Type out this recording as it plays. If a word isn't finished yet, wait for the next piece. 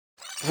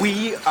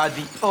We are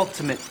the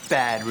ultimate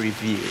bad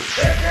review.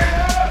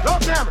 Roll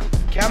camera.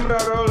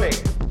 Camera rolling.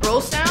 Roll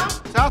sound.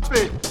 South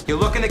speed. You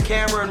look in the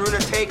camera and ruin a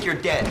take, you're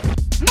dead.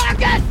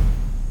 Marcus!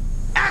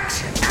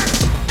 Action.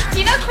 Do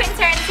you know Quentin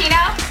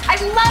Tarantino? I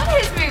love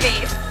his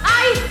movies.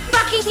 I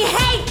fucking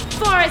hate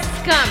Forrest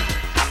Gump.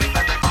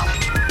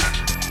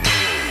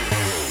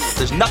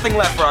 There's nothing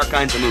left for our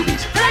kinds of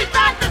movies. Take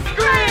back the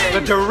screen!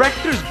 The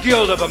Directors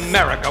Guild of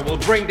America will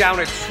bring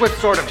down its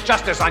swift sword of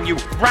justice on you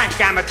rank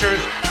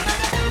amateurs.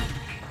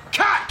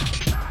 Cut!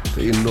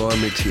 The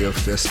enormity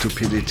of their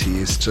stupidity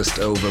is just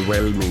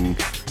overwhelming.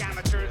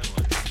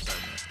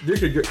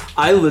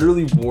 I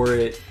literally wore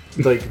it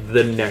like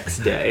the next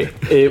day.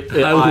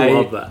 I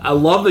love that. I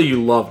love that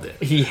you loved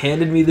it. He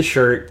handed me the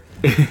shirt,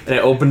 and I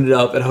opened it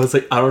up, and I was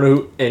like, I don't know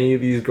who any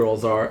of these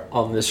girls are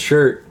on this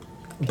shirt,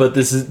 but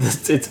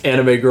it's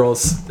anime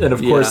girls, and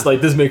of course,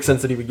 like, this makes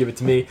sense that he would give it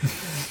to me.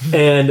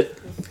 And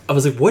I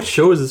was like, what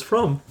show is this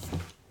from?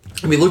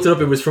 And we looked it up.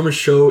 It was from a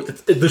show.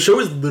 The show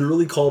is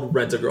literally called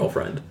Rent a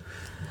Girlfriend.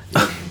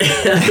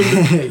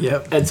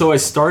 Yep. And so I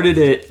started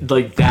it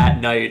like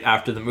that night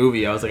after the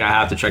movie. I was like, I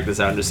have to check this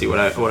out and just see what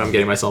I'm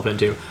getting myself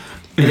into.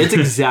 And it's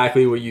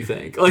exactly what you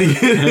think. Like,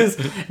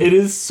 it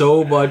is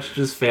so much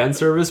just fan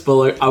service, but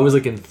like I was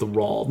like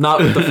enthralled. Not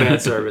with the fan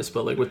service,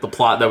 but like with the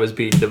plot that was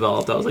being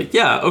developed. I was like,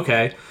 yeah,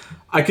 okay.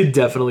 I could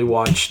definitely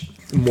watch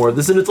more of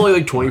this. And it's only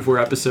like 24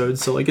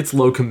 episodes, so like it's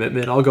low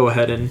commitment. I'll go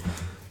ahead and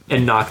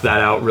knock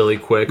that out really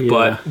quick. Yeah.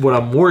 But what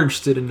I'm more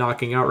interested in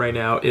knocking out right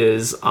now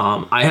is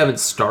I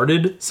haven't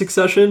started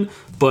Succession,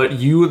 but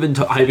you have been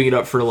hyping it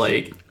up for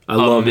like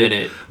a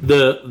minute.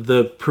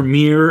 The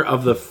premiere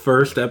of the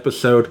first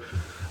episode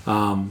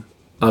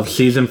of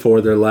season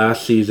 4, their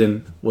last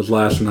season, was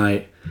last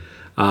night.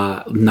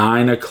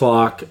 9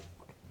 o'clock.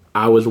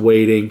 I was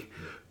waiting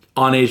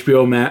on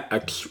HBO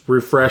Max,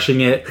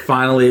 refreshing it.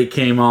 Finally, it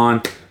came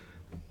on.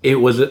 It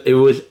was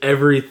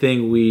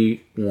everything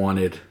we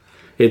wanted.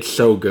 It's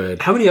so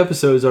good. How many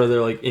episodes are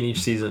there like in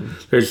each season?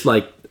 There's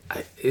like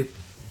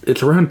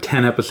it's around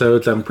 10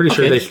 episodes. I'm pretty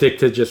sure they stick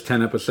to just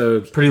 10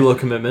 episodes. Pretty low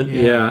commitment.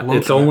 Yeah,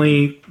 it's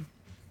only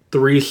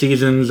 3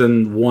 seasons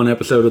and 1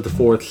 episode of the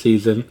 4th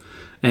season.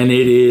 And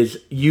it is,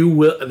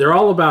 they're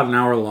all about an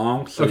hour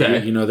long. So,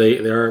 you know, they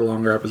are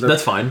longer episodes.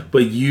 That's fine.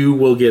 But you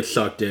will get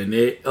sucked in.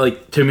 It,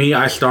 like, to me,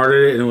 I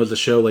started it and it was a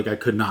show, like, I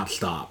could not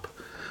stop.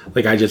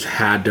 Like, I just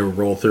had to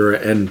roll through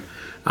it. And,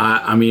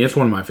 I mean, it's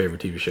one of my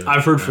favorite TV shows.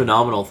 I've heard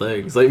phenomenal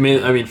things. Like,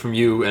 I mean, from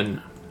you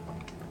and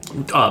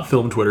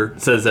Film Twitter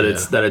says that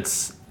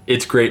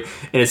it's great.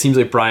 And it seems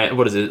like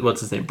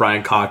what's his name?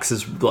 Brian Cox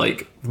is,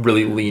 like,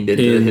 really leaned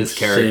into his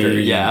character.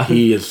 Yeah.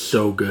 He is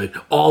so good.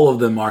 All of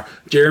them are.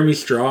 Jeremy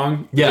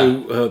Strong,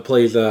 who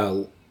plays,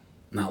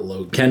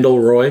 Kendall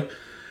Roy,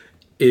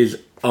 is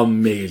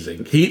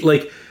amazing. He,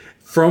 like,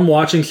 from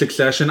watching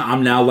Succession,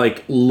 I'm now,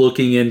 like,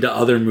 looking into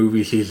other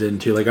movies he's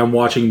into. Like, I'm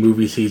watching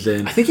movies he's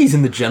in. I think he's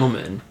in The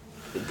Gentleman.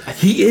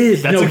 He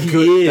is. That's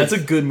a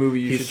good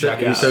movie you should check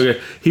out. He's so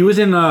good. He was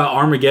in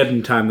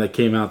Armageddon Time that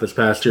came out this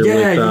past year with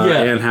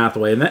Anne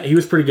Hathaway, and he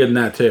was pretty good in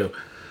that too.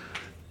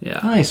 Yeah,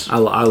 nice. I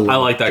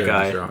like that Jeremy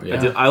guy. Strong,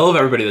 yeah. I love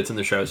everybody that's in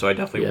the show, so I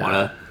definitely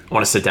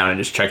want to sit down and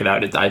just check it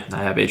out. I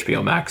have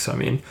HBO Max, so I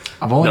mean,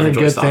 I've only heard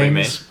good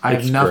things. I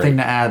have nothing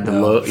to add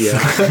though.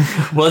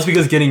 Well, that's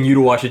because getting you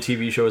to watch a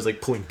TV show is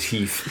like pulling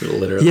teeth,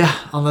 literally. Yeah,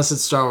 unless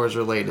it's Star Wars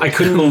related. I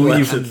couldn't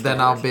believe it.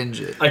 Then I'll binge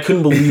it. I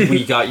couldn't believe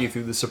we got you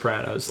through The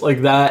Sopranos.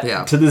 Like that.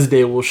 Yeah. To this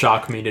day will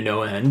shock me to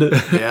no end.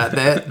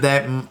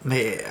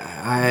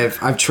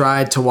 I've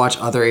tried to watch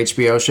other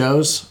HBO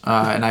shows,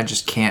 and I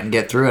just can't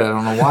get through it. I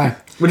don't know why.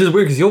 Which is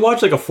weird because you'll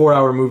watch like a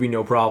 4-hour movie,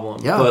 no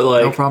problem. Yeah, but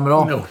like, no problem at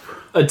all. No.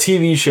 A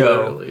TV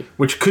show,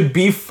 which could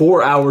be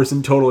 4 hours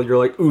in total, you're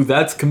like, ooh,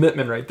 that's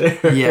commitment right there.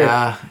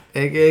 Yeah,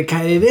 it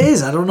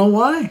is. I don't know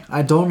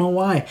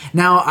why.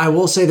 Now, I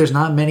will say there's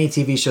not many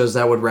TV shows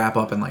that would wrap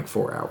up in like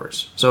 4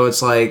 hours. So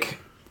it's like...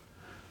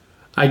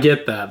 I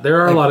get that. There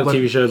are a lot of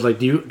TV shows like,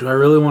 do I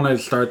really want to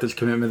start this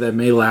commitment that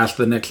may last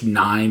the next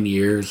 9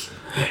 years?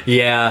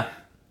 Yeah.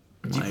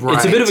 Right.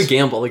 It's a bit of a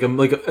gamble.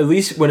 Like at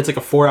least when it's like a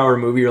 4-hour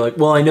movie, you're like,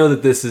 well, I know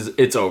that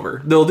it's over.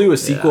 They'll do a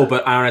sequel,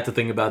 but I don't have to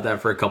think about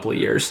that for a couple of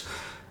years.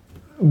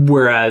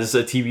 Whereas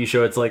a TV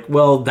show, it's like,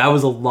 well, that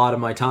was a lot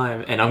of my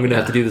time, and I'm going to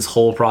have to do this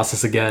whole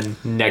process again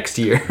next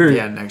year.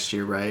 Yeah, next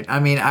year, right? I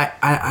mean,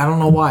 I don't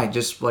know why.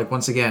 Just like,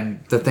 once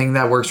again, the thing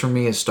that works for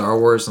me is Star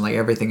Wars, and like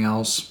everything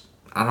else,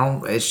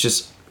 it's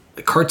just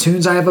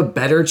cartoons I have a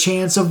better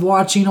chance of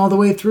watching all the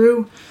way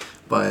through,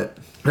 but...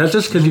 That's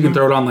just because you can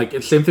throw it on, like,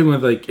 it's the same thing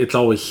with, like, It's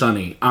Always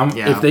Sunny.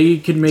 If they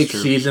could make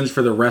seasons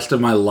for the rest of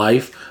my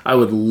life, I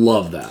would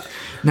love that.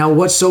 Now,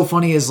 what's so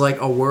funny is,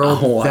 like, a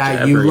world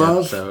that you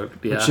love,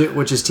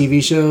 which is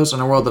TV shows,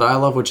 and a world that I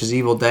love, which is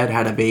Evil Dead,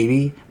 had a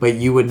baby, but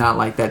you would not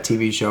like that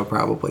TV show,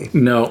 probably.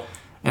 No.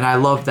 And I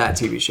love that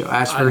TV show,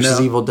 Ash vs.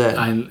 Evil Dead.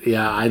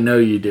 I know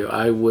you do.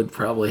 I would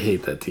probably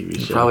hate that TV show.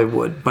 You probably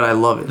would, but I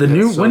love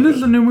it. When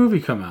does the new movie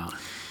come out?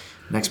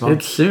 Next month.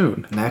 It's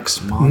soon.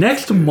 Next month.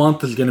 Next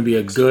month is going to be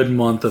a good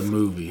month of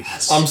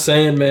movies. I'm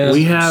saying, man.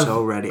 We have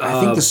so ready.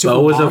 I think the Super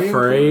Beau is Mario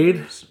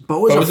Afraid.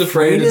 Beau was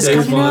Afraid is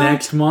coming out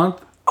next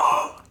month.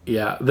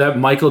 Yeah, that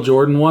Michael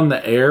Jordan one,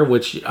 The Air,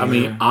 which I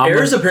mean,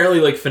 Air's apparently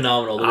like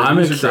phenomenal. The I'm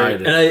reviews are great.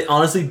 excited. And I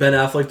honestly, Ben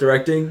Affleck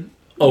directing,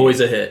 always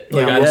a hit.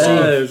 Like,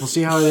 we'll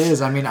see how it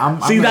is. I mean,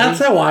 that's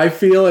how I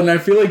feel, and I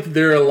feel like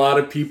there are a lot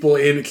of people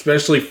in,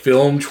 especially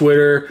film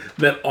Twitter,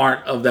 that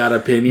aren't of that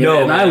opinion. No,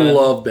 and man. I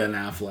love Ben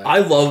Affleck. I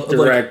love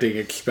directing,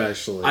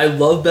 especially. I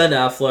love Ben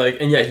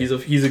Affleck, and yeah,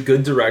 he's a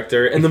good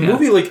director. And the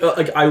movie, like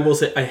I will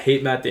say, I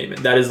hate Matt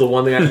Damon. That is the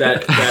one thing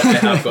that I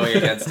have going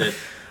against it.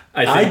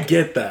 I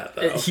get that,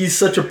 though. He's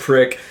such a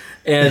prick,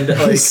 and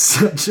like, he's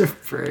such a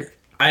prick.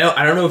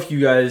 I don't know if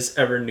you guys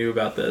ever knew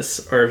about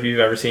this or if you've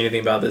ever seen anything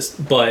about this,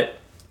 but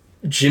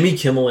Jimmy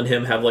Kimmel and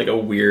him have like a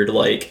weird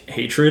like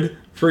hatred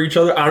for each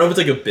other. I don't know if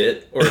it's like a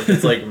bit or if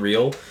it's like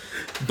real,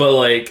 but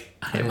like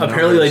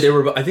apparently like they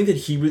were. I think that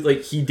he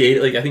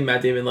dated like I think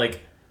Matt Damon like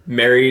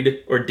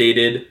married or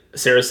dated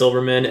Sarah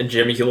Silverman, and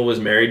Jimmy Kimmel was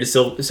married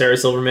to Sarah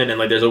Silverman, and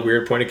like there's a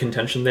weird point of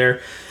contention there.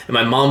 And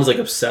my mom's like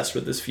obsessed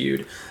with this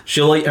feud.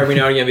 She'll like every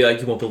now and again be like,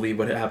 you won't believe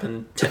what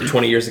happened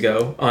 20 years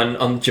ago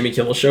on Jimmy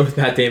Kimmel's show with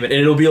Matt Damon, and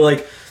it'll be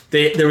like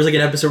there was like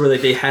an episode where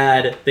like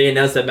they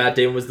announced that Matt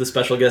Damon was the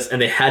special guest,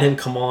 and they had him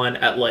come on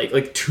at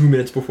like 2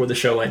 minutes before the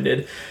show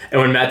ended.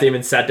 And when Matt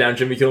Damon sat down,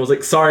 Jimmy Kimmel was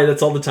like, sorry,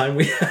 that's all the time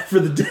we have for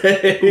the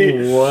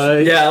day.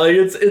 What? Yeah, like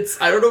it's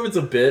I don't know if it's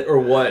a bit or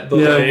what, but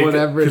Yeah, like,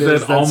 whatever it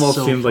is, that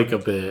almost seems like a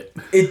bit.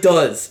 it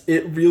does.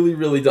 It really,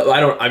 really does. I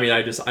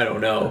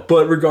don't know.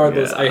 But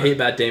regardless, I hate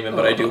Matt Damon,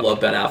 but I do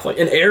love Ben Affleck.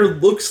 And Air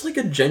looks like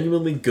a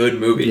genuinely good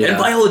movie. Yeah. And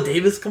Viola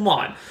Davis, come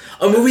on.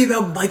 A movie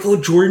about Michael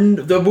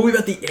Jordan, the movie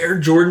about the Air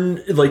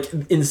Jordan, like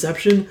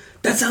Inception,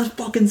 that sounds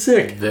fucking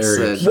sick.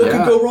 Very. What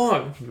could go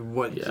wrong?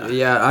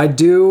 Yeah, I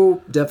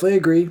do definitely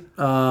agree.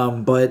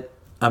 But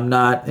I'm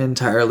not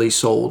entirely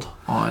sold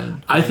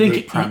on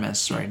the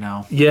premise right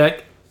now. Yeah,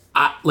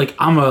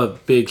 I'm a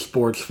big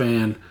sports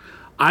fan.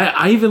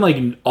 I even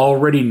like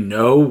already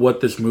know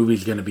what this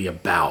movie's going to be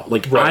about.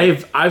 Like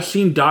I've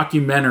seen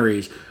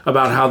documentaries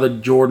about how the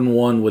Jordan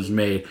 1 was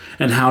made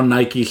and how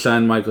Nike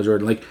signed Michael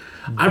Jordan. Like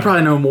I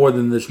probably know more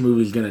than this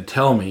movie's going to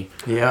tell me.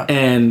 Yeah.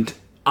 And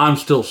I'm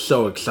still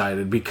so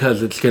excited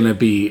because it's going to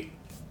be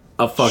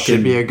a fucking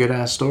should be a good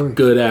ass story.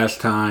 Good ass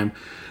time.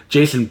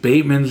 Jason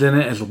Bateman's in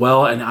it as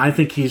well, and I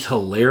think he's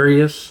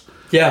hilarious.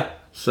 Yeah.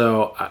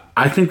 So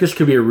I think this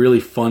could be a really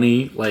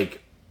funny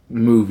like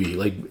movie,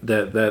 like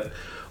that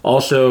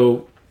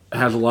also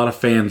has a lot of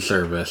fan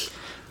service.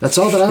 That's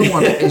all that I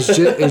want. Is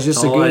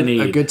just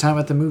a good time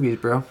at the movies,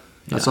 bro.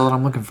 That's all that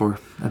I'm looking for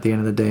at the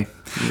end of the day.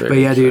 But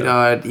yeah,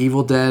 dude,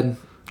 Evil Dead,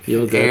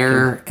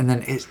 Air, and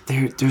then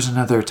there's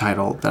another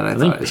title that I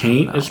thought think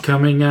Paint is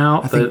coming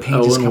out. I think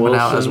Paint is coming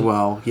out as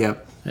well.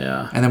 Yep.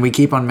 Yeah. And then we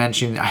keep on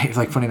mentioning.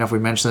 Like funny enough, we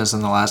mentioned this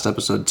in the last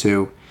episode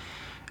too.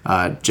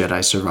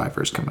 Jedi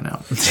Survivor's coming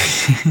out.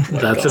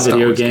 That's a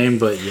video game,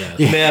 but yeah.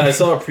 Man, I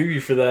saw a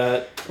preview for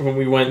that when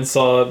we went and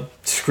saw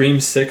Scream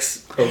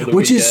 6 over the weekend.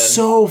 Which is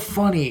so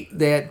funny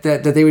that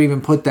they would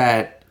even put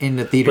that in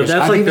the theaters. But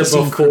that's like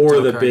before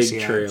the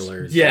big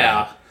trailers.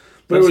 Yeah.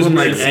 But it was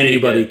like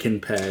anybody can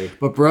pay.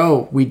 But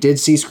bro, we did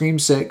see Scream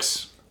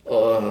 6.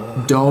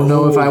 Don't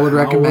know if I would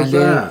recommend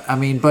it. I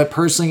mean, but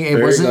personally,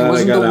 it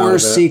wasn't the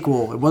worst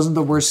sequel. It wasn't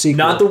the worst sequel.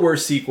 Not the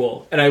worst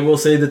sequel. And I will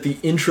say that the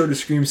intro to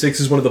Scream 6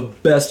 is one of the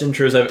best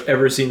intros I've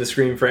ever seen the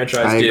Scream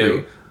franchise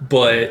do.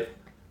 But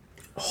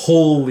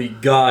holy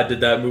God,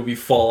 did that movie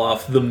fall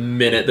off the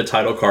minute the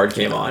title card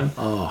came on.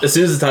 As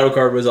soon as the title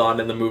card was on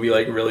and the movie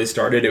like really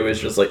started, it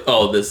was just like,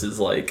 oh, this is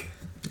like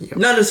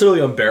not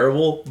necessarily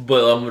unbearable,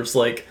 but I'm just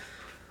like,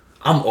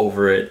 I'm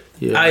over it.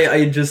 Yeah.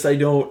 I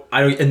don't.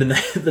 And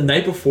the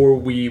night before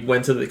we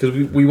went to because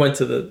we went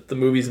to the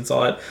movies and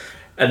saw it,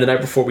 and the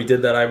night before we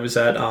did that, I was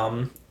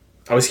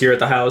here at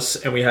the house,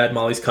 and we had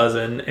Molly's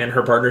cousin and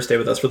her partner stay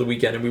with us for the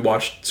weekend, and we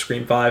watched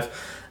Scream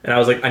 5, and I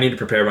was like, I need to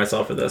prepare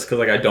myself for this because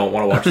like I don't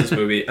want to watch this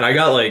movie, and I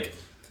got like,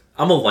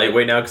 I'm a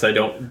lightweight now because I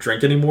don't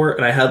drink anymore,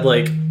 and I had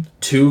like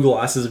 2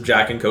 glasses of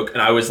Jack and Coke,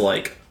 and I was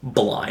like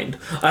blind.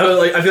 I feel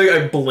like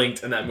I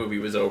blinked and that movie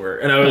was over,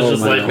 and I was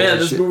just like, man,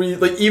 this movie,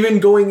 like even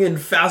going in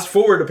fast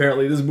forward,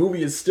 apparently this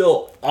movie is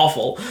still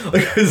awful.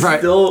 Like I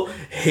still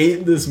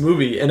hate this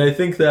movie, and I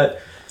think that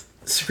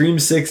Scream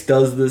 6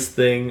 does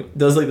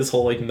like this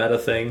whole like meta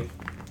thing,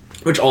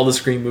 which all the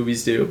Scream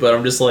movies do, but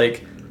I'm just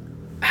like,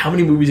 how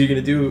many movies are you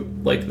gonna do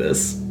like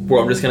this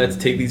where I'm just gonna have to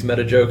take these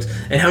meta jokes,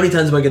 and how many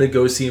times am I gonna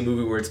go see a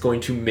movie where it's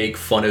going to make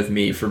fun of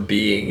me for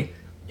being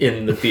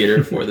in the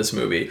theater for this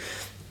movie?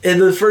 And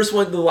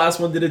the last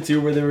one did it too,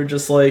 where they were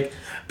just like,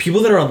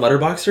 people that are on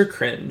Letterboxd are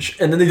cringe.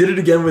 And then they did it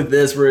again with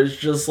this, where it's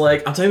just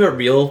like, I'm talking about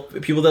real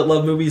people that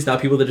love movies,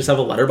 not people that just have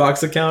a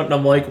Letterboxd account. And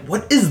I'm like,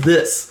 what is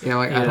this? Yeah,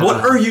 like,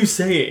 what are you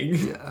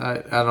saying?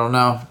 Yeah, I don't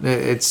know.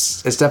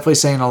 It's definitely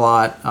saying a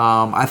lot.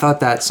 I thought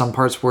that some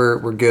parts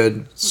were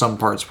good, some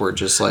parts were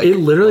just like, it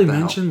literally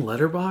mentioned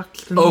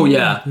Letterboxd. Oh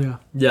yeah.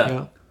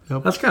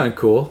 That's kind of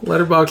cool.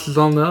 Letterboxd is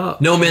on the up.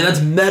 No, man, that's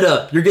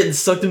meta. You're getting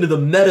sucked into the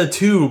meta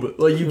tube.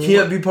 Like, you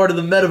can't be part of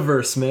the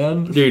metaverse,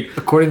 man. Dude,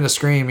 According to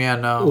Scream, yeah,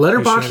 no.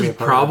 Letterboxd is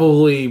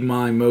probably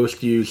my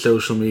most used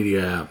social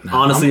media app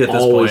now. Honestly, I'm at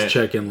this always point.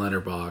 checking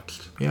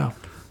Letterboxd. Yeah,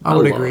 I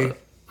would love agree.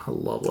 it. I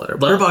love Letterboxd.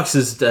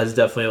 Letterboxd has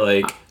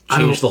definitely, like,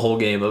 changed the whole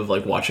game of,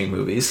 like, watching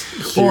movies.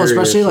 Well,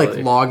 especially like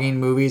Seriously. logging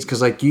movies,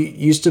 because like you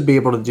used to be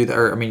able to do that,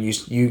 or I mean,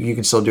 you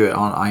can still do it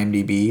on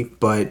IMDb,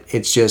 but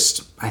it's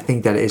just, I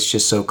think that it's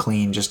just so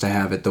clean just to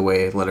have it the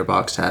way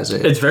Letterboxd has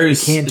it. It's very you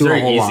can't it's do a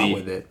very whole easy. lot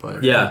with it,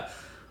 but Yeah.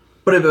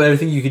 But I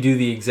think you could do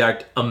the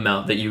exact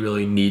amount that you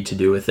really need to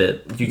do with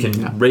it. You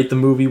can rate the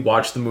movie,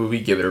 watch the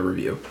movie, give it a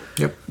review.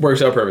 Yep,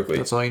 Works out perfectly.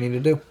 that's all you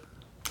need to do.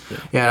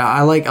 Yeah,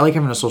 I like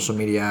having a social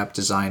media app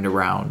designed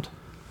around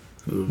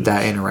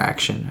that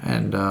interaction,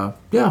 and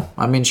yeah,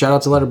 I mean, shout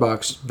out to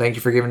Letterboxd. Thank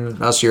you for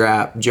giving us your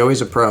app.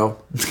 Joey's a pro.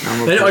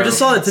 I'm a pro. I just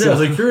saw it today. I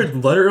was like, "You're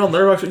on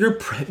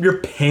Letterboxd. You're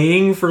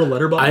paying for a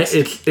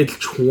Letterboxd." It's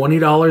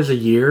 $20 a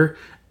year,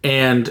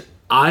 and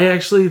I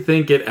actually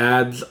think it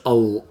adds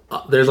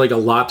there's like a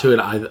lot to it.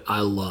 I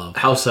love.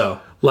 How so?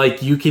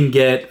 Like, you can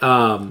get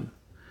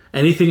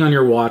anything on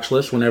your watch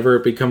list whenever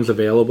it becomes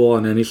available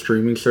on any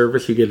streaming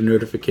service. You get a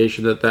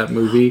notification that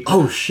movie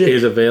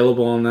is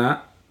available on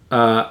that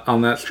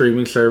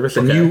streaming service,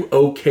 and you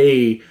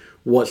okay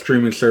what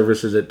streaming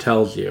services it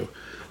tells you,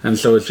 and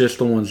so it's just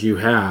the ones you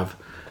have.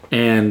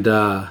 And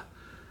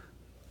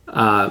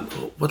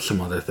what's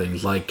some other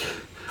things like?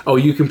 Oh,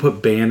 you can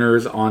put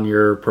banners on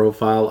your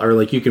profile, or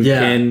like you can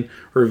pin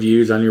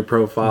reviews on your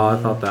profile.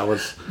 I thought that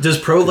was. Does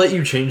Pro let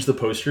you change the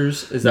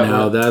posters? Is that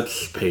no?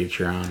 That's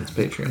Patreon. It's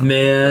Patreon.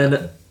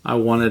 Man,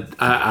 I'm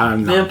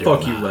not.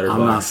 fuck doing you, that. Letterboxd. I'm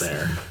not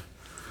there.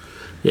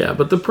 Yeah,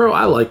 but the Pro,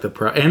 I like the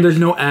Pro, and there's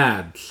no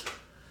ads.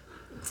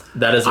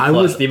 that is a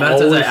plus. The amount of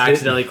times I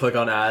accidentally click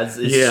on ads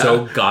is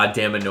so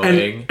goddamn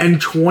annoying. And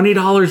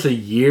 $20 a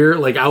year,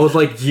 like I was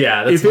like,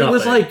 yeah, that's if it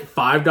was nothing. like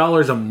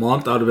 $5 a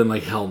month, I'd have been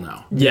like, hell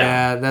no.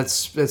 Yeah,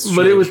 that's true.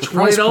 But it was The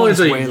price point's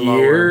 $20 a way year.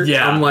 lower.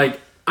 Yeah. I'm like,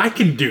 I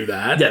can do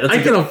that. Yeah, that's I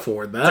like can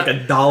afford that.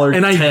 It's like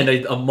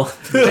 $1.10 a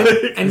month.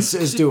 and It's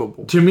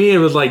doable. to me, it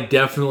was like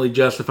definitely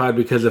justified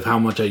because of how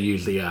much I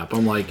use the app.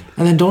 I'm like,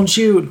 And then don't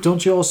you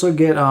also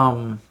get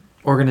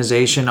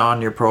organization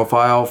on your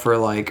profile for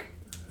like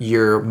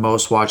your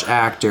most watched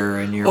actor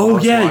and your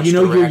most watched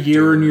your director?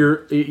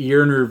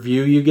 year in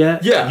review you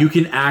get. Yeah. You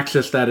can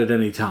access that at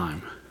any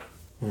time.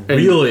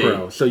 Really?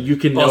 Pro. So you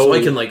can know. Also,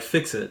 I can like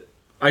fix it.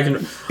 I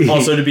can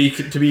also to be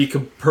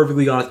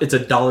perfectly honest, it's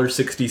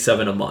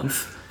 $1.67 a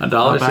month.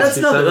 $1.67. That's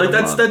nothing. Like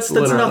that's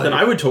Literally. nothing.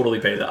 I would totally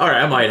pay that. All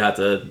right, I might have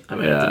to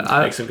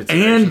make some considerations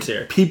and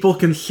here. people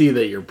can see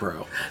that you're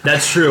pro.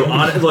 That's true.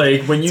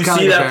 Like when you It's kinda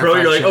see like a that pro,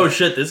 you're like, verification. oh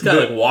shit, this guy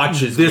like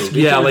watches This,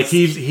 movies. yeah, like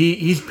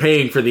he's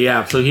paying for the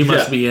app, so he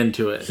must be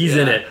into it. He's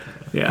in it.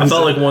 Yeah, I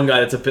felt like one guy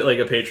that's a bit like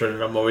a patron,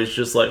 and I'm always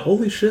just like,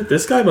 holy shit,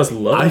 this guy must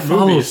love I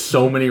follow movies.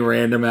 so many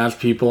random ass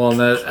people on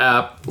that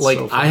app. Like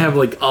so I have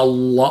like a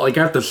lot. Like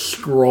I have to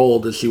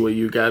scroll to see what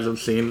you guys have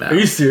seen now. Are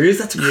you serious?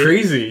 That's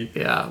crazy.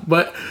 Yeah,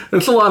 but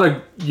it's a lot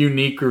of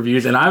unique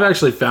reviews, and I've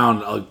actually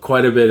found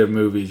quite a bit of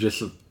movies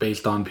just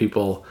based on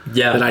people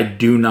that I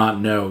do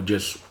not know.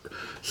 Just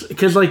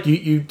because like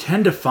you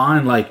tend to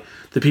find like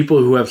the people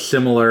who have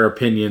similar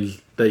opinions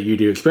that you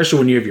do, especially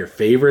when you have your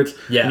favorites.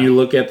 Yeah. And you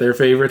look at their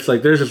favorites.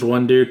 Like there's this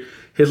one dude.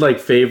 His like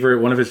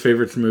one of his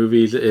favorite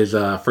movies is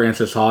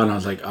Francis Ha, and I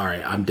was like, all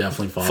right, I'm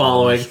definitely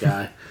following this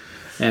guy.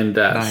 And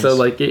Nice. so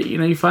like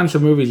you find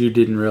some movies you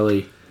didn't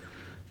really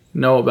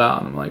know about,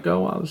 and I'm like,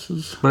 oh wow, this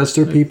is. But it's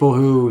through people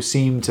who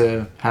seem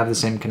to have the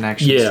same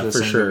connections Yeah, to the for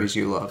same sure. movies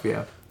you love.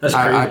 Yeah, That's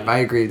I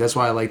crazy. agree. That's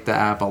why I like the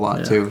app a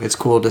lot too. It's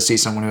cool to see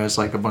someone who has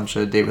like a bunch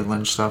of David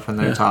Lynch stuff in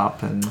their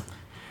top, and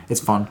it's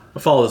fun. I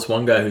follow this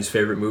one guy whose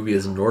favorite movie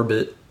is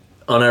Norbit.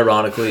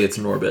 Unironically, it's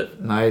Norbit.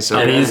 Nice.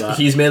 And Okay.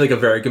 he's made like a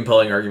very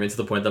compelling argument to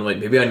the point that I'm like,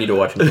 maybe I need to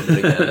watch Norbit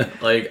again.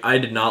 Like, I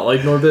did not like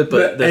Norbit,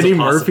 but The there's Eddie a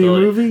Murphy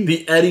possibility. movie?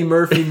 The Eddie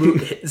Murphy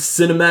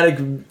cinematic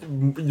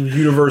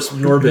universe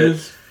Norbit.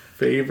 His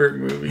favorite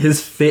movie.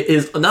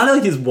 Is not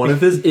like his one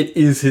of his. It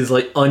is his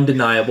like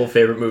undeniable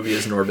favorite movie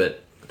is Norbit.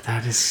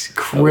 That is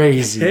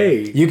crazy.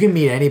 Okay. You can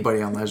meet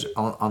anybody on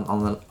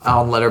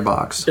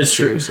Letterboxd. It's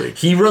true. Seriously.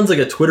 He runs like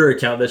a Twitter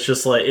account that's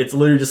just like it's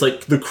literally just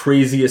like the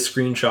craziest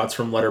screenshots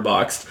from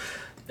Letterboxd.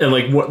 And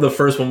like what the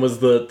first one was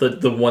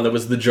the one that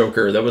was the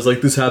Joker that was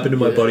like this happened to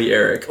my buddy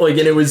Eric, like,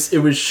 and it was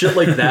shit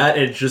like that,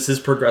 and it just has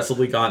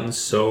progressively gotten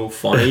so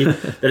funny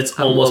that it's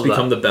almost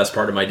become the best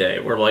part of my day,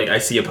 where like I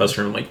see a poster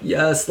and I'm like,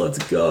 yes, let's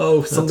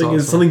go,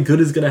 something good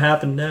is gonna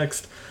happen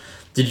next.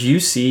 Did you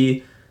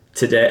see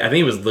today? I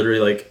think it was literally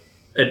like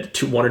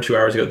 1 or 2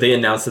 hours ago, they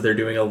announced that they're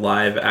doing a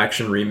live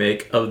action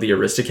remake of the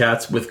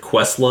Aristocats with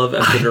Questlove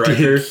as the director. I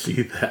did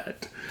see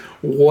that.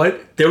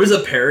 What? There's a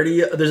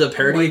parody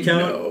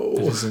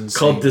account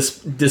called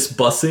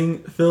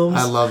Disbussing Films.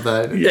 I love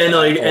that.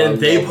 And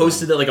they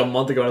posted it like a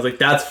month ago, and I was like,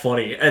 that's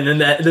funny. And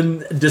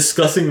then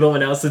Discussing Film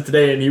announced it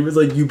today, and he was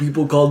like, you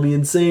people called me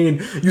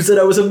insane. You said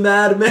I was a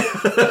madman.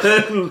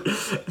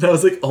 And I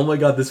was like, oh my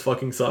god, this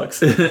fucking sucks.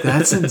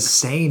 That's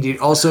insane, dude.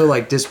 Also,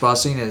 like,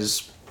 Disbussing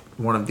is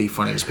one of the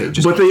funniest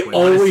pages. But they on Twitter.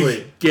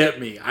 always get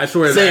me. I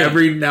swear that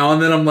every now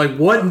and then I'm like,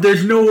 what?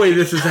 There's no way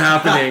this is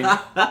happening.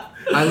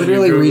 I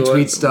literally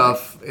retweet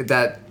stuff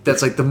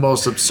that's like the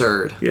most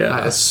absurd.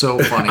 Yeah. It's so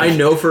funny. I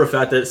know for a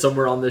fact that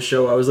somewhere on this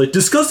show I was like,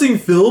 Discussing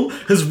Film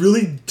has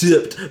really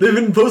dipped. They've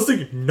been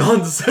posting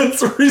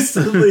nonsense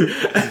recently.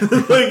 And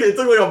like it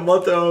took like a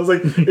month and I was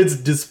like, it's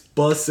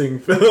Disbussing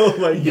Film. Oh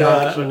my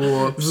gosh.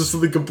 It's just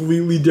something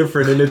completely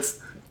different, and it's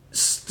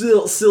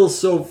still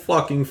so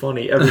fucking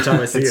funny every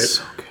time I see it.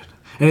 So good.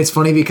 And it's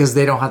funny because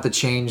they don't have to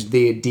change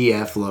the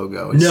DF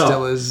logo. It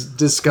still is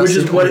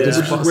disgusting. Which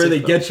is where they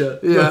get you.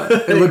 Yeah,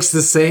 it looks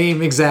the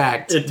same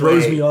exact. It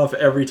throws me off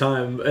every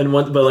time.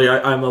 But like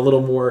I'm a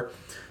little more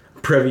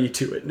privy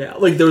to it now.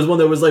 Like there was one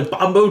that was like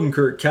Bob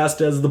Odenkirk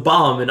cast as the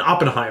bomb in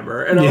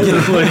Oppenheimer, and I was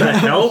like, what the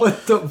hell?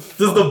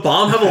 Does the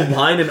bomb have a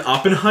line in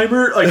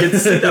Oppenheimer? Like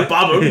it's that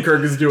Bob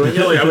Odenkirk is doing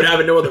it. Like I would have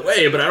it no other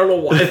way, but I don't know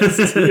why this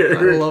is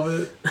here. I love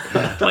it.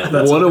 Like,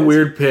 what a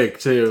weird pick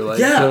too. Like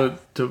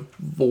to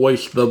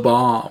voice the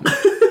bomb.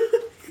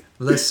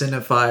 Le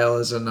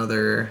Cinephile is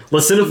another. Le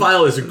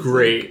Cinephile is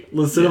great.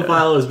 Le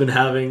Cinephile has been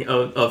having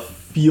a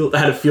field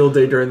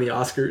day during the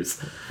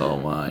Oscars. Oh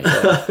my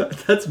god.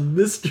 That's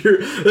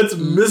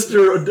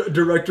Mr.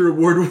 Director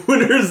Award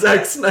winner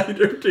Zach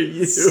Snyder to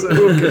you. So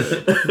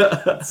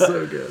good.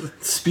 So good.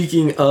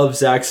 Speaking of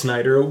Zach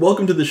Snyder,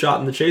 welcome to The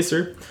Shot and the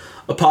Chaser,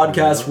 a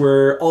podcast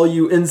where all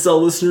you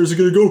incel listeners are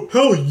going to go,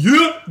 hell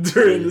yeah,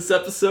 during this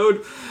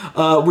episode.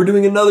 We're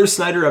doing another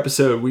Snyder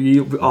episode.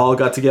 We all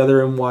got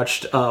together and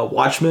watched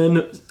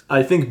Watchmen.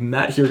 I think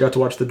Matt here got to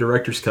watch the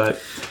director's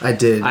cut. I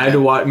did. I had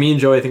to watch. Me and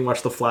Joey, I think,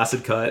 watched the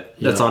Flaccid cut.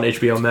 That's on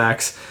HBO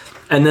Max.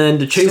 And then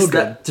to chase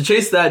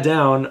that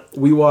down,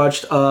 we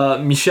watched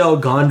Michele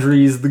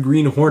Gondry's The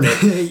Green Hornet.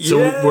 So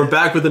we're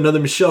back with another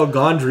Michele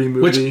Gondry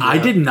movie, which I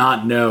did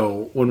not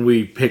know when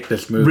we picked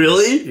this movie.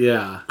 Really?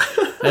 Yeah.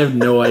 I had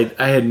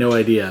no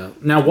idea.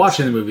 Now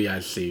watching the movie, I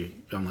see.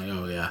 I'm like,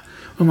 oh yeah.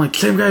 I'm like,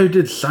 same guy who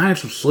did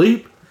Science of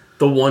Sleep.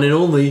 The one and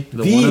only.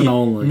 The one and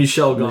only.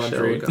 Michele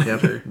Gondry.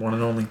 Yep, one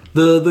and only.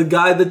 The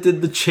guy that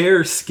did the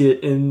chair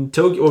skit in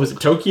Tokyo. What was it?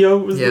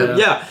 Tokyo?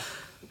 Yeah.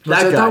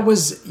 That I guy. thought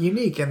was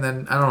unique, and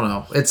then I don't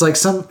know. It's like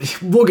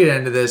we'll get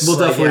into this. We'll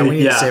definitely. We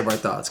need to save our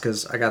thoughts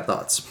because I got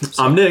thoughts.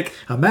 So, I'm Nick.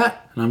 I'm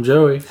Matt. And I'm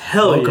Joey.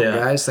 Welcome,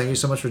 guys. Thank you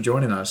so much for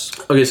joining us.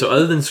 Okay, so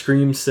other than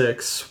Scream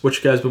 6, what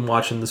you guys been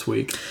watching this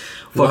week?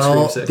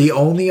 Well, the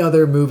only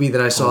other movie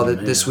that I saw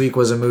this week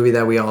was a movie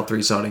that we all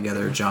three saw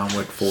together, John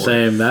Wick 4.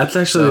 Same. That's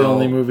actually the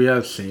only movie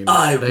I've seen.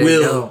 I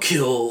will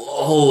kill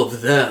all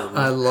of them.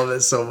 I love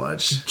it so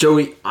much.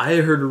 Joey, I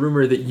heard a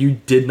rumor that you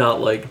did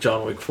not like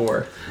John Wick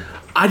 4.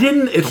 I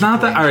didn't. It's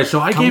not that. All right, so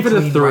I gave it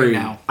a 3.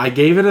 I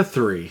gave it a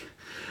 3.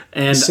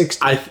 And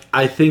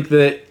I think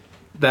that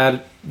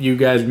you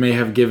guys may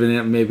have given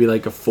it maybe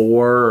like a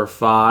 4 or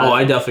 5. Oh,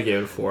 I definitely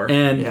gave it a 4.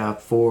 And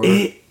 4.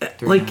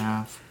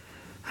 3.5.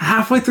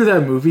 Halfway through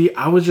that movie,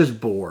 I was just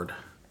bored.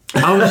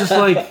 I was just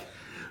like,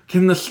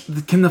 can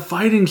the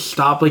fighting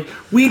stop? Like,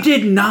 we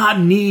did not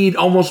need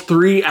almost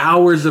 3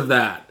 hours of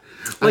that.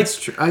 Like, that's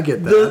true. I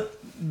get that.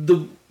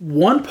 The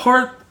one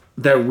part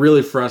that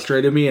really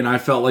frustrated me and I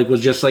felt like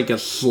was just like a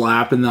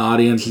slap in the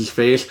audience's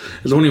face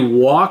is when he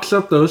walks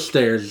up those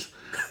stairs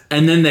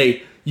and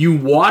then you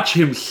watch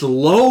him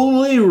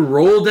slowly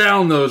roll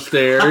down those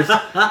stairs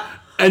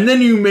and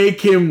then you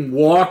make him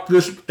walk up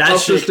the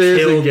stairs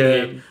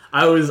again. Me.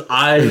 I was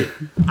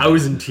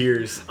in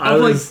tears. I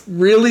was like,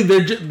 really?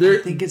 They're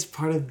I think it's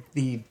part of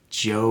the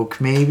joke,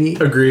 maybe.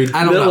 Agreed.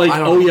 I don't know. Like,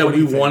 oh yeah,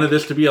 we wanted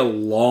this to be a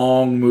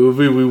long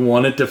movie. We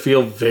want it to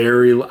feel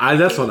very.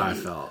 That's what I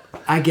felt.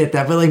 I get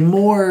that, but like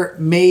more,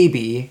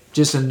 maybe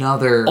just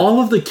another.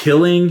 All of the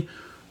killing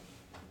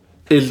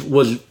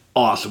was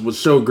awesome. Was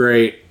so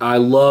great. I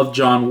love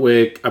John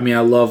Wick. I mean,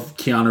 I love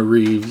Keanu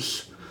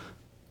Reeves.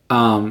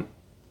 And.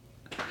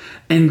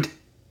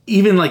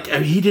 Even like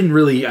he didn't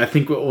really. I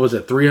think what was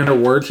it? 300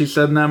 words he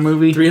said in that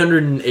movie.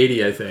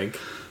 380, I think.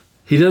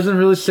 He doesn't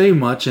really say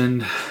much,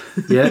 and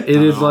yet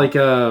it is like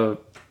a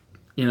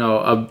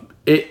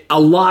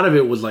lot of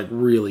it was like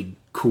really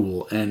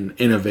cool and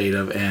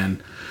innovative,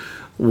 and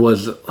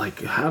was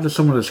like, how does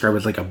someone describe it?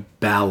 It's like a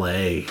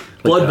ballet,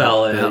 blood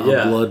ballet, a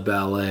blood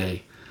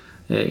ballet.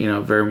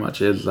 It, very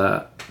much is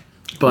that.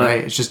 But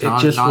right, it's just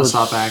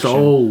non-stop action.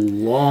 So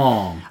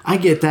long. I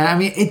get that. I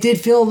mean, it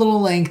did feel a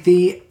little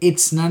lengthy.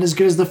 It's not as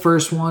good as the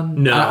first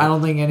one. No, I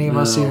don't think any of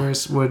us here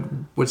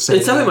would say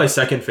it's definitely my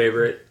second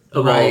favorite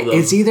of all of them.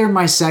 It's either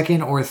my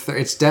second or third.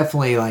 It's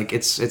definitely like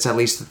it's at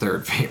least the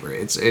third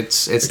favorite.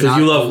 It's because not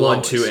you love the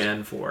 1, 2,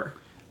 and 4.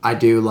 I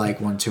do like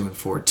 1, 2, and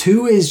 4.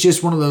 2 is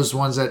just one of those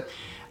ones that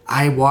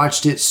I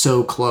watched it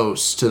so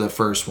close to the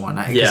first one.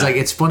 Because like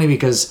it's funny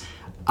because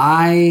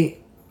I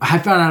I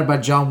found out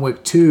about John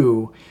Wick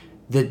 2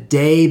 the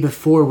day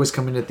before it was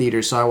coming to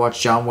theaters. So I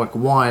watched John Wick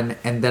 1,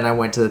 and then I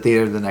went to the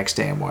theater the next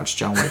day and watched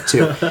John Wick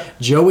 2.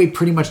 Joey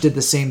pretty much did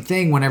the same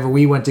thing. Whenever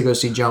we went to go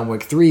see John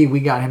Wick 3, we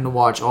got him to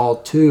watch all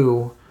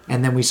 2.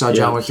 And then we saw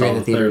John Wick 3 in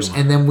the theaters.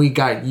 And then we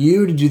got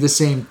you to do the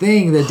same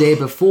thing the day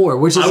before,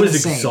 which is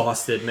insane.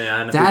 Exhausted,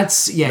 man.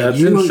 That's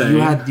insane.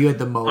 You had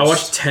the most. I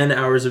watched 10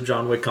 hours of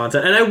John Wick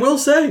content, and I will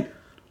say,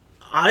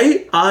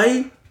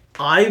 I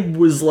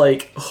was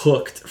like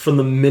hooked from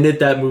the minute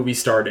that movie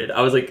started.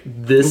 I was like,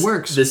 this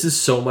works. This is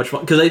so much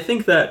fun, because I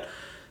think that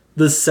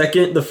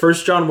the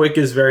first John Wick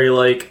is very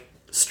like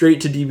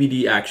straight to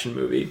DVD action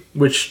movie,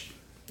 which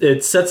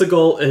it sets a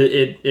goal,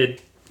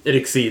 it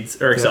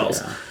exceeds or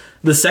excels. Yeah.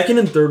 The second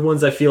and third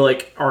ones, I feel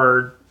like,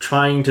 are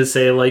trying to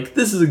say, like,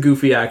 this is a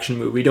goofy action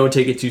movie, don't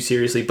take it too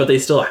seriously, but they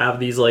still have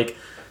these, like,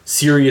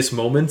 serious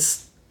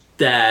moments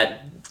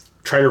that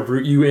try to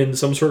root you in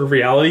some sort of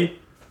reality.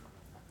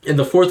 And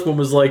the fourth one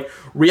was like,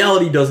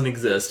 reality doesn't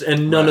exist,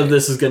 and none of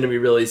this is going to be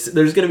really...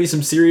 There's going to be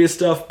some serious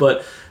stuff,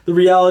 but the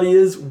reality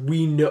is,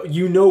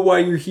 you know why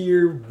you're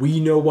here, we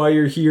know why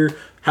you're here.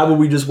 How about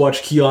we just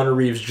watch Keanu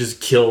Reeves just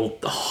kill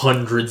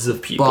hundreds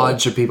of people?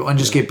 Bunch of people, and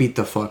just get beat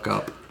the fuck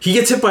up. He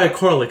gets hit by a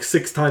car like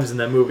 6 times in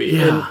that movie.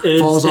 Yeah. And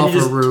falls off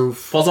a roof.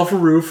 Falls off a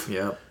roof.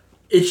 Yep.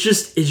 It's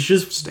just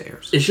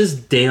stairs. It's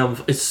just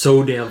it's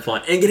so damn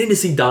fun. And getting to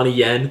see Donnie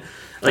Yen,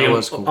 like, that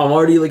was cool. I'm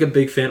already like a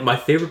big fan. My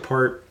favorite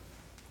part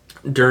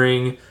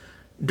during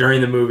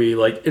the movie,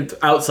 like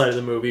outside of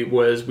the movie,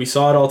 was we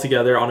saw it all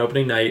together on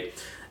opening night,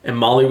 and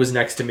Molly was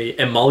next to me,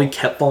 and Molly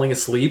kept falling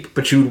asleep,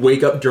 but she would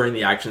wake up during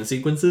the action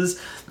sequences,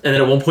 and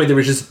then at one point there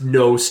was just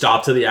no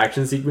stop to the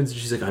action sequence, and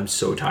she's like, I'm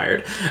so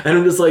tired. And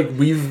I'm just like,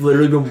 we've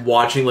literally been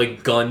watching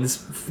like guns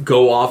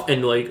go off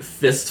and like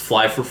fists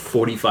fly for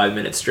 45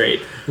 minutes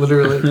straight.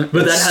 Literally.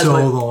 But that has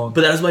long.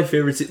 But that was my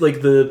favorite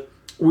like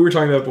we were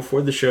talking about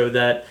before the show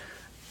that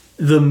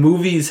the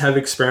movies have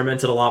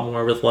experimented a lot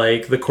more with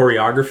like the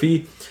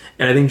choreography,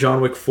 and I think John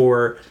Wick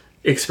 4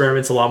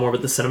 experiments a lot more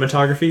with the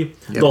cinematography.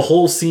 Yep. The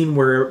whole scene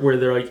where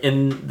they're like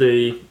in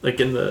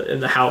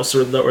the house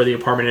or the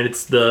apartment, and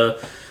it's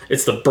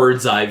the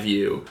bird's eye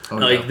view.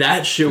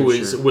 That shit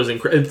was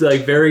incredible. It's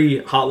like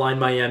very Hotline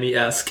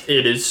Miami-esque.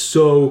 It is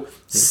so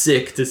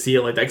sick to see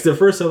it like that. Because at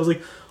first I was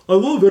like, I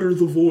love Enter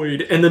the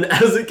Void, and then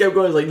as it kept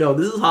going, I was like, no,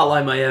 this is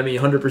Hotline Miami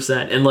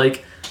 100%. And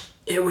like,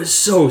 it was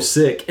so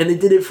sick, and they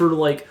did it for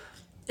like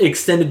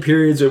extended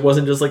periods. It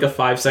wasn't just like a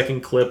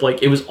 5-second clip.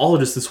 Like, it was all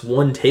just this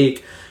one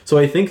take. So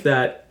I think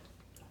that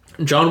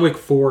John Wick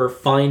 4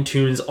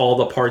 fine-tunes all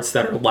the parts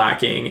that are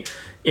lacking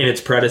in its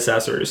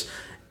predecessors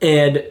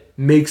and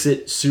makes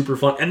it super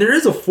fun. And there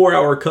is a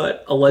 4-hour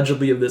cut,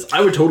 allegedly, of this.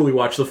 I would totally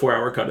watch the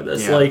 4-hour cut of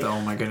this. Yeah, like, oh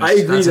my goodness, I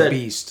agree that's that, a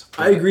beast.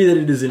 I agree that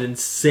it is an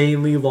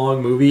insanely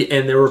long movie,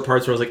 and there were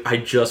parts where I was like, I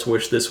just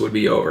wish this would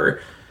be over.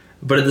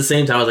 But at the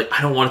same time, I was like,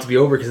 I don't want it to be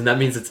over, because that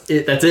means that's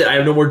it. I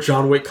have no more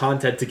John Wick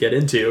content to get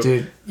into.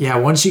 Dude, yeah,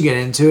 once you get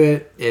into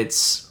it,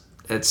 it's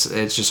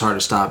just hard to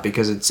stop,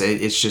 because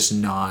it's just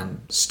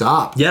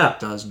non-stop. Yeah.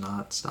 It does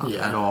not stop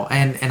at all.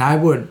 And I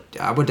would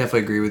definitely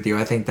agree with you.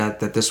 I think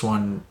that this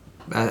one,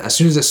 as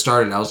soon as it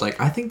started, I was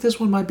like, I think this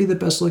one might be the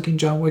best looking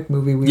John Wick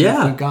movie we've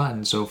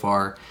gotten so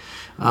far.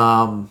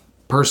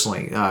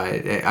 Personally,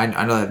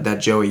 I know that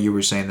Joey, you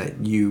were saying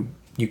that you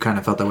kind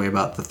of felt that way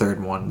about the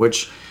third one,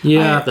 which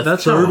the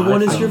third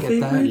one is your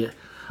favorite. Yeah.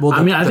 Well,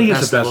 I think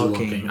it's the best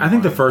looking. I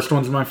think the first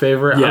one's my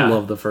favorite. Yeah. I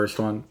love the first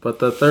one, but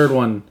the third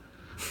one,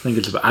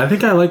 I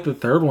think I like the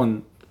third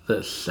one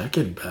the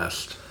second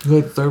best. You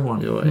like the third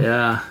one?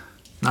 Yeah.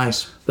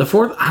 Nice. The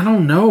fourth, I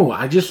don't know.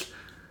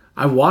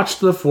 I watched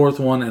the fourth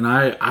one, and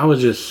I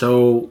was just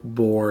so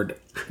bored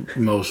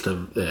most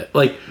of it.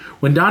 Like,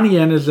 when Donnie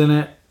Yen is in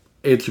it,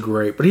 it's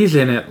great, but he's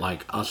in it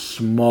like a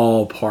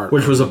small part.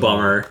 Which was a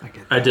bummer.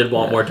 I did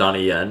want more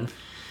Donnie Yen.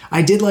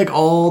 I did like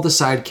all the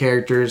side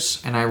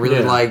characters, and I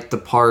really liked the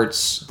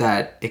parts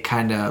that it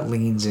kind of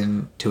leans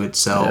into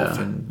itself,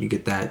 and you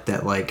get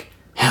that like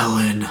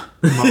Helen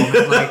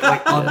moment,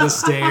 like on the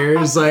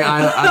stairs. Like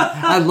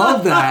I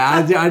love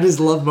that. I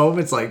just love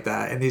moments like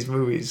that in these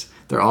movies.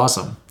 They're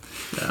awesome.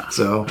 Yeah,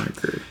 so I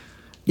agree.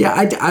 Yeah,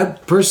 I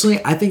personally,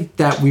 I think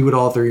that we would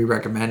all three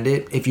recommend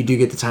it. If you do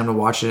get the time to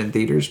watch it in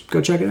theaters, go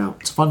check it out.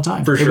 It's a fun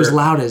time. For sure. It was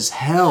loud as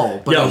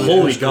hell. But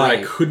holy God, great.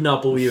 I could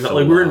not believe that.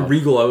 Like, we were in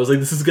Regal, I was like,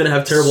 this is going to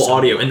have terrible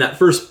audio. And that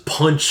first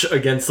punch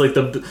against, like,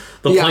 the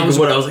plank of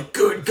wood, I was like,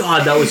 good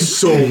God, that was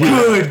so loud.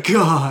 Good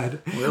God.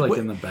 We're, like,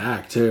 in the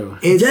back, too.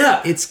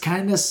 It's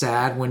kind of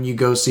sad when you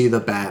go see the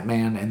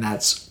Batman, and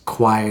that's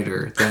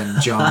quieter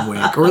than John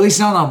Wick. Or at least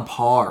not on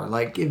par.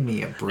 Like, give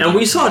me a break. And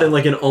we saw it in,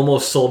 like, an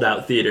almost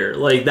sold-out theater.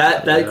 Like,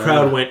 that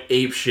crowd went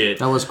ape shit.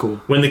 That was cool.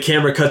 When the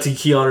camera cut to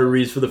Keanu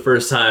Reeves for the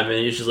first time, and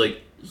he's just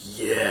like,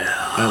 yeah.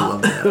 I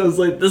love that. I was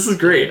like, this is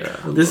great. Yeah,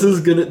 this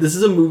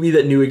is a movie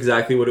that knew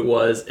exactly what it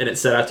was, and it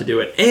set out to do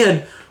it.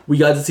 And we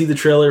got to see the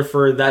trailer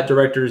for that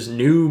director's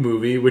new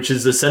movie, which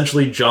is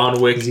essentially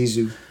John Wick.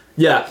 Zizou.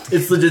 Yeah,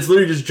 it's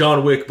literally just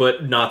John Wick,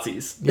 but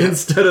Nazis. Yeah.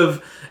 Instead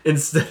of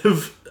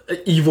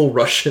evil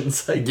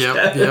Russians, I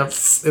Yep.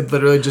 guess. It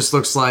literally just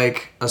looks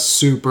like a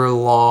super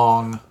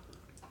long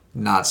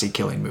Nazi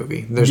killing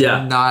movie. There's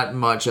not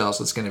much else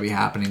that's going to be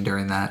happening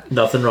during that.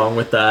 Nothing wrong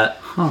with that.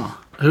 Huh.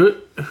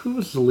 Who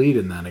was the lead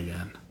in that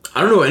again?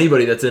 I don't know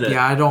anybody that's in it.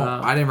 Yeah,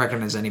 I didn't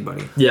recognize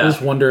anybody. Yeah. I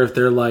just wonder if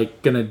they're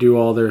like gonna do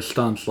all their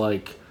stunts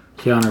like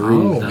Keanu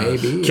Reeves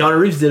does. Maybe. Keanu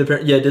Reeves did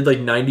like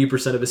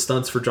 90% of his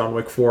stunts for John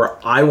Wick 4.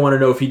 I want to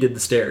know if he did the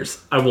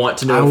stairs. I want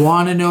to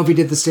know if he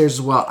did the stairs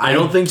as well. I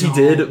don't think he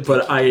did,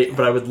 but I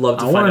would love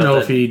to find out. I want to know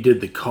if he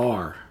did the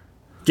car.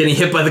 Getting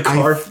hit by the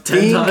car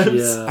 10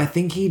 times? Yeah. I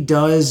think he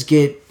does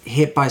get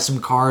hit by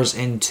some cars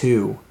in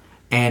 2.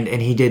 And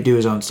he did do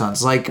his own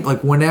stunts. Like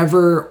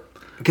whenever...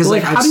 Because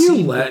like, how do you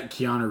let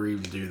Keanu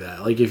Reeves do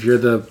that? Like, if you're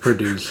the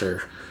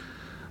producer,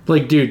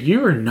 like, dude,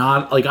 you are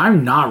not like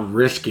I'm not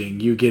risking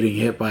you getting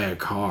hit by a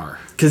car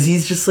because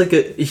he's just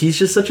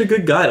such a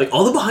good guy. Like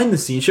all the behind the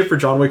scenes shit for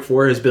John Wick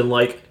 4 has been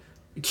like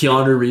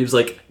Keanu Reeves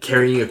like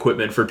carrying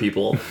equipment for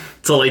people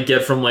to like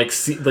get from like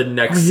the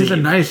next. He's scene.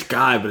 a nice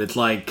guy, but it's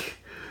like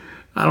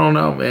I don't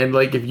know, man.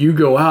 Like if you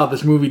go out,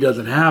 this movie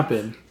doesn't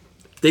happen.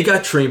 They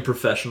got trained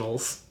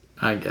professionals,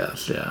 I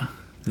guess. Yeah.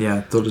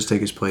 Yeah, they'll just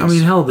take his place. I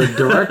mean, hell, the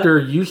director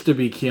used to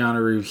be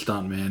Keanu Reeves'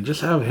 stuntman.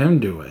 Just have him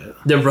do it.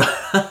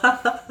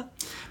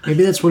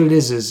 Maybe that's what it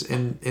is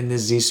in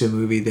this Zissou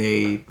movie,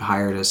 they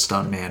hired a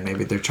stuntman.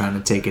 Maybe they're trying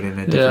to take it in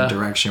a different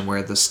direction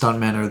where the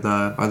stuntmen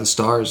are the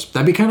stars.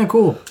 That'd be kind of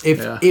cool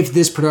if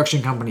this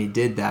production company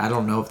did that. I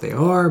don't know if they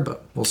are,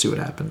 but we'll see what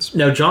happens.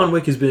 Now, John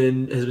Wick has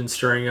been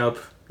stirring up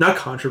not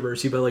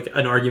controversy, but like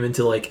an argument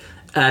to like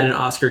add an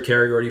Oscar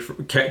category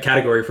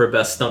for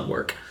best stunt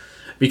work,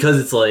 because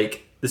it's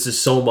like this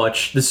is so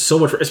much,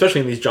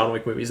 especially in these John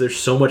Wick movies. There's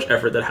so much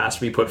effort that has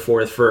to be put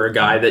forth for a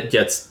guy that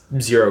gets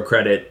zero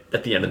credit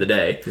at the end of the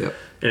day. Yep.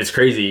 And it's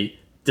crazy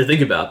to think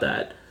about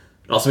that.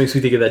 It also makes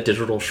me think of that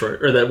digital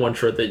short, or that one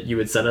short that you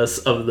had sent us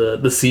of the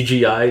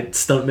CGI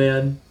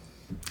stuntman.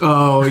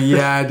 Oh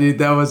yeah, dude,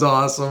 that was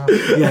awesome.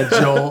 Yeah,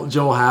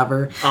 Joel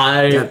Haver.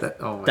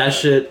 That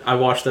shit, I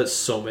watched that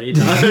so many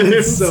times.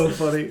 It's so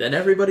funny. Then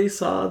everybody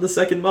saw the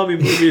second Mummy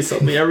movie.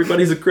 Suddenly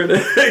everybody's a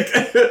critic.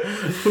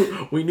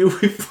 We knew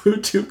we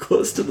flew too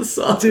close to the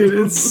sun.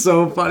 Dude, it's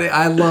so funny.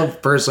 I love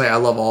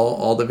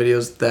all the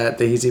videos that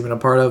he's even a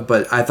part of,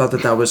 but I thought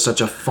that was such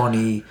a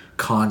funny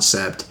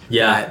concept.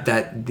 Yeah.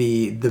 That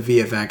the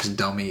VFX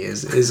dummy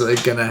is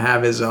like gonna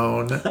have his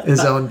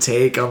own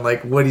take on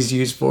like what he's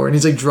used for, and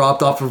he's like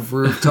dropped off of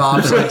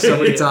rooftops like so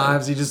many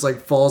times. He just like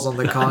falls on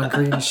the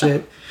concrete and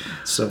shit.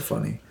 So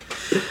funny.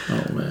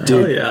 Oh man.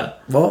 Dude, yeah.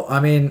 Well,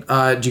 I mean,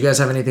 do you guys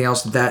have anything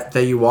else that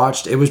you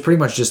watched? It was pretty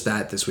much just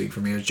that this week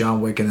for me. It was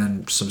John Wick and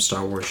then some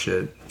Star Wars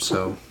shit.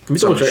 So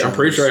I'm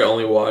pretty sure I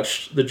only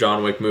watched the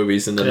John Wick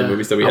movies and then the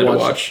movies that we had to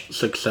watch.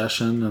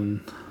 Succession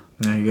and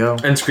there you go.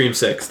 And Scream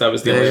 6. That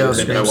was the only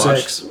thing that I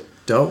watched. 6.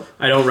 Dope.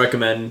 I don't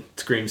recommend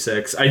Scream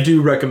 6. I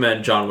do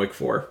recommend John Wick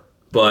 4.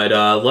 But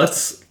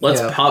let's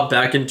pop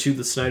back into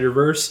the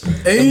Snyderverse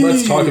and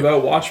let's talk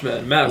about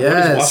Watchmen. Matt, what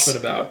is Watchmen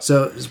about?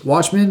 So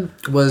Watchmen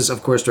was,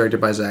 of course,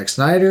 directed by Zach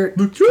Snyder.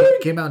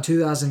 It came out in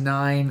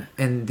 2009,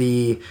 and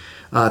the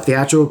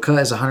theatrical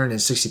cut is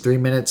 163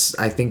 minutes.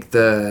 I think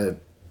the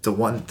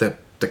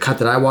cut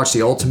that I watched,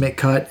 the ultimate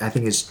cut, I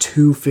think is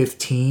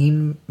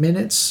 215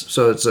 minutes.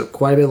 So it's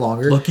quite a bit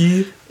longer.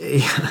 Lucky.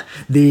 Yeah.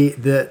 The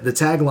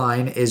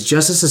tagline is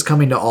 "Justice is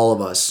coming to all of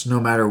us, no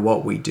matter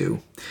what we do."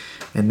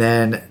 And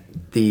then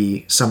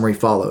the summary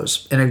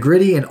follows. In a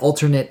gritty and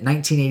alternate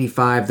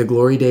 1985, the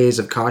glory days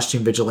of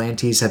costume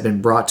vigilantes have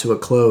been brought to a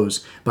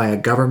close by a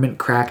government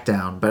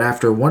crackdown. But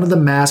after one of the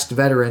masked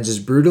veterans is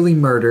brutally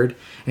murdered,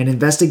 an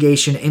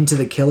investigation into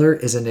the killer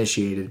is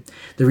initiated.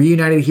 The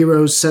reunited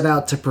heroes set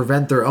out to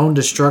prevent their own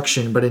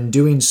destruction, but in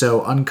doing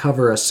so,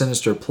 uncover a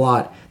sinister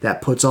plot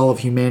that puts all of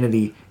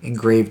humanity in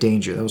grave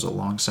danger. That was a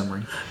long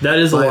summary. That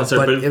is a long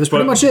summary, but it was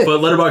pretty much it.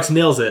 But Letterboxd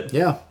nails it.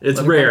 Yeah.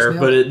 It's rare,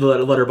 but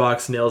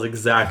Letterboxd nails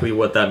exactly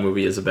what that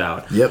movie is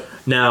about. Yep.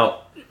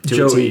 Now,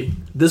 Joey,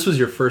 this was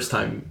your first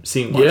time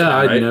seeing Watchmen, yeah,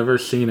 I'd right? never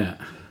seen it.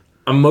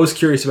 I'm most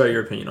curious about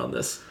your opinion on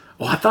this.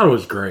 Well, I thought it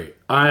was great.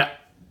 I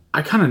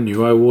kind of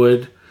knew I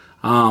would.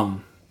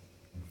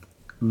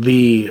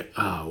 The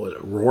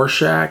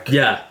Rorschach,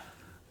 yeah,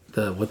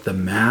 with the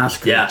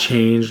mask, yeah,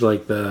 changed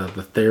like the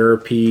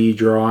therapy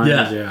drawings,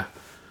 yeah.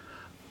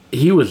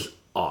 He was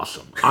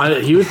awesome.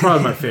 He was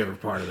probably my favorite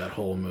part of that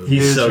whole movie.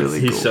 He's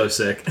cool. so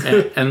sick,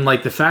 and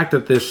like the fact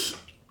that this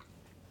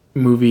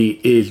movie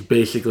is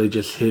basically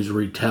just his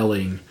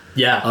retelling,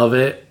 of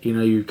it. You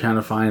know, you kind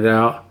of find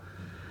out.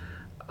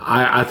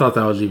 I thought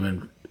that was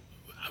even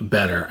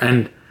better,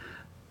 and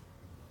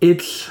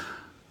it's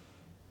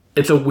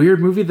a weird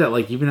movie that,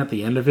 like, even at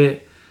the end of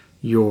it,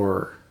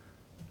 you're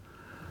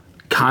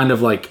kind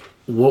of like,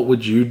 what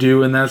would you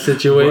do in that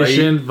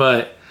situation? Right.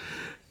 But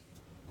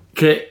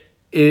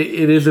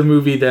it is a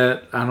movie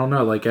that, I don't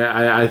know, like,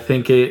 I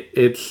think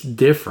it's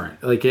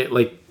different. Like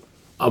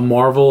a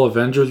Marvel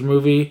Avengers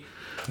movie.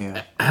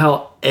 Yeah.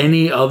 Hell,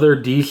 any other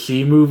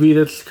DC movie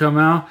that's come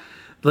out,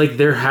 like,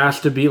 there has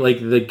to be, like,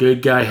 the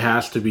good guy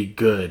has to be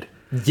good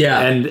Yeah.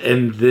 And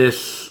in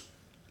this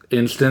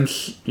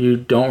instance, you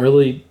don't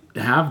really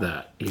have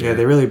that. Yeah,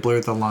 they really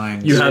blurred the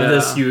lines. You have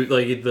this,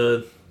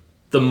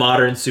 the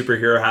modern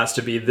superhero has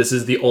to be, this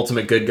is the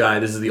ultimate good guy,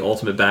 this is the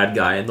ultimate bad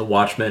guy, and the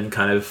Watchmen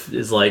kind of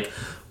is like,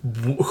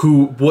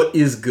 what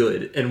is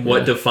good and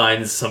what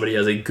defines somebody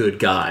as a good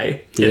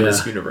guy in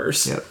this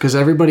universe. Yeah, because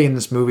everybody in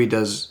this movie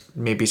does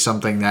maybe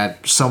something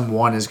that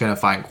someone is going to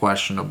find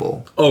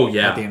questionable. Oh,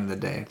 yeah. At the end of the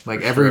day. Like,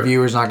 every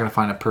viewer is not going to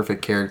find a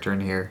perfect character in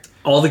here.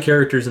 All the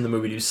characters in the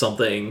movie do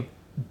something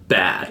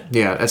bad.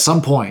 Yeah, at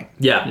some point.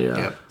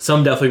 Yeah.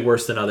 Some definitely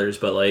worse than others,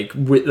 but like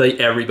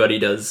everybody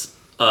does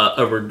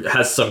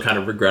has some kind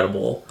of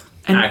regrettable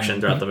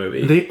action throughout the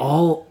movie. They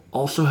all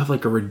also have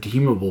like a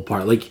redeemable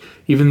part. Like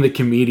even the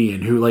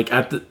comedian who like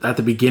at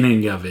the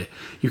beginning of it,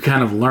 you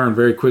kind of learn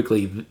very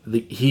quickly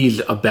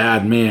he's a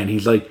bad man.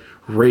 He's like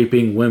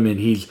raping women.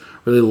 He's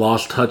really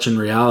lost touch in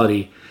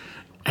reality.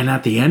 And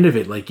at the end of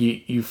it, like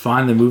you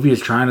find the movie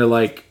is trying to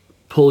like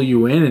pull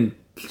you in and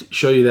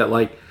show you that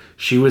like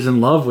she was in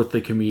love with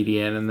the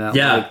comedian and that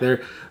like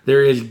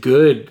there is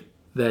good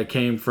that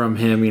came from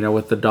him,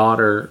 with the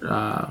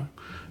daughter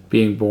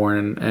being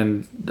born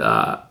and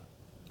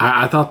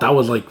I thought that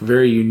was like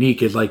very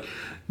unique. Is like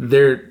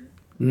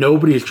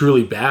nobody is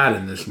truly bad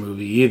in this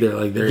movie either.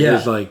 Like there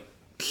is like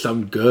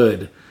some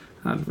good,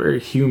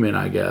 very human,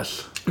 I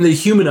guess. They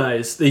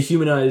humanize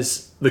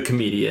the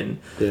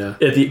comedian. Yeah.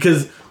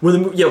 Because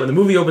when the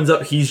movie opens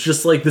up, he's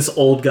just like this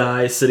old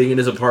guy sitting in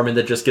his apartment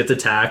that just gets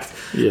attacked.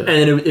 Yeah.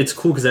 And it's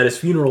cool because at his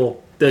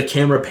funeral, the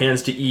camera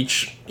pans to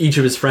each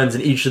of his friends,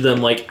 and each of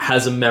them like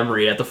has a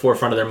memory at the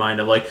forefront of their mind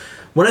of like,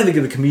 when I think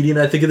of the comedian,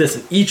 I think of this,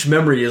 and each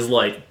memory is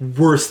like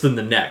worse than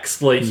the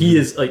next. Like he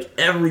is like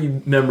every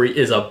memory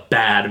is a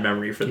bad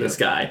memory for this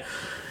guy,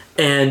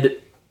 and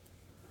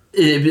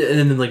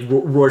then like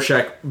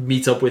Rorschach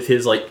meets up with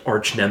his like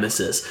arch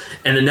nemesis,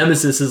 and the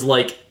nemesis is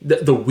like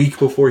the week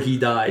before he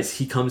dies,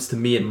 he comes to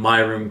me in my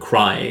room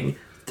crying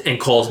and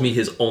calls me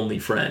his only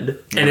friend,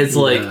 and it's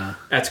like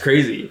that's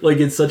crazy. Like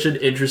it's such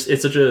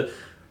a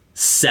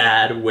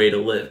sad way to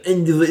live,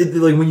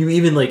 and like when you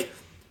even like.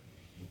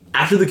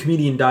 After the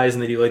comedian dies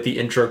and they do like the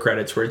intro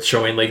credits where it's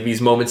showing like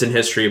these moments in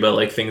history, but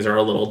like things are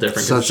a little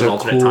different because it's an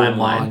alternate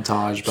timeline.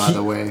 Montage, by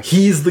the way.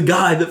 He's the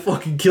guy that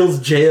fucking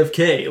kills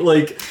JFK.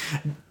 Like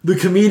the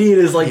comedian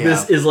is like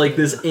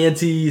this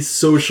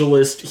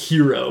anti-socialist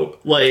hero.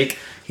 Like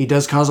he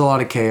does cause a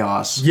lot of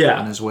chaos.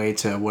 On his way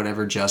to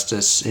whatever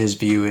justice his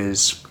view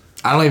is.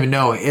 I don't even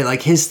know.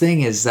 Like his thing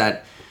is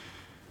that.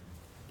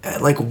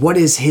 Like what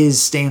is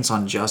his stance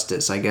on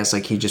justice? I guess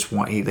like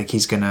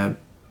he's gonna.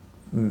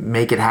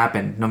 Make it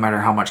happen no matter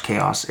how much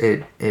chaos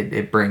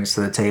it brings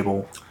to the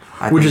table.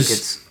 Which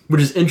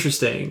is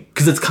interesting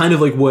because it's kind of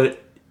like what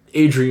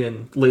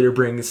Adrian later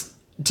brings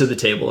to the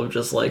table of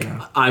just like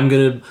I'm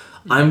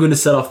gonna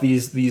set off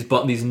these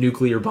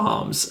nuclear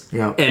bombs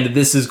and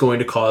this is going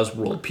to cause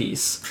world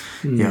peace.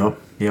 Yep.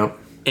 And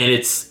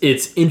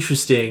it's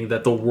interesting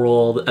that the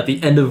world at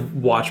the end of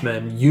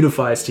Watchmen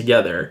unifies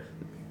together.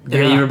 And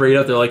they even bring it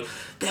up. They're like,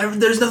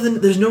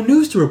 there's no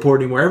news to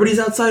report anymore. Everybody's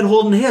outside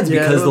holding hands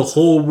because the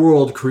whole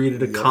world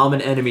created a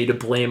common enemy to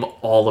blame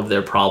all of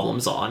their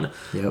problems on.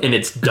 And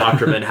it's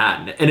Dr.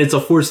 Manhattan. And it's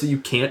a force that you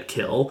can't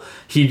kill.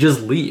 He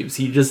just leaves.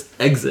 He just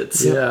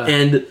exits.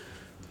 And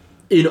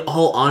in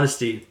all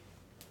honesty,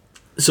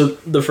 so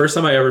the first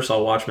time I ever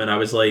saw Watchmen, I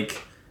was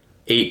like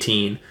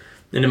 18.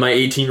 And in my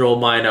 18-year-old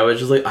mind, I was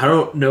just like, I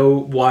don't know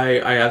why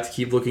I have to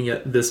keep looking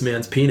at this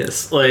man's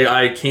penis. Like,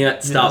 I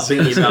can't stop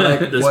thinking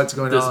about this, what's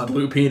going on?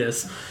 Blue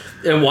penis.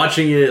 And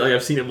watching it, like,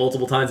 I've seen it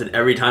multiple times, and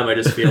every time I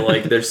just feel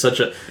like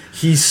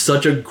he's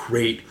such a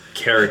great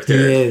character.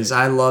 He is.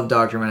 I love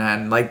Dr.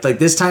 Manhattan. Like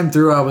this time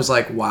through, I was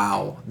like,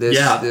 wow,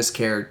 this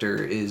character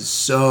is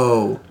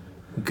so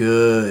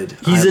good.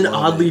 He's an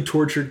oddly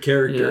tortured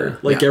character.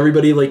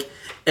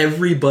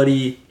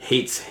 Everybody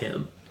hates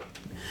him.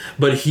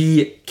 But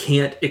he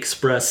can't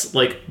express,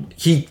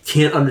 he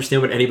can't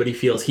understand what anybody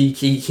feels.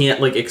 He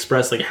can't,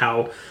 express,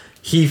 how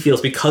he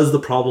feels because the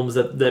problems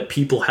that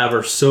people have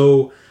are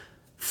so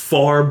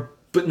far,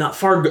 but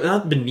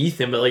not beneath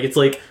him, but, it's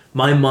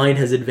my mind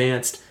has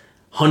advanced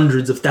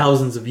hundreds of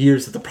thousands of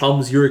years that the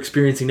problems you're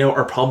experiencing now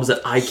are problems that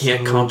I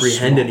can't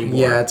comprehend anymore.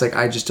 Yeah, it's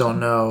I just don't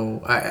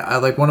know. I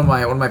one of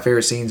my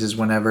favorite scenes is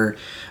whenever,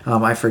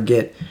 I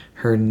forget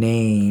her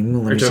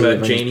name. Let me see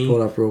if I can just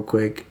pull it up real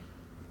quick.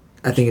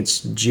 I think it's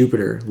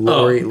Jupiter.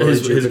 Lori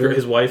Jupiter.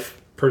 His wife,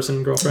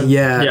 girlfriend?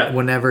 Yeah.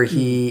 Whenever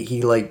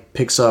he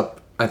picks up,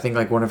 I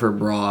think one of her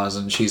bras,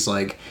 and she's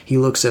he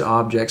looks at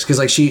objects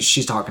because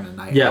she's talking to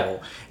Night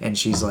Owl, and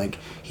she's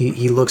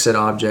he looks at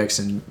objects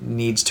and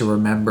needs to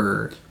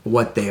remember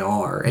what they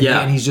are,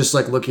 and he's just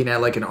looking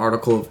at an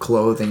article of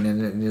clothing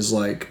and is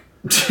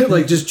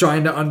just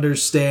trying to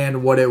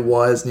understand what it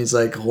was, and he's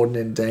holding it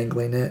and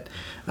dangling it.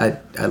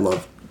 I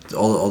love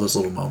all those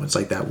little moments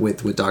like that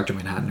with Dr.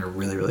 Manhattan are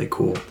really, really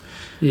cool.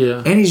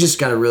 Yeah. And he's just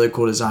got a really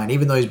cool design.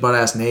 Even though he's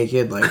butt-ass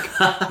naked,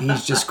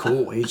 he's just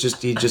cool. He's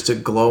just a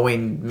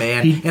glowing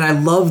man. And I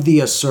love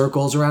the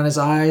circles around his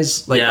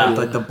eyes.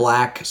 The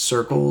black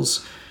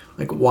circles.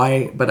 Like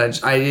why? But it's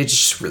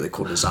just really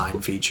cool design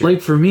feature.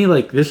 Like for me,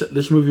 like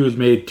this movie was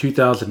made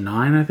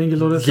 2009, I think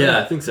is what it said. Yeah,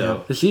 I think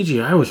so. The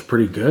CGI was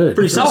pretty good.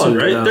 Pretty solid,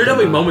 right? There are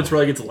definitely moments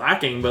where like it's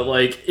lacking, but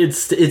like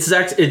it's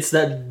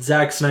that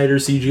Zach Snyder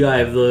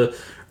CGI of the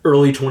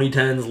early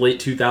 2010s, late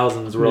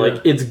 2000s, where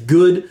like it's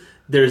good.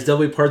 There's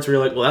definitely parts where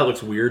you're like, well, that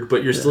looks weird,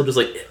 but you're still just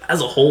like, as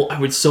a whole, I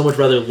would so much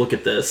rather look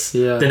at this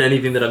than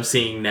anything that I'm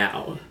seeing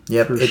now.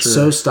 Yep, it's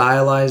so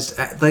stylized.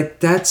 Like,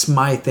 that's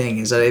my thing,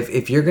 is that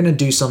if you're going to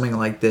do something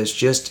like this,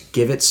 just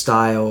give it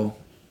style,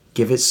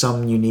 give it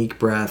some unique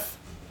breath,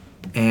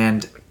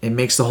 and it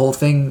makes the whole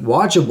thing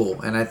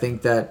watchable. And I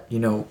think that,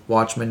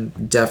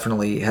 Watchmen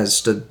definitely has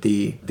stood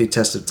the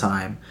test of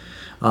time.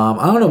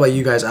 I don't know about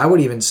you guys. I would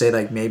even say,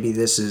 like, maybe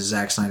this is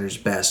Zack Snyder's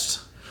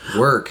best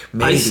work.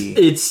 Maybe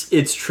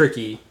it's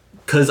tricky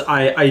because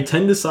I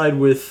tend to side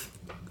with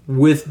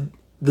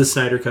the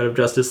Snyder cut of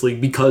Justice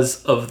League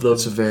because of the.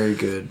 It's very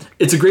good.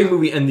 It's a great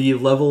movie, and the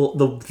level,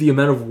 the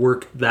amount of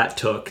work that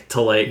took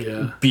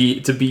to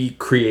be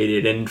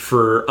created and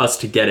for us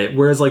to get it.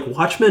 Whereas like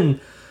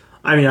Watchmen,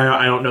 I mean,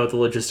 I don't know the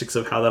logistics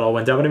of how that all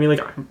went down, but I mean,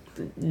 like,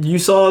 you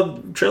saw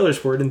trailers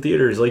for it in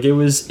theaters. Like it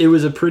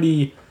was a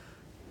pretty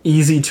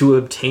easy to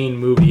obtain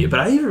movie.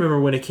 But I even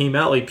remember when it came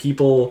out, like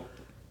people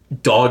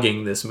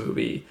dogging this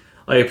movie.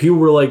 Like people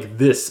were like,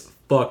 this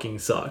fucking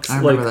sucks.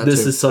 Like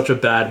this is such a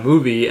bad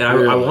movie. And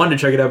I wanted to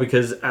check it out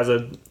because as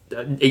an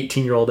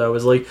 18-year-old I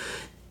was like,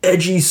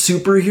 edgy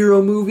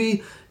superhero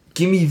movie?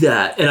 Give me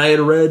that. And I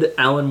had read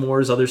Alan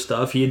Moore's other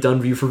stuff. He had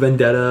done V for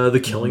Vendetta, The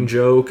Killing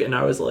Joke, and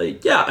I was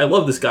like, yeah, I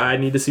love this guy. I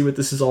need to see what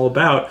this is all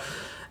about.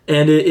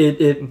 And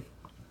it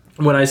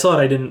when I saw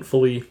it, I didn't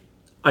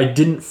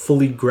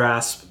fully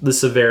grasp the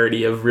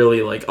severity of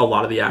really like a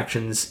lot of the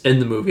actions in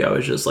the movie. I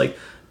was just like,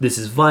 this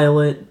is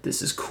violent.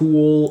 This is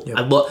cool. Yep.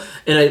 I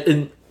love,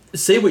 and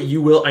say what you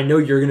will. I know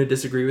you're going to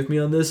disagree with me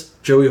on this,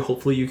 Joey.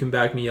 Hopefully, you can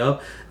back me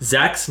up.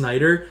 Zack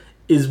Snyder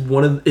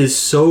is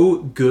so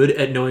good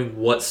at knowing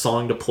what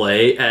song to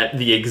play at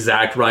the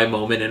exact right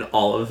moment in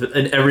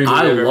every movie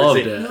I've ever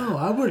seen. It. No,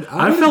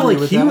 I felt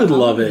like he would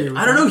love it.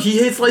 I don't know. He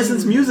hates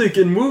licensed music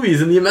in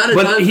movies, and the amount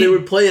of times they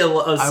would play a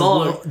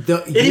song.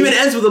 It even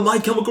ends with a My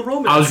Chemical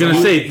Romance. I was going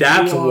to say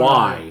that's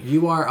why.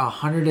 You are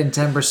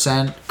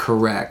 110%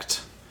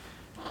 correct.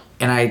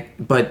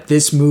 But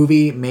this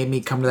movie made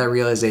me come to that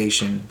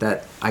realization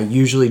that I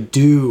usually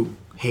do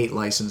hate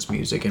licensed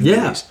music in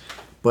movies.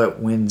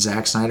 But when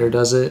Zack Snyder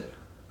does it,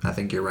 I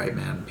think you're right,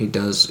 man. He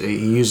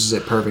uses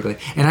it perfectly.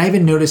 And I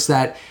even noticed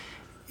that,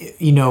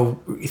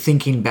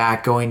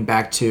 going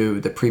back to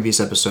the previous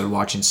episode,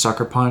 watching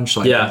Sucker Punch,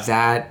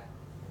 that,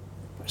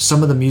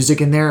 some of the music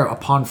in there,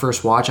 upon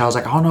first watch, I was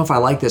like, I don't know if I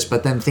like this.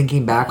 But then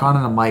thinking back on it,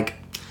 I'm like,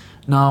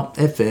 no,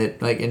 it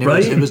fit. Like, and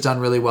it was done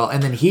really well.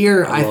 And then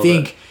here, I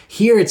think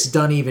here it's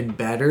done even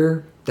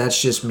better.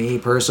 That's just me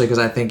personally, because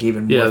I think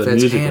even more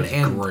fits.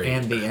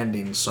 And the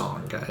ending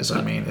song, guys.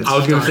 I mean, I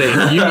was gonna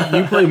say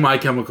you play My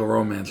Chemical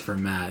Romance for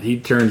Matt. He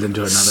turns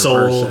into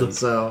another person.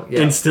 So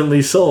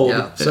instantly sold.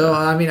 Yeah. So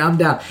I mean, I'm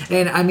down.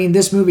 And I mean,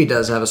 this movie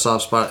does have a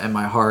soft spot in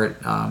my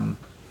heart,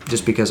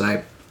 just because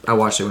I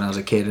watched it when I was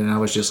a kid, and I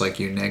was just like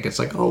you, Nick. It's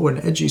like, oh, an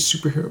edgy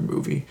superhero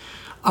movie.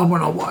 I'm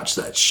gonna watch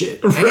that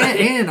shit. Right.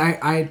 And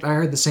I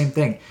heard the same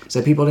thing.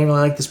 Said people didn't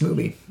really like this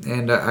movie,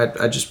 and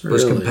I just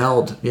was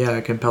compelled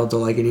to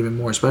like it even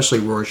more, especially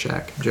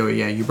Rorschach.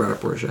 Joey, you brought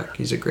up Rorschach.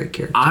 He's a great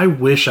character. I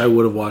wish I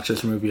would have watched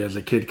this movie as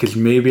a kid, because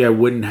maybe I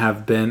wouldn't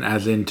have been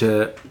as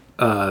into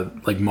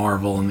like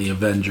Marvel and the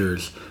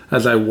Avengers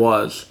as I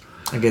was.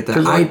 I get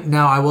that.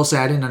 Now I will say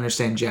I didn't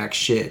understand jack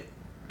shit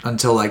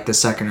until like the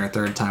second or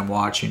third time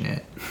watching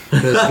it,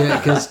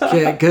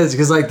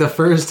 because like the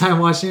first time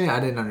watching it, I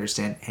didn't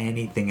understand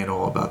anything at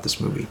all about this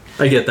movie.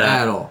 I get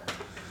that at all.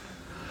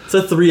 It's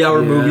a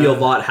 3-hour movie. A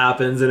lot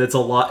happens, and it's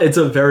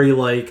a very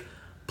like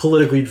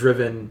politically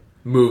driven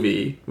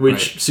movie,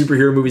 which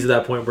superhero movies at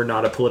that point were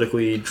not a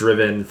politically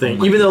driven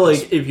thing. Even though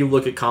like if you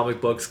look at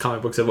comic books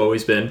have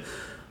always been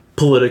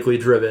politically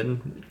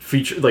driven.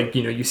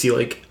 You see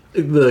like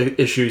the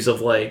issues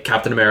of like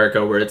Captain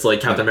America, where it's like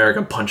Captain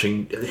America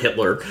punching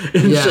Hitler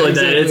and shit like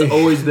that. It's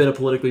always been a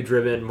politically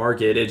driven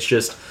market. It's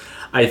just,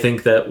 I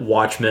think that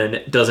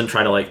Watchmen doesn't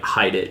try to like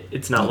hide it.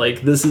 It's not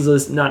like this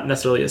is not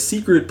necessarily a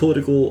secret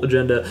political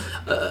agenda.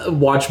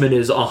 Watchmen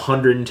is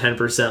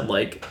 110%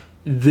 like,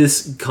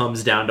 this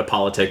comes down to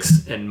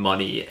politics and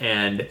money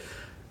and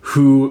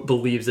who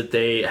believes that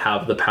they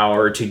have the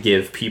power to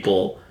give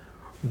people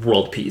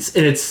world peace.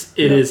 And it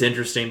is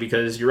interesting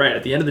because you're right.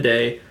 At the end of the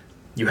day,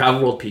 you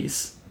have world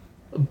peace,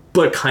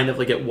 but kind of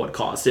like at what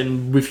cost?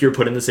 And if you're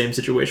put in the same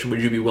situation,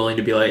 would you be willing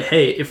to be like,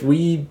 hey, if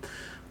we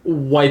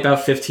wipe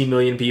out 15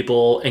 million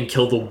people and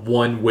kill the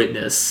one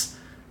witness,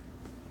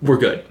 we're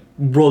good.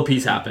 World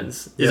peace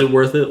happens. Is it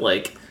worth it?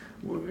 Like,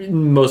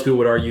 most people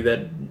would argue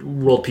that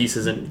world peace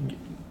isn't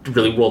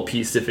really world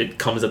peace if it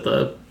comes at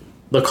the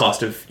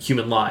cost of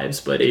human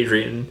lives. But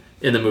Adrian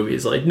in the movie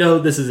is like, no,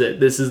 this is it.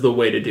 This is the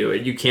way to do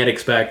it. You can't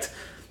expect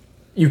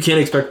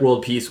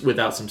world peace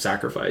without some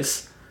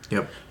sacrifice.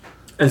 Yep.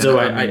 And so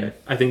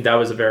I think that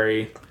was a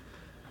very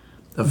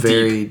a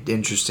very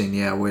interesting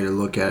way to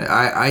look at it.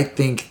 I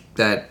think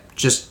that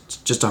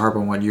just to harp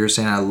on what you were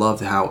saying, I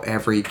love how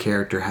every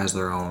character has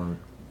their own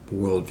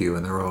worldview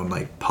and their own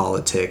like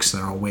politics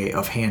and their own way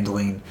of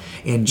handling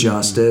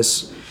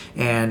injustice.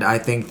 And I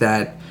think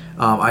that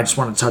I just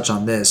want to touch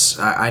on this.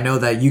 I know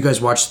that you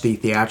guys watched the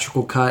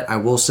theatrical cut. I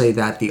will say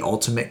that the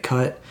ultimate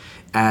cut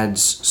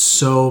adds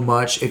so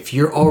much. If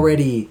you're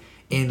already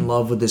in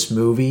love with this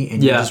movie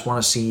and you just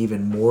want to see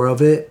even more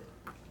of it,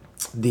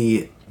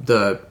 the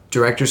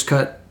director's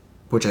cut,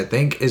 which I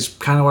think is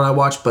kind of what I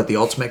watched, but the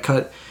ultimate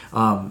cut,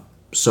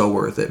 so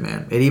worth it,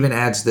 man. It even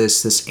adds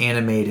this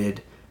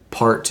animated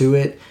part to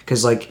it,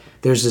 because like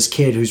there's this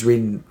kid who's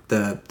reading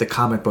the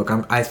comic book.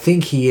 I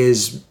think he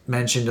is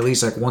mentioned at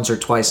least like once or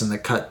twice in the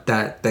cut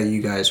that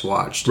you guys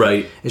watched.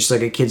 Right. It's just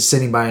like a kid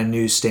sitting by a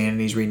newsstand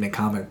and he's reading a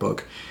comic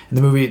book. And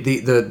the movie,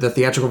 the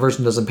theatrical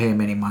version doesn't pay him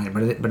any mind,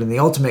 but in the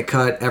ultimate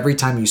cut, every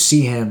time you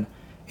see him,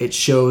 it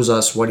shows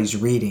us what he's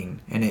reading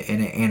and it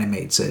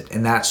animates it.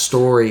 And that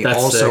story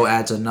also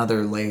adds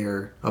another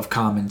layer of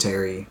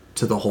commentary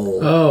to the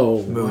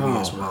whole movie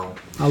as well.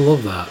 I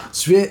love that.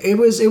 So it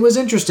was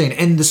interesting,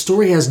 and the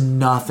story has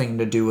nothing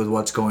to do with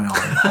what's going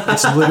on.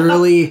 It's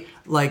literally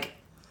like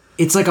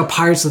it's like a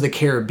Pirates of the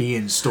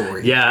Caribbean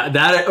story. Yeah,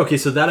 that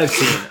I've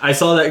seen. I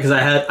saw that because I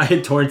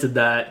had torrented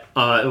that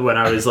when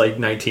I was like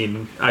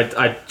 19.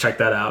 I checked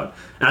that out.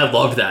 And I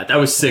loved that. That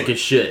was sick as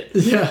shit.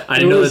 Yeah. I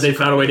didn't know that they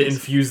found a way to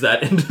infuse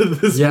that into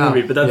this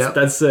movie, but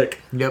that's sick.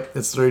 Yep,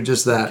 it's literally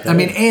just that. Okay. I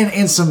mean,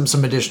 and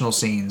some additional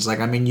scenes. Like,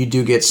 I mean, you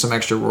do get some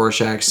extra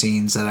Rorschach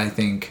scenes that I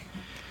think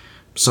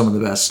some of the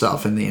best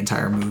stuff in the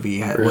entire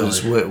movie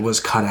was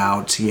cut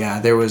out. Yeah,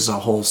 there was a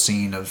whole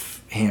scene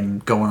of him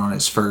going on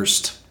his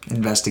first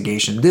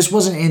investigation. This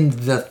wasn't in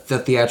the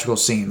theatrical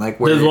scene. Like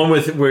where there's one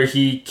where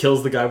he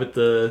kills the guy with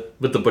the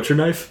butcher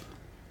knife.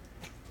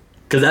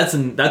 Because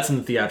that's in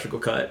the theatrical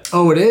cut.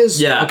 Oh, it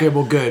is? Yeah. Okay,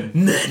 well, good.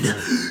 Men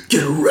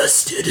get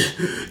arrested.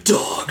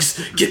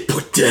 Dogs get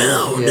put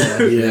down.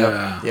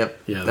 Yep.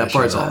 Yeah, that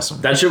part's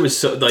awesome. That shit was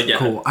so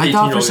cool. I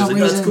thought for some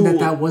reason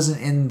that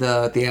wasn't in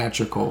the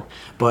theatrical,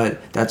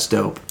 but that's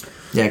dope.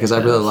 Yeah, because I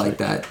really like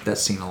that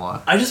scene a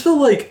lot. I just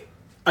feel like,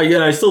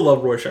 again, I still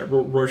love Rorschach.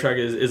 Rorschach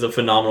is a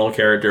phenomenal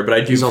character, but I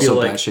do feel like... He's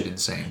also batshit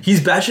insane.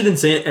 He's batshit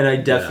insane, and I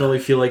definitely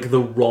feel like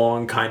the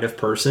wrong kind of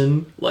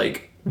person,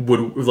 like,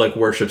 would like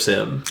worships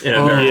him in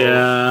a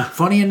very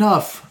Funny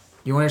enough,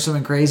 you want to hear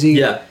something crazy?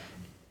 Yeah.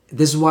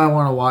 This is why I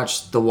want to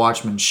watch the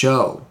Watchmen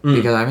show,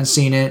 because I haven't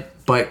seen it,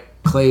 but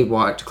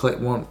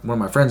one of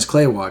my friends,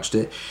 Clay, watched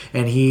it,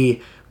 and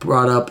he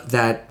brought up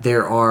that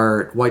there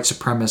are white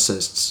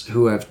supremacists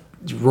who have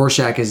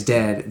Rorschach is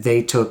dead.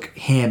 They took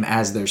him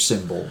as their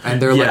symbol,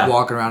 and they're like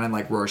walking around in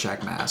like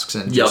Rorschach masks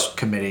and just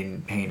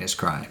committing heinous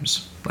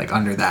crimes like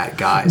under that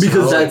guise.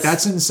 Because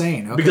that's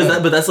insane. Okay.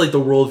 But that's like the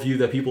worldview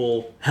that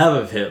people have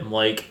of him.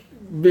 Like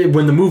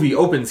when the movie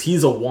opens,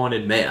 he's a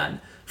wanted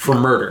man for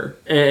murder,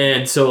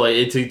 and so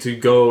like to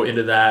go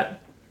into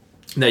that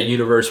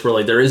universe where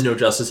like there is no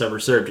justice ever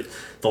served.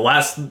 The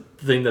last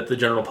thing that the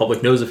general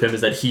public knows of him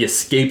is that he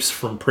escapes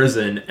from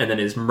prison and then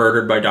is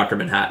murdered by Dr.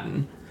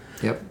 Manhattan.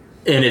 Yep.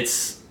 And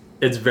it's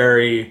a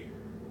very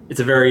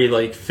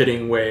like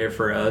fitting way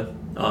for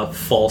a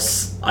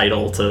false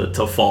idol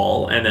to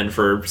fall, and then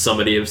for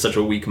somebody of such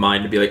a weak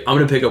mind to be like, I'm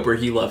gonna pick up where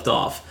he left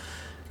off,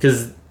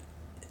 because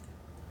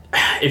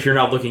if you're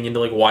not looking into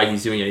like why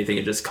he's doing anything,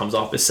 it just comes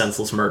off as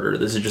senseless murder.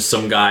 This is just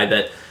some guy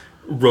that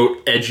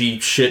wrote edgy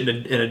shit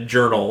in a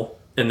journal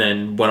and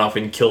then went off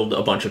and killed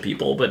a bunch of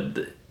people,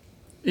 but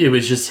it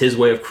was just his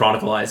way of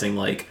chronicalizing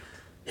like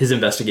his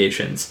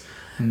investigations.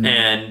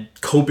 And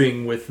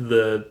coping with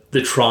the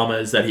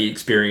traumas that he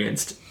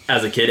experienced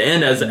as a kid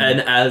and as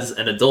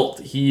an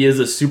adult. He is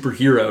a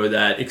superhero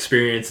that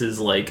experiences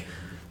like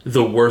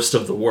the worst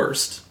of the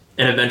worst,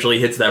 and eventually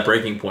hits that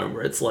breaking point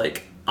where it's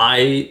like,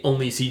 I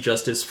only see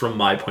justice from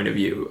my point of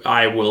view.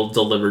 I will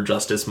deliver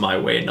justice my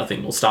way, and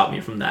nothing will stop me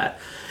from that.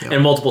 Yep.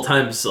 And multiple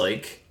times,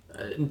 like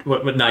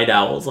what Night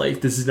Owl is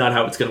like, this is not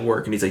how it's going to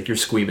work, and he's like, you're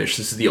squeamish,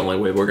 this is the only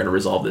way we're going to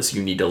resolve this,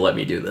 you need to let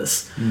me do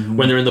this.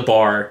 When they're in the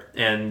bar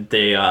and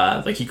they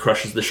like he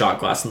crushes the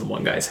shot glass in the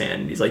one guy's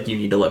hand, and he's like, you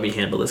need to let me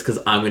handle this because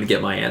I'm going to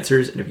get my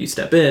answers, and if you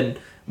step in,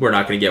 we're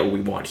not going to get what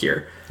we want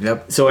here.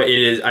 Yep. So it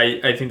is,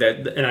 I think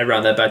that, and I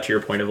round that back to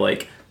your point of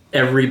like,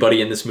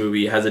 everybody in this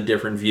movie has a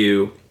different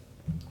view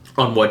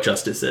on what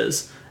justice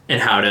is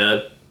and how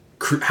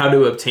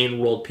to obtain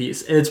world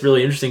peace. And it's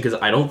really interesting because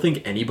I don't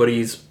think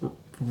anybody's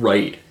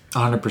right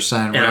 100%.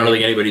 And I don't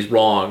think anybody's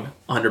wrong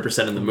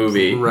 100% in the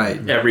movie.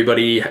 Right.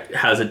 Everybody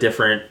has a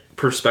different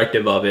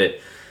perspective of it.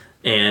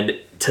 And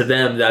to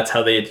them, that's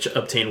how they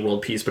obtain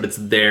world peace, but it's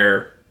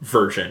their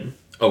version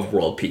of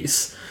world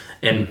peace.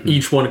 And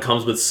each one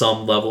comes with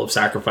some level of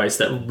sacrifice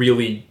that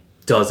really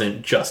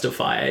doesn't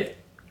justify it.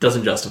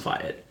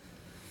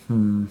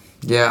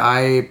 Yeah,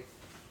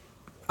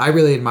 I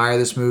really admire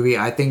this movie.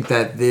 I think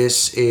that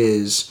this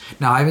is...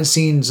 Now, I haven't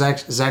seen Zack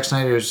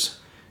Snyder's...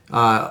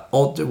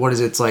 what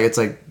is it? It's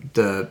like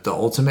the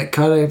ultimate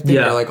cut, I think,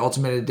 or like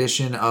ultimate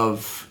edition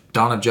of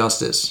Dawn of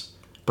Justice.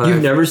 But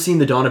You've never seen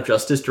the Dawn of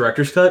Justice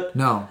director's cut?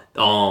 No.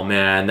 Oh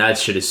man, that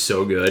shit is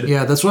so good.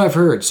 Yeah, that's what I've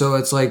heard. So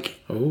it's like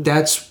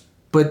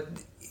but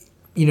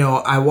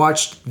I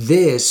watched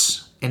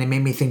this and it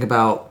made me think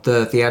about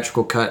the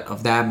theatrical cut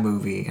of that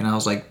movie, and I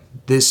was like,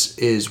 this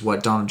is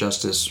what Dawn of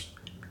Justice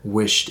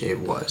wished it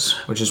was,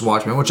 which is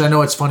Watchmen. Which I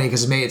know it's funny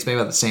because it's made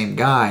by the same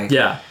guy.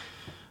 Yeah.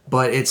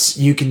 But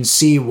you can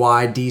see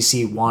why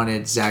DC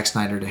wanted Zack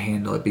Snyder to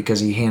handle it, because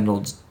he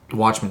handled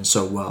Watchmen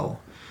so well.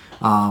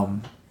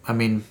 I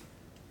mean,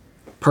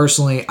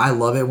 personally, I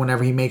love it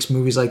whenever he makes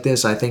movies like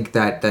this. I think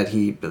that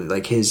he,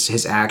 like,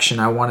 his action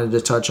I wanted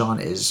to touch on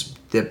is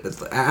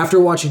after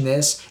watching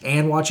this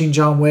and watching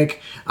John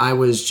Wick, I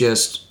was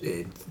just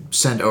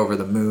sent over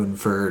the moon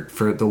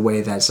for the way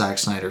that Zack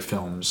Snyder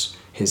films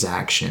his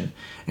action.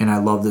 And I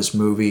love this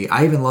movie.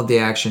 I even love the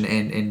action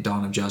in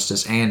Dawn of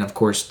Justice, and of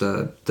course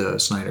the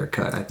Snyder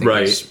cut. I think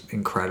it's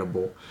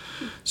incredible.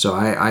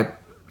 So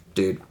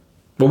dude.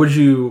 What's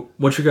your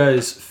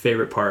guys'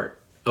 favorite part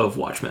of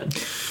Watchmen?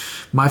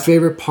 My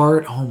favorite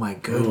part, oh my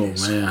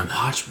goodness. Oh man.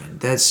 Watchmen.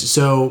 That's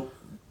so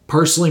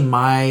personally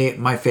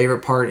my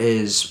favorite part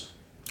is,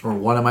 or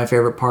one of my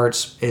favorite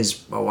parts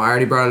is, I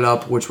already brought it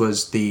up, which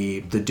was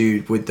the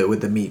dude with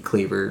the meat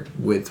cleaver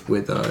with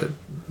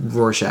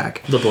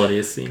Rorschach. The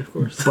bloodiest scene, of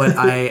course. But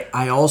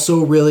I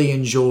also really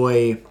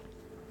enjoy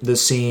the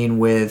scene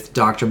with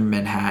Dr.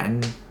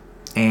 Manhattan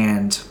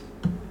and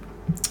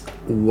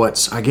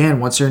what's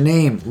her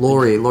name?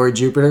 Laurie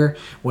Jupiter.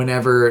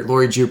 Whenever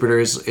Laurie Jupiter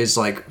is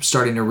like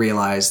starting to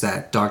realize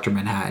that Dr.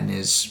 Manhattan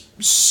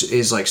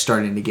is like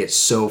starting to get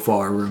so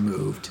far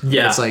removed.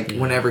 Yeah. It's like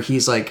whenever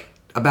he's like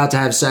about to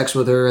have sex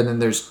with her, and then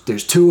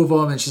there's two of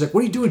them, and she's like, "What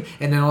are you doing?"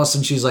 And then all of a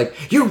sudden she's like,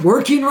 "You're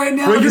working right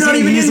now." You're not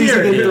even in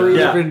here. Like in three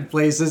different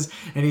places,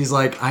 and he's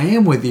like, "I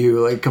am with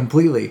you, like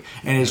completely."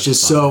 And it's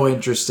just so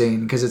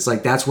interesting because it's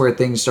like that's where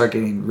things start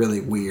getting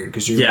really weird,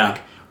 because you're like,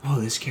 "Oh,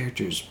 this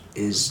character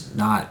is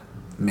not."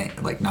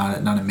 Like not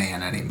a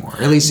man anymore.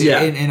 At least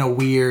in a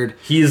weird.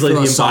 He's like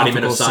the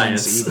embodiment of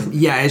science.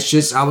 Yeah, it's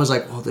just I was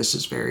like, oh, this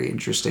is very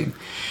interesting,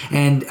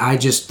 and I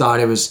just thought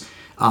it was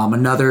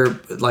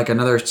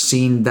another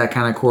scene that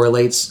kind of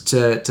correlates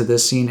to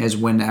this scene is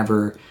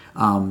whenever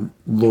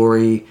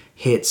Laurie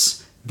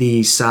hits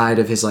the side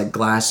of his like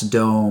glass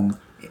dome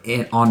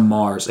on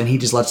Mars, and he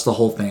just lets the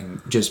whole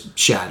thing just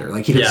shatter.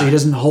 Like he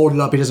doesn't hold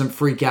it up, he doesn't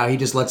freak out, he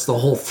just lets the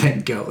whole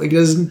thing go. Like he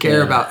doesn't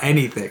care about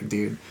anything,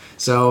 dude.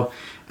 So.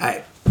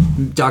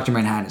 Dr.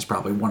 Manhattan is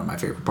probably one of my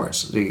favorite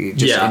parts.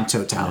 Just in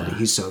totality,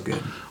 he's so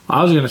good.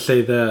 I was gonna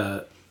say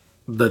the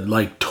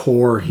like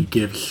tour he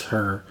gives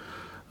her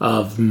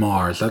of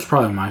Mars. That's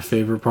probably my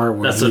favorite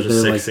part. That's such a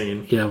sick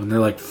scene. Yeah, when they're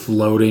like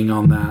floating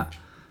on that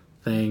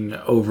thing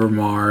over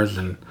Mars,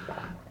 and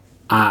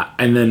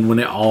then when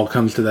it all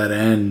comes to that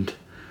end,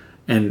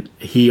 and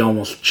he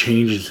almost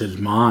changes his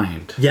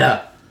mind.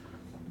 Yeah.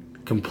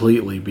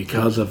 Completely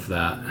because of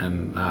that,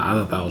 and I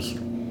thought that was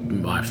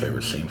my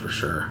favorite scene for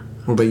sure.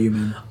 What about you,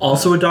 man?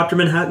 Also a Dr.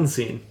 Manhattan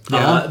scene.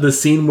 Yeah. The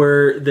scene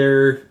where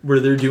they're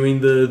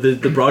doing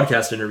the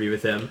broadcast interview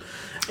with him,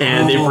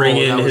 and they bring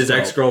in his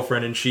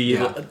ex-girlfriend, and she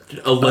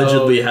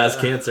allegedly has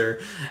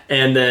cancer,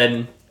 and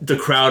then the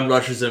crowd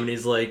rushes him, and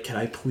he's like, "Can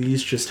I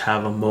please just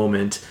have a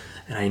moment?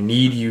 And I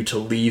need you to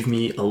leave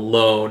me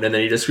alone." And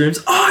then he just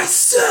screams, "I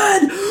said,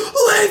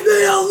 leave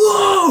me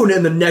alone!"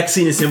 And the next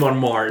scene is him on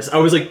Mars. I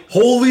was like,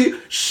 holy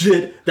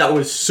shit, that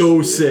was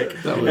so sick.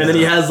 And then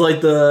he has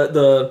like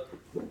the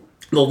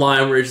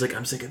line where he's like,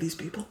 "I'm sick of these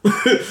people.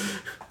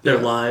 Their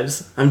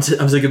lives. I'm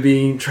sick of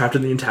being trapped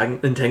in the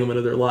entanglement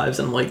of their lives."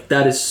 And I'm like,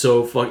 that is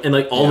so fuck. And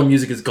like all the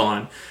music is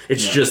gone.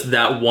 It's just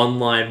that one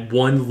line,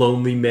 one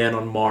lonely man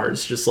on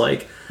Mars, just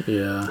like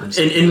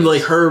and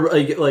like her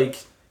like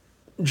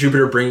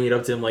Jupiter bringing it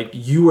up to him like,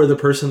 "You are the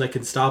person that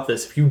can stop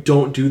this. If you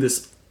don't do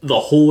this, the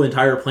whole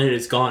entire planet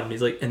is gone." And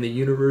he's like, "And the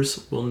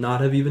universe will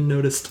not have even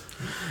noticed."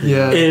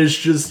 Yeah. And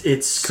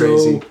it's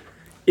crazy.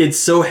 It's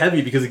so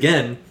heavy because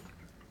again,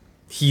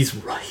 he's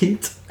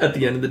right at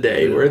the end of the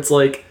day, where it's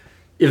like,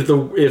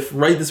 if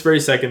right this very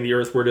second the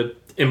Earth were to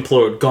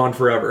implode, gone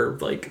forever,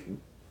 like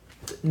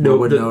no one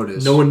would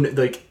notice. No one,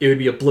 like, it would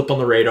be a blip on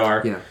the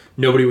radar. Yeah.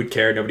 Nobody would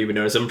care. Nobody would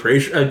notice. I'm pretty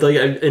sure.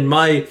 In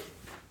my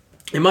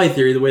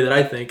theory, the way that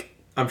I think,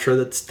 I'm sure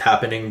that's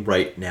happening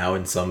right now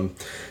in some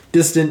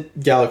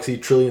distant galaxy,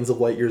 trillions of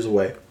light years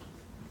away.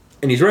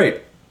 And he's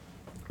right.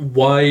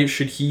 Why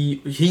should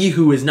he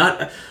who is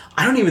not?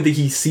 I don't even think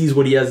he sees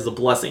what he has as a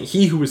blessing.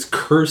 He who is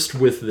cursed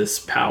with this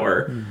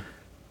power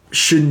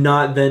should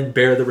not then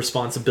bear the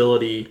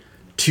responsibility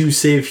to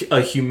save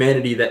a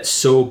humanity that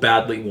so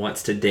badly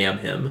wants to damn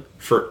him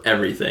for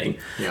everything.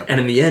 Yep. And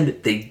in the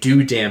end, they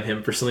do damn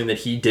him for something that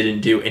he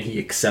didn't do, and he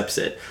accepts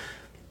it.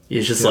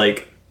 He's just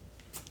like,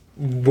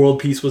 world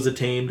peace was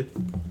attained.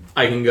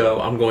 I can go.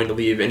 I'm going to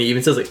leave. And he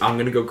even says, like, I'm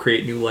going to go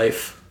create new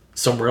life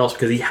somewhere else,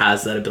 because he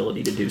has that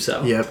ability to do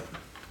so. Yep.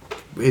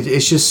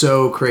 It's just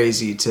so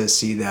crazy to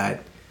see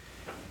that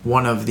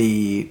one of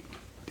the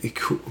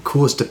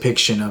coolest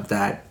depiction of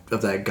that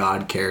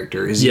God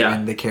character is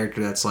even the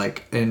character that's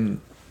like,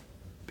 and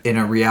in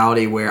a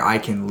reality where I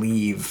can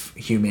leave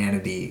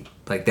humanity,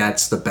 like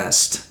that's the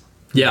best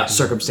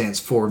circumstance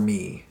for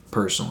me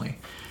personally.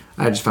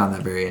 I just found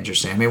that very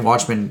interesting. I mean,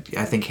 Watchmen,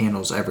 I think,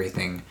 handles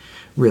everything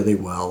really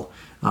well.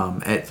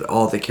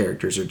 All the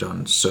characters are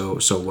done so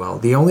well.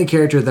 The only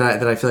character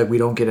that I feel like we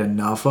don't get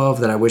enough of,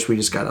 that I wish we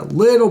just got a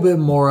little bit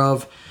more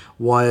of,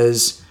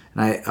 was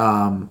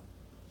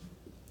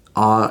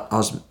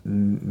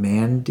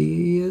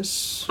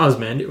Ozymandias.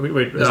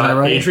 Wait, Is that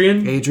right?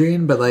 Adrian?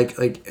 Adrian, but like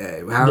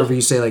however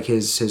you say like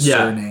his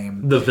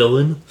surname. The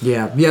villain.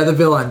 Yeah, the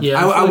villain.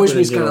 Yeah, I wish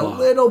we just got a a lot.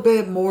 little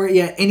bit more.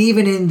 Yeah, and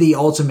even in the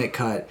ultimate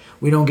cut,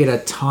 we don't get a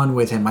ton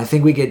with him. I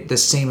think we get the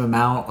same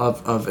amount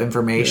of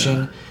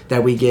information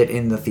that we get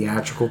in the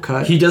theatrical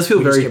cut. He does feel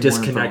We just very get more info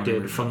on disconnected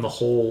everything. from the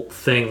whole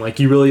thing. Like,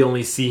 you really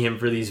only see him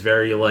for these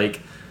very,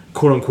 like,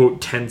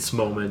 quote-unquote tense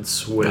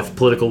moments with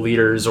political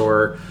leaders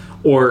or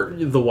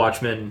the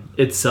Watchmen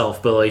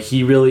itself. But, like,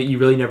 you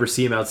really never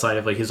see him outside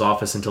of, like, his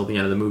office until the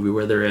end of the movie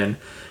where they're in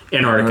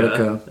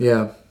Antarctica.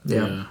 Yeah.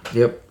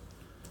 Yep.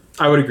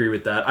 I would agree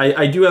with that.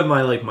 I do have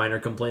my, like, minor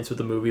complaints with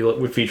the movie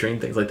with featuring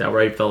things like that, where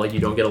I felt like you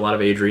don't get a lot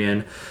of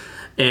Adrian.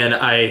 And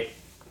I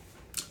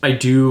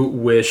do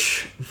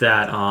wish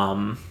that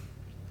not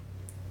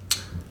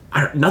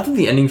that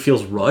the ending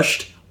feels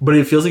rushed, but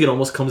it feels like it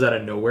almost comes out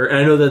of nowhere. And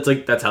I know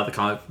that's how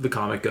the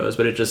comic goes,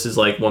 but it just is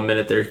like 1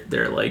 minute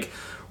they're like,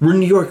 we're in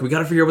New York, we got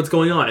to figure out what's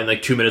going on, and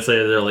like 2 minutes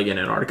later they're like in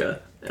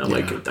Antarctica. And I'm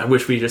like, I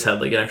wish we just had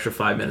like an extra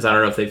 5 minutes. I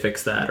don't know if they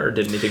fixed that or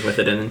did anything with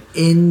it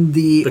in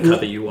the cut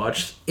that you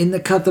watched. In the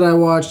cut that I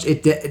watched,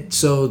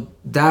 so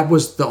that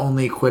was the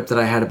only quip that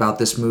I had about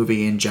this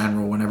movie in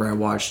general whenever I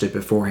watched it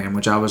beforehand,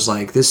 which I was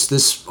like,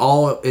 this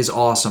all is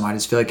awesome. I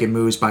just feel like it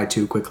moves by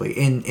too quickly.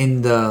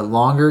 In the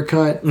longer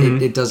cut,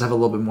 it does have a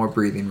little bit more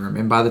breathing room.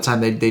 And by the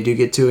time they do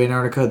get to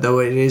Antarctica, though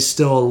it is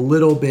still a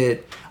little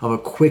bit of a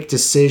quick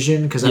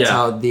decision, because that's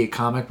how the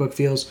comic book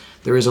feels,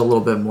 there is a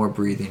little bit more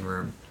breathing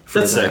room.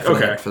 That's sick.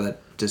 Okay.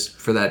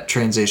 For that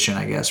transition,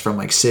 I guess, from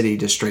like city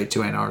to straight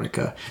to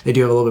Antarctica, they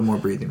do have a little bit more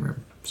breathing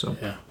room. So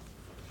yeah,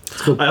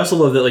 cool. I also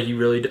love that like you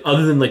really,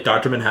 other than like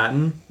Dr.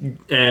 Manhattan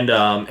and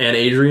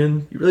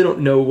Adrian, you really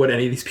don't know what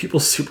any of these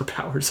people's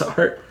superpowers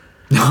are.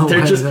 No,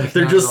 they're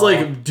just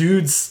like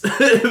dudes.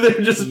 They're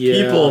just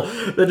people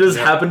that just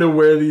happen to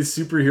wear these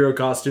superhero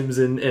costumes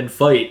and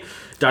fight.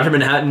 Dr.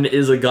 Manhattan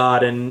is a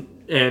god, and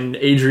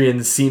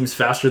Adrian seems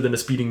faster than a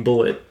speeding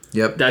bullet.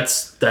 Yep,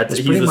 that's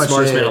he's the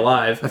smartest man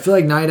alive. I feel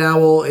like Night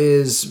Owl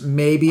is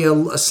maybe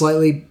a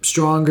slightly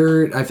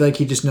stronger. I feel like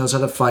he just knows how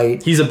to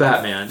fight. He's a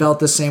Batman. I felt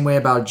the same way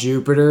about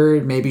Jupiter.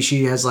 Maybe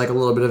she has like a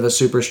little bit of a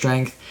super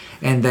strength,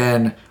 and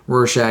then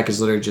Rorschach is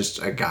literally just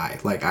a guy.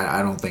 Like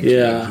I don't think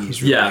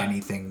he's really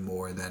anything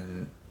more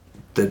than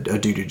a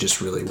dude who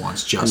just really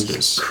wants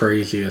justice. He's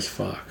crazy as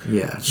fuck.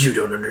 Yeah, you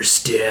don't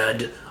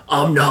understand.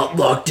 I'm not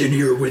locked in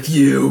here with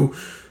you.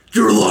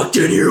 You're locked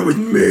in here with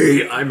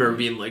me. I remember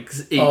being like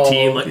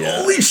 18,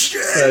 holy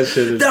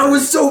shit, that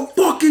was so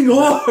fucking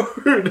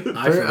hard.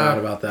 I forgot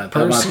about that.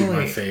 That might be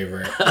my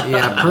favorite.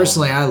 Yeah,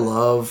 personally, I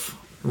love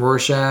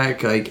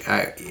Rorschach. Like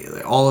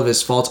all of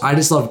his faults. I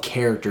just love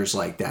characters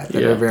like that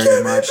are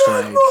very much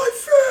like my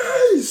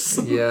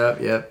face.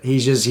 Yeah.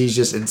 He's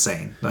just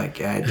insane.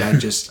 Like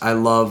I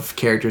love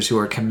characters who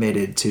are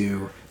committed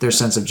to their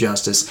sense of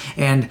justice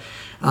and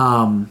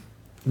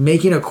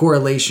making a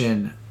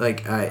correlation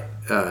like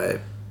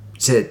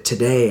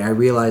today, I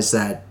realized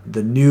that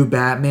the new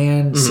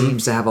Batman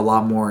seems to have a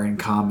lot more in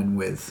common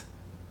with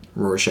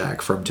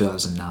Rorschach from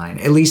 2009.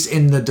 At least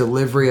in the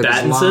delivery of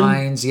his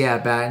lines.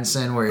 Yeah,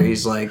 Pattinson, where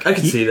he's like... I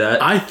can see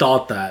that. I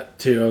thought that,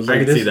 too. I was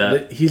like, I can see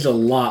that. He's a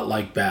lot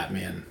like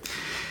Batman.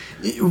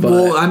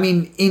 Well, I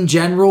mean, in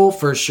general,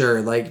 for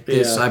sure. Like,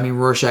 this, I mean,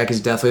 Rorschach is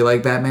definitely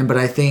like Batman, but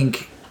I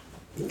think...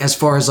 As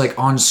far as like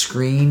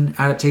on-screen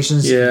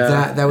adaptations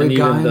that we've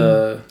gotten,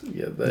 the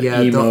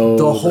emo,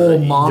 the whole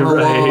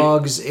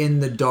monologues in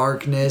the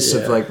darkness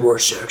of like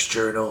Rorschach's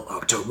Journal,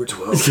 October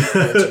 12th,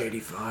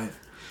 1985.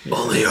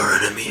 Only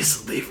our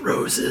enemies leave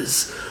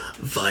roses,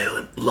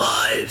 violent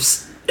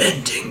lives,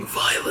 ending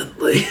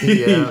violently.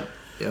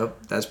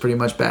 Yep, that's pretty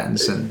much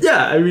Pattinson.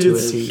 Yeah, I mean,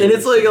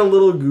 it's like a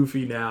little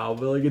goofy now,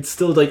 but like it's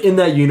still like in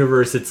that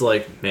universe. It's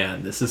like,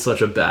 man, this is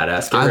such a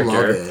badass character. I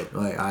love it.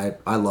 Like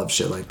I love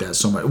shit like that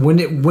so much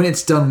when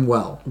it's done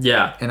well.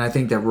 Yeah, and I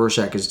think that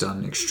Rorschach is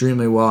done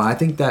extremely well. I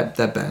think that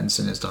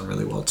Pattinson is done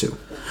really well too.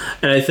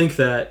 And I think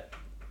that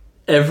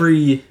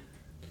every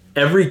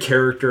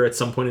character at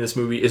some point in this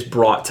movie is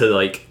brought to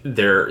like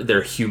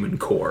their human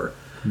core.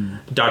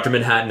 Dr.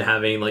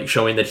 Manhattan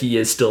showing that he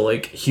is still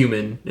like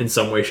human in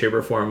some way, shape,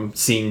 or form,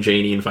 seeing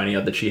Janie and finding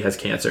out that she has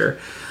cancer.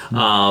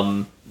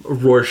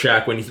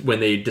 Rorschach when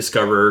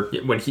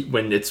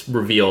it's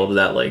revealed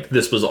that like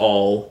this was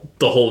all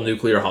the whole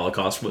nuclear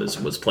holocaust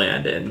was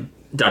planned, and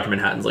Dr.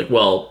 Manhattan's like,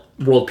 well,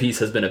 world peace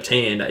has been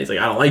obtained. He's like,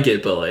 I don't like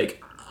it, but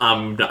like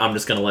I'm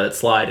just gonna let it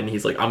slide. And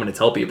he's like, I'm gonna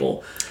tell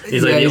people.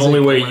 He's like, the only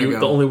way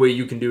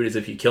you can do it is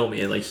if you kill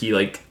me. And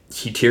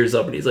he tears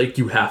up and he's like,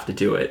 you have to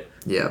do it.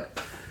 Yep.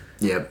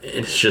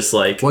 It's just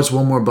like, what's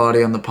one more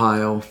body on the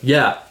pile?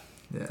 Yeah.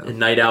 And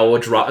Night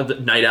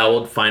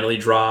Owl finally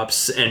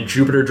drops, and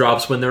Jupiter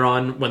drops when they're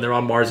on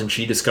Mars, and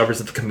she discovers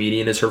that the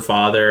comedian is her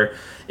father.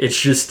 It's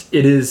just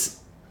it is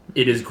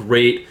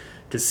great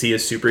to see a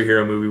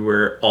superhero movie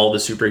where all the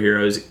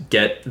superheroes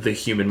get the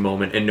human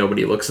moment and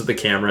nobody looks at the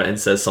camera and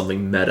says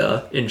something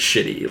meta and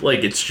shitty.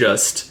 Like, it's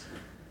just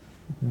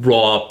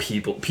raw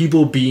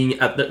people being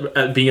at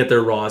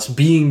their rawest,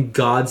 being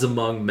gods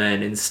among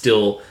men, and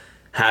still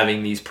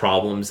having these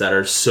problems that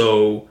are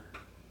so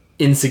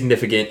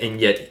insignificant and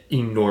yet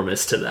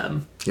enormous to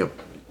them. Yep.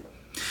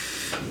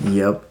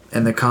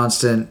 And the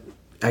constant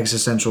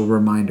existential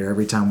reminder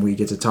every time we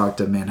get to talk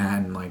to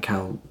Manhattan, like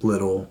how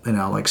little and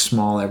how like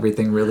small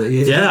everything really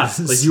is. Yeah,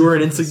 like you are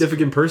an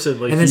insignificant person.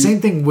 Like, and the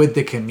same thing with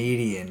the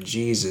comedian,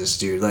 Jesus,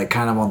 dude. Like,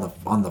 kind of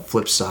on the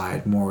flip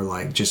side, more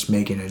like just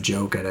making a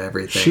joke at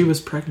everything. She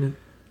was pregnant,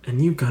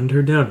 and you gunned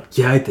her down.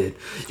 Yeah, I did.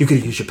 You could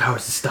have used your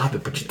powers to stop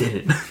it, but you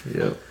didn't.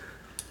 Yep.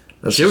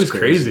 Shit was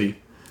crazy.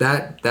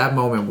 That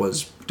moment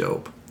was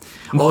dope.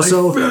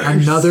 Also,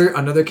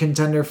 another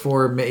contender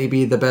for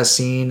maybe the best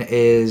scene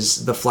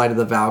is the Flight of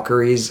the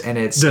Valkyries, and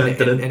it's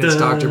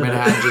Dr.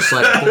 Manhattan just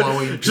like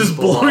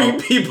blowing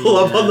people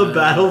up on the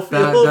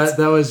battlefield.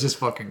 That was just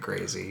fucking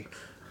crazy.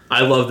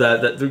 I love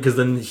that because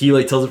then he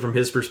like tells it from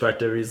his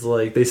perspective. He's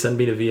like, they sent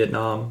me to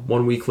Vietnam.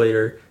 1 week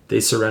later, they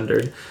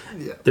surrendered.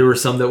 Yeah. There were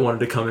some that wanted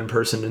to come in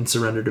person and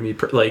surrender to me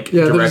directly.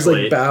 They're just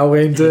like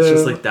bowing to. It's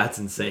just like, that's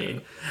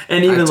insane.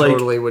 And even I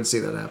totally would see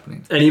that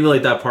happening. And even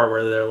like that part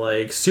where they're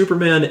like,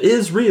 Superman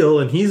is real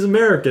and he's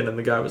American, and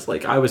the guy was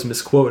like, I was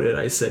misquoted.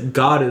 I said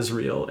God is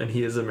real and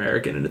he is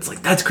American, and it's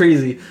like, that's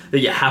crazy that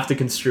you have to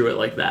construe it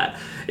like that.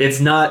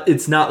 It's not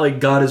like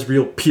God is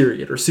real,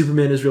 period, or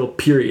Superman is real,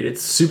 period.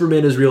 It's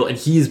Superman is real and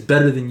he's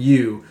better than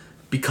you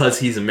because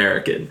he's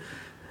American.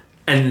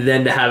 And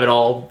then to have it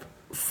all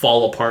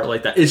fall apart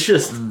like that, it's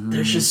just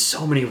there's just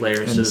so many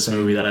layers to this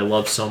movie that I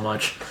love so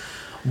much.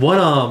 What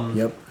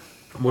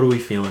are we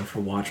feeling for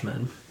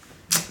Watchmen?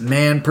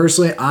 Man,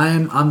 personally,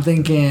 I'm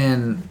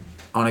thinking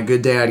on a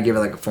good day I'd give it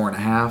like a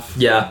 4.5.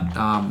 Yeah.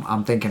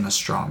 I'm thinking a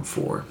strong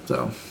 4.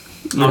 So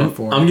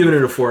I'm giving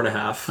it a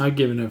 4.5. I'm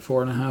giving it a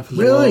 4.5 as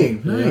really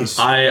well. Nice.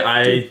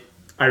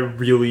 I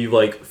really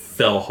like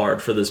fell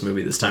hard for this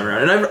movie this time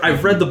around, and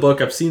I've read the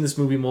book. I've seen this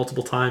movie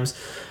multiple times.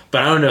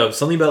 But I don't know,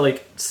 something about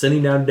like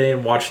sitting down today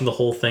and watching the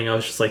whole thing, I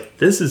was just like,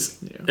 this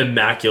is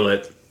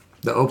immaculate.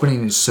 The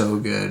opening is so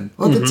good.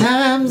 Well, the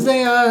times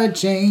they are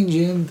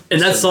changing.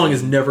 And that song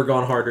has never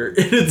gone harder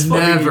in its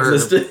fucking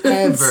existence.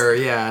 Ever,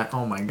 yeah.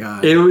 Oh my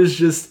god. It was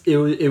just,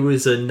 it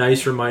was a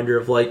nice reminder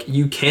of like,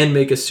 you can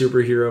make a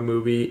superhero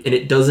movie, and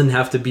it doesn't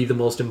have to be the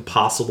most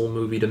impossible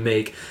movie to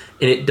make,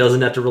 and it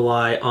doesn't have to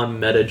rely on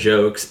meta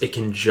jokes. It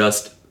can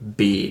just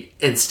be,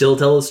 and still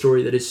tell a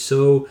story that is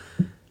so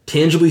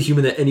tangibly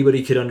human that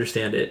anybody could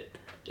understand it.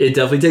 It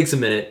definitely takes a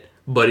minute,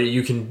 but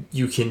you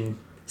can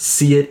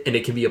see it, and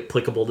it can be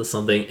applicable to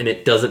something, and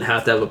it doesn't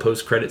have to have a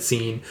post-credit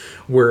scene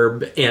where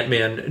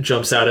Ant-Man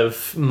jumps out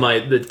of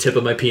the tip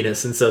of my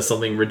penis and says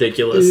something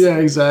ridiculous. Yeah,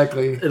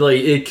 exactly. Like,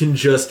 it can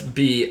just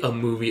be a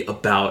movie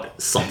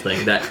about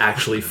something that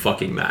actually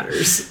fucking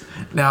matters.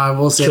 Now, I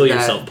will say Kill that,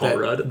 yourself, Paul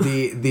Rudd.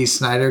 The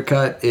Snyder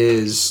Cut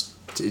is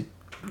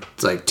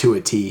it's like to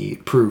a T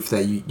proof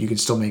that you can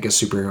still make a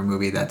superhero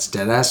movie that's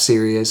dead ass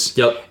serious.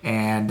 Yep.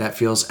 And that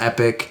feels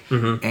epic,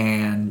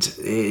 and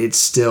it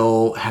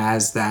still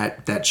has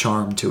that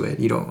charm to it.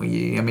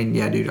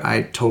 Dude,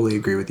 I totally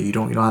agree with you. You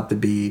don't have to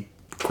be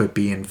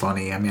quippy and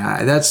funny. I mean,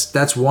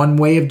 that's one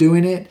way of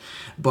doing it,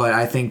 but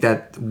I think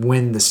that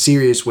when the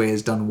serious way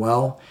is done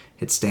well,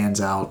 it stands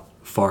out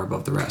far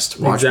above the rest.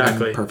 Watchmen,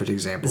 exactly. Perfect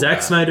example.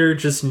 Zack Snyder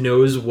just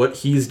knows what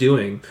he's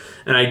doing,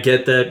 and I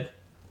get that.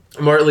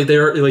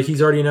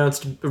 He's already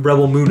announced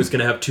Rebel Moon is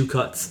going to have 2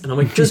 cuts, and I'm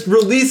like, just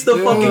release the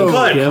fucking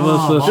cut. Give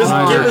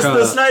us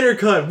the Snyder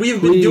cut.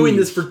 We've been doing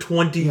this for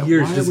 20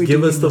 years. Just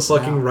give us the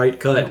fucking right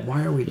cut. Yeah,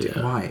 why are we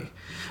doing? Why?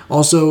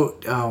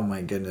 Also, oh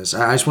my goodness,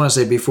 I just want to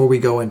say before we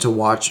go into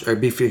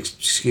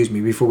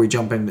before we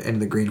jump into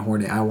the Green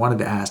Hornet, I wanted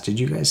to ask, did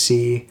you guys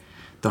see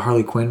the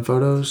Harley Quinn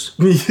photos?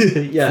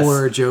 Yes.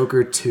 For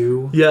Joker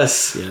 2?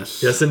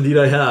 Yes, indeed,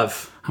 I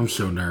have. I'm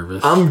so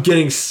nervous. I'm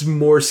getting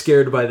more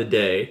scared by the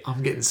day.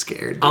 I'm getting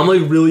scared. I'm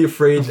like really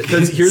afraid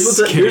because here's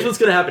what's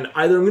gonna happen.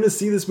 Either I'm gonna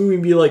see this movie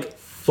and be like,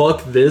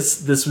 "Fuck this!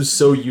 This was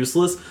so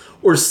useless,"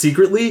 or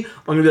secretly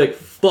I'm gonna be like,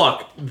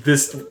 "Fuck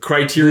this!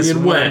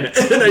 Criterion win,"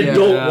 and I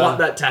don't want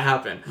that to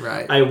happen.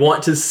 Right. I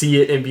want to see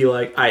it and be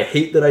like, "I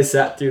hate that I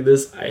sat through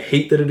this. I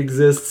hate that it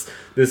exists.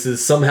 This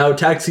is somehow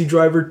Taxi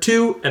Driver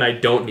 2, and I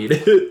don't need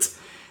it."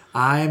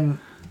 I'm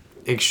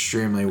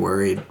extremely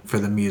worried for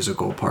the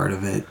musical part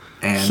of it.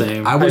 And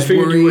same. I was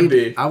figured you would be.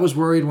 worried. I was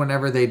worried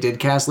whenever they did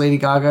cast Lady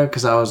Gaga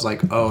because I was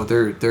like, "Oh,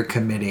 they're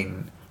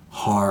committing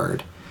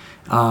hard."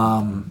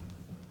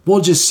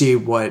 we'll just see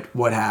what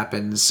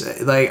happens.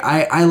 Like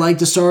I like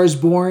The Star Is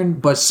Born,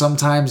 but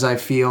sometimes I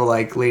feel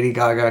like Lady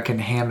Gaga can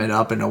ham it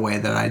up in a way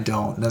that I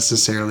don't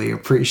necessarily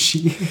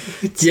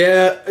appreciate.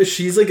 Yeah,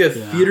 she's like a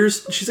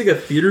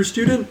theater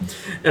student,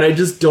 and I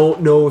just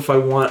don't know if I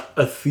want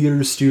a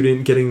theater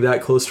student getting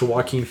that close to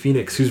Joaquin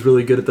Phoenix, who's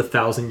really good at the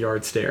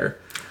 1,000-yard stare.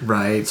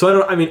 Right.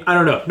 So I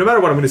don't know. No matter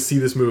what, I'm going to see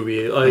this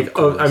movie. Like,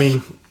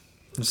 we'll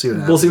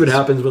see what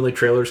happens when the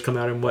trailers come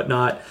out and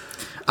whatnot.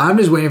 I'm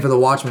just waiting for the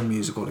Watchmen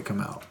musical to come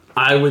out.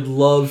 I would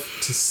love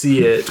to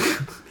see it.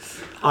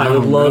 I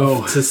would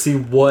love to see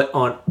what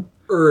on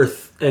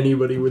earth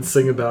anybody would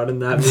sing about in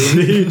that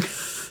movie.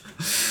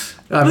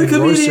 The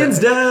comedian's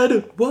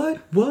dead.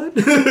 What?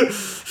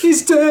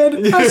 He's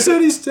dead. I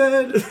said he's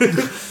dead.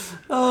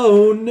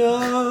 Oh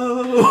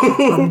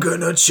no. I'm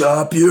gonna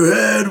chop your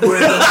head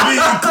with a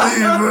meat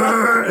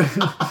cleaver.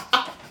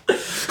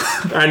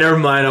 Never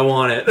mind. I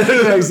want it.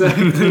 Yeah,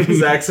 exactly.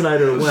 Zach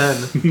Snyder, when?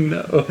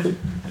 No.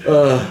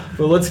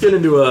 But let's get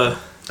into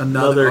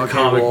another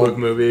comic book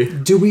movie.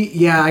 Do we?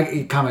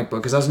 Yeah, comic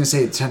book. Because I was gonna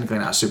say technically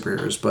not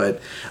superheroes, but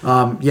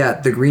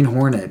the Green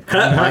Hornet.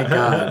 Oh my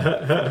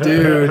god,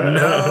 dude,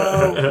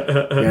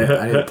 no! Yeah,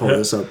 I didn't pull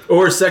this up.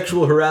 Or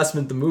Sexual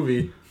Harassment, the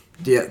movie.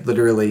 Yeah,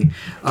 literally.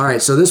 All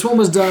right, so this one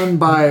was done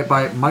by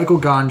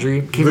Michele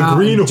Gondry. Came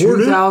out in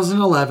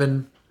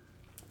 2011,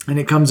 and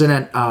it comes in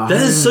at that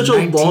is such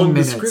a long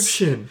minutes.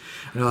 Description.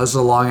 No, this is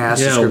a long ass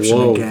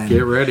description again.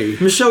 Get ready.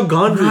 Michele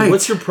Gondry,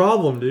 what's your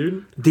problem,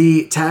 dude?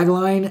 The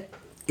tagline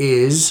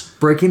is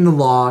breaking the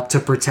law to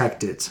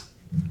protect it.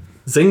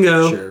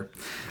 Zingo. Sure.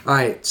 All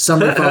right,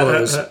 summary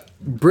follows.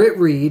 Britt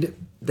Reed,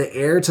 the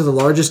heir to the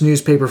largest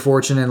newspaper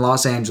fortune in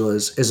Los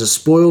Angeles, is a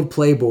spoiled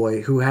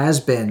playboy who has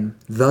been,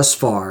 thus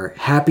far,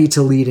 happy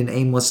to lead an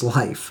aimless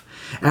life.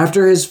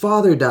 After his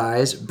father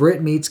dies,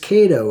 Britt meets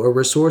Kato, a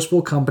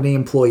resourceful company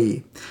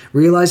employee.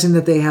 Realizing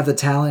that they have the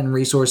talent and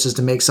resources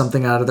to make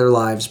something out of their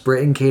lives,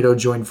 Britt and Kato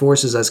join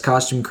forces as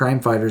costume crime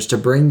fighters to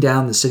bring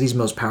down the city's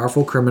most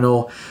powerful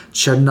criminal,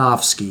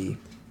 Chodnovsky.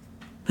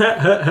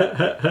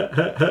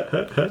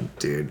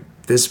 Dude,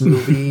 this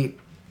movie...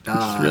 I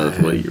just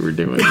realized what you were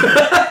doing.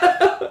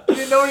 You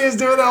didn't know what he was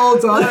doing the whole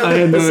time? I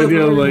had no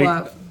idea,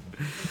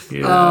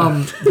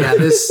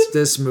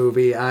 this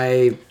movie,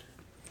 I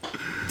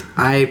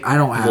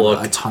don't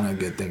have a ton of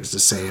good things to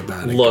say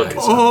about it. Guys.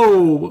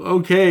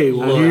 Okay.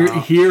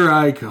 Well, here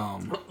I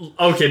come.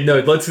 Okay, no,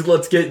 let's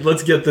get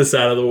this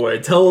out of the way.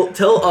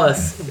 Tell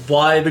us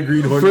why the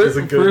Green Hornet is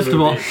a good movie. First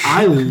of all,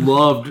 I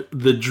loved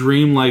the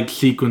dreamlike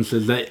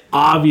sequences that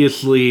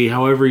obviously,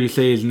 however you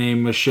say his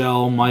name,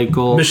 Michele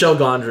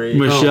Gondry.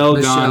 Michele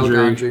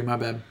Gondry, my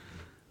bad.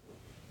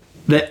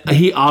 That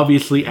he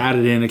obviously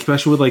added in,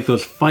 especially with like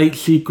those fight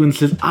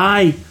sequences.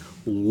 I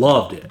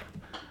loved it.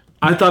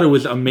 I thought it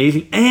was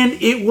amazing, and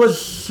it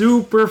was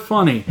super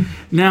funny.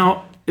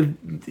 Now,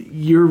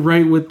 you're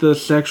right with the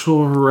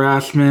sexual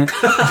harassment,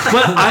 but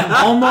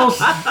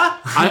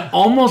I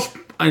almost,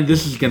 and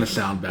this is gonna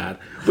sound bad,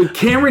 but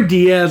Cameron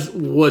Diaz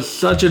was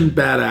such a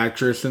bad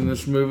actress in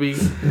this movie.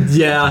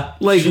 Yeah,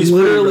 like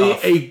literally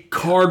a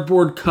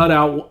cardboard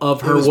cutout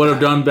of her would have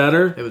done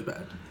better. It was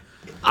bad.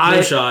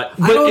 No shot.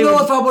 I don't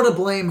know if I want to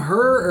blame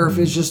her or if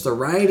it's just the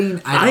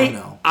writing. I don't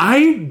know.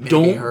 I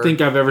don't think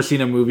I've ever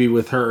seen a movie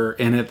with her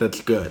in it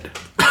that's good.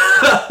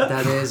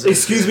 That is.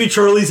 Excuse me,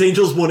 Charlie's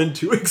Angels 1 and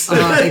 2 exist.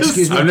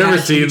 Excuse me, I've never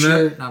seen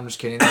that. No, I'm just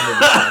kidding.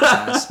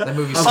 That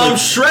movie's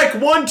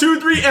Shrek 1, 2,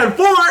 3, and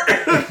 4.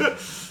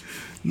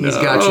 He's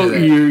got you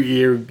there.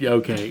 You're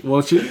okay.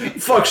 Well,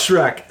 fuck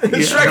Shrek.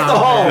 Shrek the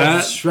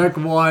Halls. Shrek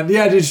 1.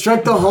 Yeah, dude,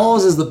 Shrek the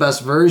Halls is the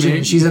best version.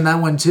 And she's in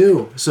that one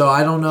too. So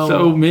I don't know.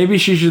 So maybe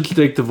she should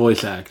stick to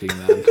voice acting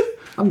then.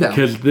 I'm down.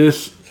 Because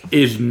this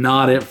is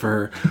not it for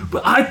her.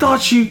 But I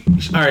thought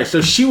alright,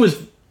 so she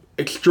was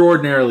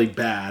extraordinarily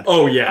bad.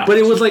 Oh yeah. But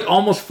it was like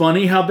almost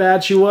funny how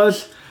bad she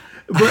was.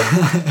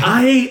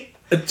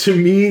 But to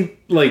me,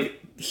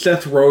 like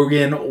Seth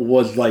Rogen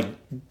was like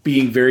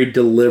being very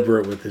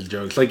deliberate with his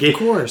jokes. Like of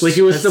course. Like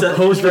it was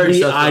supposed to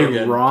be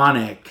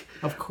ironic.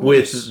 Of course.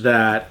 With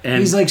that. And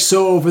he's like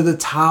so over the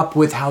top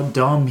with how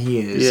dumb he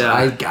is.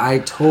 Yeah. I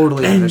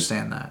totally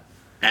understand that.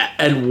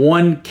 And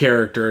one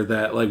character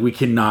that like we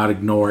cannot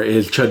ignore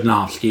is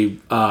Chodnovsky.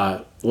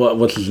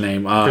 What's his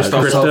name?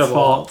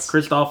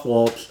 Christoph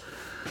Waltz.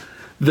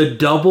 The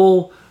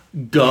double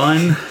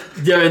gun.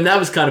 Yeah, and that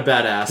was kind of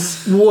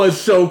badass. Was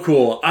so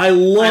cool. I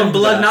love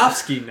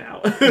Bludnovsky now.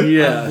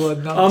 Yeah,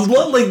 like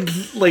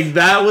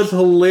that was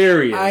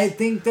hilarious. I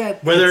think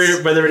that whether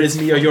it is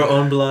me or your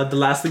own blood, the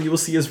last thing you will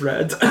see is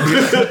red.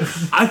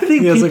 I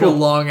think it's like a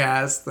long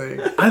ass thing.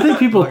 I think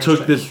people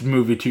took this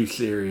movie too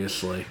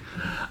seriously.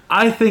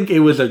 I think it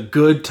was a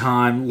good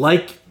time.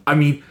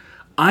 I'm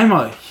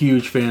a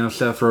huge fan of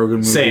Seth Rogen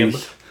movies. Same.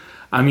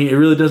 I mean, it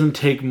really doesn't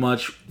take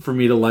much for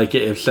me to like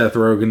it if Seth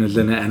Rogen is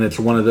in it and it's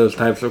one of those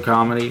types of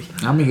comedies.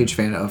 I'm a huge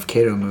fan of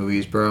Kato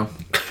movies, bro.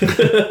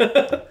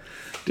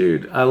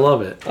 Dude, I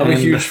love it. I'm a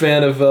huge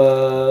fan of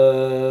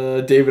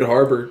David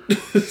Harbour.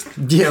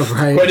 Yeah,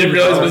 right. I didn't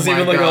realize he was Oh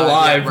even my like God,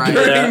 alive yeah,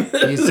 right.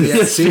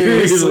 during.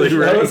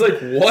 Seriously, I was like,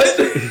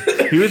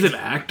 what? He was an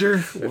actor?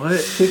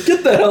 What?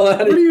 Get the hell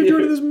out of here! What are you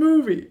doing in this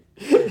movie?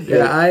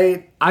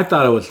 Yeah, I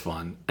thought it was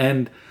fun.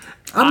 And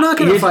I'm not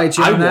going to fight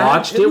you on that. I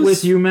watched it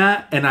with you,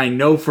 Matt, and I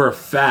know for a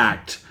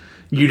fact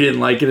you didn't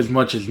like it as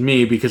much as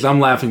me because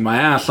I'm laughing my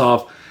ass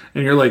off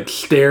and you're like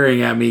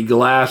staring at me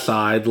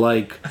glass-eyed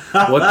like,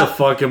 what the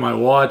fuck am I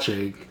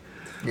watching?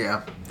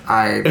 Yeah.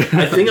 I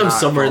think I'm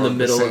somewhere in the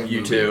middle of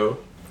you two.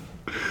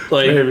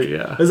 Like, maybe,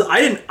 yeah. 'Cause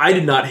I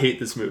did not hate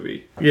this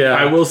movie. Yeah.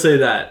 I will say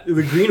that.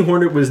 The Green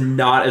Hornet was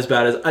not as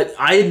bad as...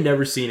 I had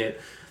never seen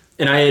it.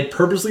 And I had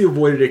purposely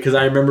avoided it because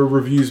I remember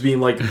reviews being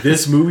like,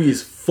 this movie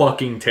is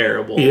fucking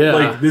terrible. Yeah.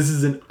 Like, this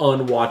is an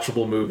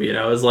unwatchable movie. And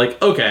I was like,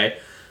 okay.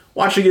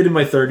 Watching it in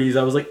my 30s,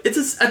 I was like,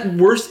 at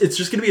worst, it's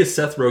just going to be a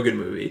Seth Rogen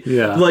movie.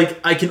 Yeah. Like,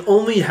 I can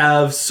only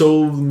have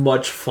so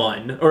much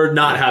fun, or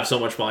not have so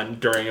much fun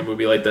during a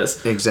movie like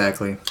this.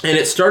 Exactly. And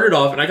it started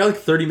off, and I got like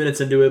 30 minutes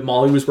into it.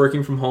 Molly was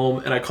working from home,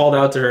 and I called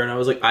out to her, and I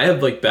was like, I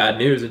have like bad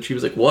news. And she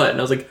was like, what? And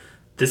I was like,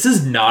 this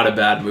is not a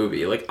bad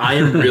movie. Like, I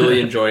am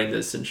really enjoying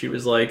this. And she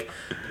was like,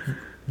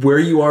 where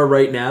you are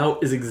right now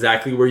is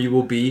exactly where you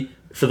will be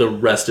for the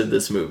rest of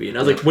this movie. And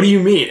I was like, what do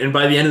you mean? And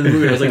by the end of the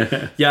movie, I was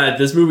like, yeah,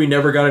 this movie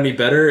never got any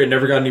better. It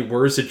never got any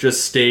worse. It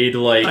just stayed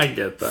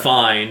like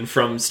fine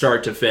from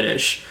start to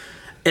finish.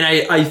 And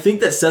I think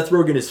that Seth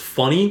Rogen is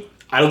funny.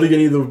 I don't think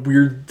any of the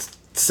weird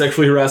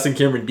sexually harassing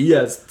Cameron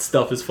Diaz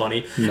stuff is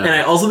funny. No. And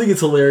I also think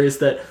it's hilarious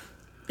that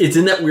it's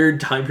in that weird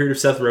time period of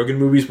Seth Rogen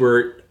movies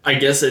where I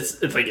guess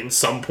it's like in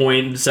some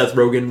point Seth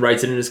Rogen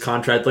writes it in his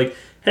contract like,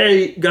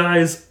 hey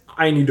guys,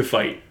 I need to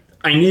fight.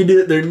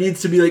 There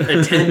needs to be like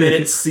a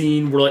 10-minute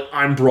scene where like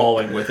I'm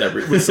brawling with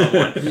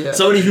someone. Yeah.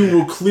 Somebody who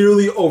will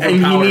clearly overpower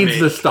me. And he needs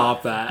to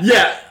stop that.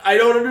 Yeah, I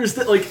don't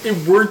understand. Like,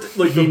 it worked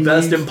like the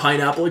best in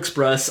Pineapple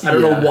Express. I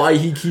don't know why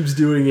he keeps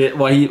doing it.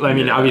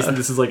 Obviously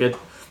this is like a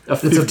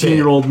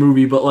 15-year-old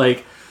movie, but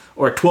like,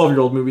 or a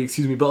 12-year-old movie,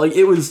 excuse me. But like,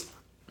 it was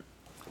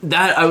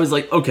that I was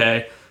like,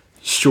 okay,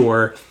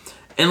 sure.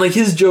 And like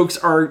his jokes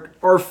are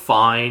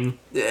fine.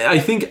 I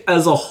think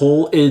as a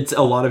whole, it's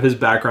a lot of his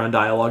background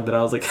dialogue that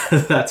I was like,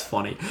 that's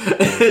funny.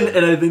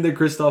 And I think that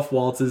Christoph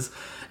Waltz is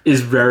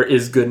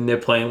good in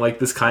it, playing like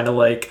this kind of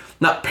like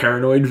not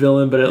paranoid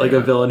villain, but like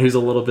a villain who's a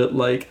little bit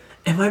like,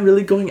 am I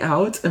really going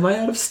out? Am I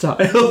out of style?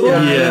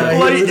 Yeah.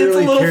 Like, He it's a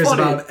really little cares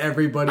funny. about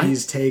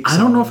everybody's takes. I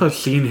don't know if I've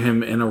seen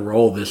him in a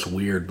role this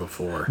weird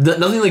before.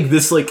 Nothing like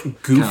this, like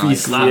goofy like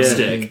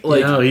slapstick.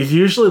 Like, no, he's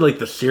usually like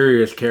the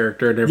serious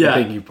character in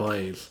everything he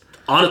plays.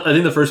 I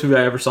think the first movie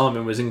I ever saw him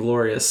in was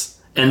Inglourious.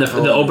 And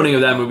the opening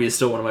of that movie is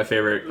still one of my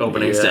favorite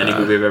openings to any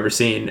movie I've ever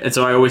seen. And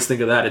so I always think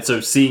of that. And so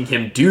seeing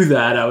him do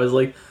that, I was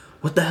like,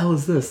 what the hell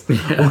is this?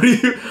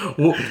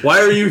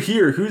 Why are you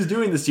here? Who's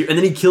doing this to you? And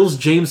then he kills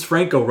James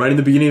Franco right in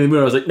the beginning of the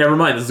movie. I was like, never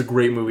mind, this is a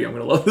great movie. I'm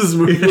going to love this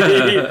movie.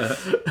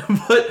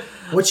 But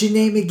what's your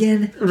name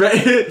again?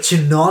 Right?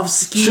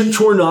 Chornovsky.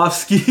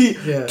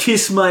 Yeah.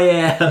 Kiss my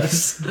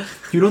ass.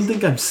 You don't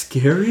think I'm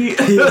scary?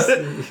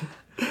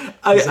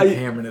 I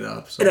hammering it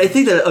up. So. And I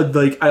think that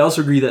like I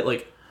also agree that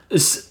like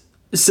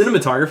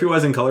cinematography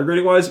wise and color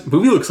grading wise,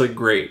 movie looks like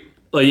great.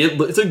 Like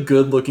it's a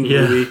good looking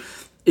movie.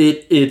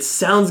 It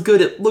sounds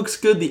good. It looks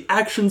good. The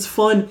action's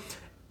fun.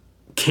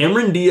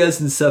 Cameron Diaz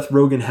and Seth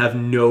Rogen have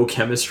no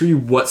chemistry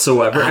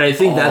whatsoever, and I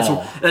think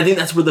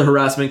that's where the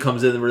harassment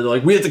comes in. Where they're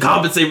like, we have to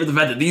compensate for the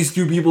fact that these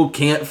two people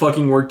can't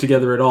fucking work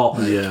together at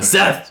all. Yeah.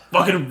 Seth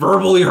fucking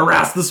verbally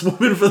harassed this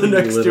woman for the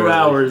next 2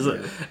 hours,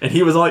 and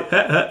he was like,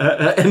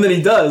 and then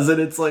he does,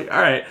 and it's like,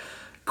 all right,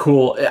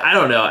 cool. I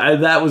don't know.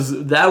 That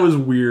was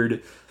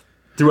weird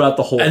throughout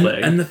the whole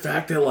thing, and the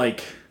fact that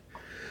like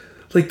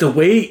the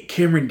way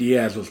Cameron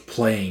Diaz was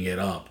playing it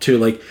up too,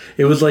 like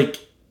it was like.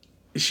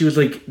 She was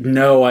like,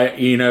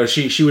 no,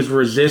 she was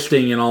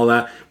resisting and all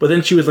that. But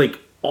then she was like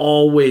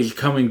always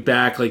coming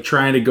back, like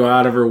trying to go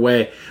out of her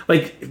way.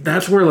 Like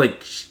that's where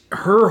like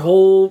her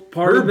whole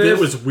part of bit this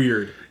was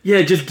weird. Yeah,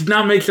 it just did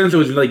not make sense. It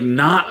was like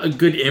not a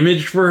good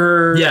image for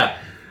her. Yeah.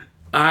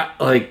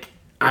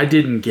 I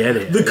didn't get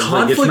it. The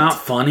conflict, it's not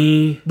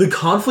funny. The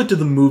conflict of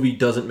the movie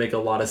doesn't make a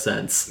lot of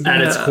sense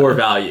at its core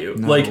value.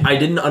 No. Like I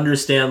didn't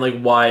understand like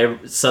why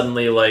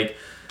suddenly like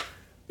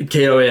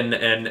Kato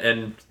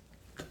and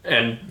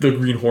the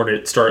Green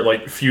Hornet start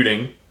like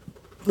feuding.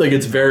 Like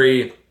it's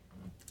very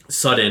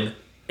sudden,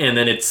 and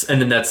then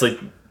that's like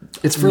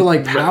it's for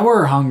like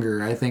power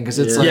hunger, I think, because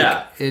it's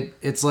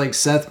it's like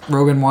Seth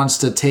Rogen wants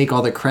to take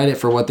all the credit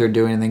for what they're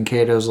doing, and then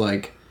Kato's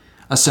like,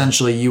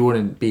 essentially, you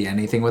wouldn't be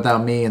anything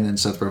without me, and then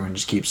Seth Rogen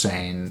just keeps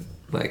saying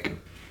like,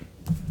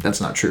 that's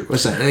not true.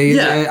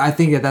 I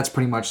think that's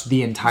pretty much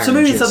the entire. So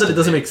maybe it's not that it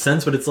doesn't make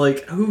sense, but it's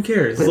like, who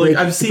cares? Like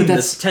I've seen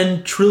this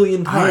 10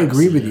 trillion times. I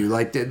agree with you.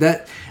 Like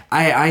that.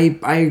 I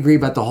agree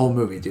about the whole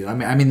movie, dude.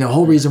 I mean, the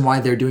whole reason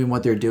why they're doing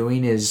what they're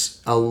doing is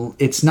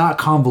it's not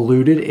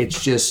convoluted. It's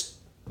just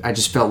I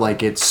just felt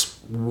like you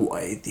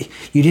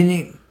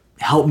didn't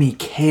help me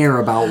care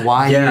about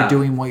why you're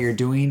doing what you're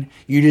doing.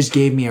 You just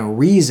gave me a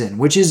reason,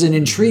 which is an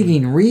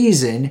intriguing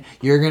reason.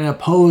 You're going to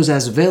pose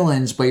as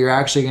villains, but you're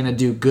actually going to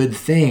do good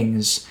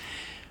things.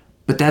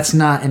 But that's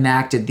not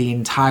enacted the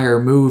entire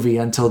movie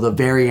until the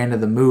very end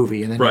of the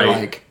movie. And then you're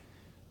like,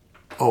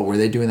 oh, were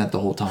they doing that the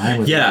whole time?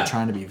 Was they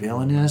trying to be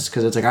villainous?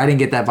 Because it's like, I didn't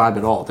get that vibe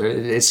at all.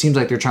 It seems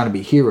like they're trying to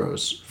be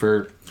heroes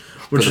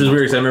Which is weird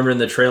because I remember in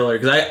the trailer,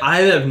 because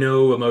I have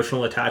no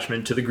emotional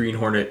attachment to the Green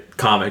Hornet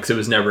comics. It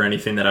was never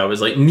anything that I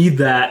was like, need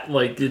that.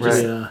 Like, it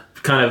just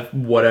kind of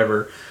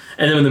whatever.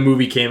 And then when the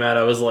movie came out,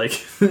 I was like,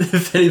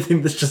 if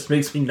anything, this just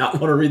makes me not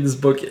want to read this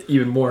book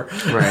even more.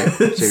 Right,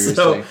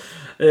 seriously.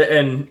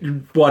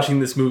 And watching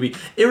this movie,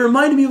 it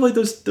reminded me of like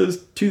those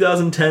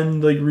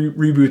 2010 like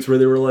reboots where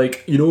they were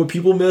like, you know what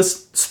people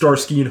miss?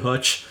 Starsky and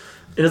Hutch.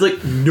 And it's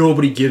like,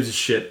 nobody gives a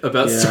shit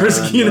about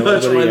Starsky and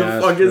Hutch. Why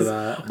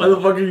the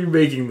fuck are you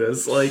making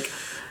this? Like,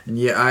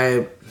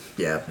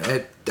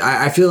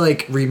 I feel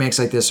like remakes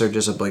like this are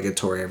just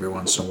obligatory every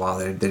once in a while.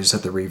 They just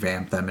have to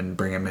revamp them and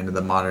bring them into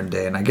the modern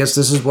day. And I guess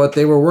this is what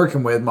they were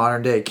working with,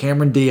 modern day.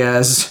 Cameron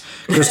Diaz,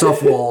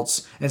 Christoph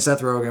Waltz, and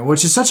Seth Rogen,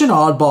 which is such an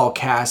oddball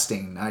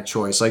casting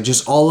choice. Like,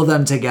 just all of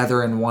them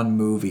together in one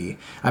movie.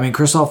 I mean,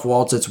 Christoph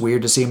Waltz, it's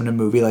weird to see him in a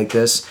movie like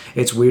this.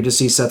 It's weird to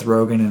see Seth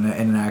Rogen in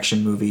an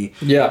action movie.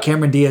 Yeah.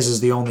 Cameron Diaz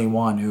is the only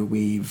one who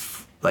we've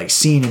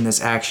seen in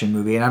this action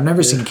movie, and I've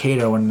never seen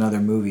Kato in another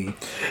movie.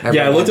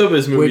 I looked up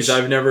his movies.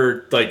 I've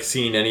never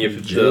seen any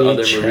of the other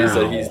movies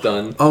that he's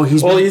done. Oh, he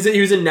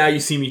was in Now You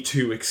See Me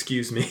Too.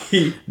 Excuse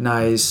me.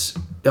 Nice.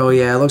 Oh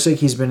yeah, it looks like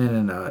he's been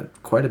in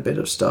quite a bit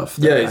of stuff.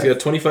 Yeah, he's got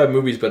 25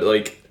 movies, but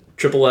like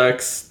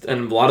XXX,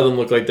 and a lot of them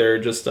look like they're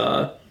just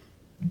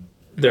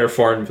they're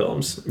foreign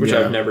films, which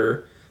I've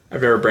never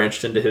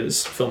branched into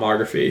his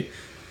filmography.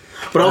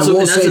 But also,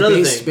 that's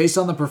another thing. Based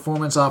on the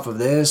performance off of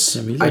this,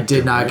 I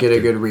did not get a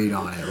good read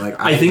on it. Like,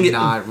 I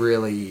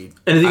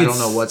don't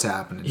know what's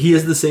happening. He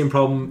has the same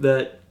problem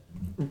that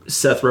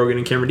Seth Rogen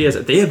and Cameron Diaz.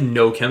 They have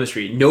no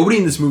chemistry. Nobody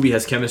in this movie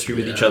has chemistry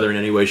with each other in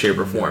any way, shape,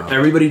 or form. No.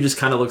 Everybody just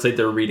kind of looks like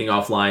they're reading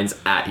off lines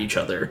at each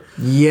other.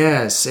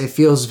 Yes, it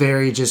feels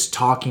very just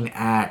talking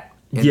at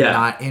and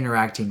not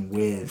interacting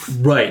with.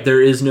 Right.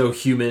 There's no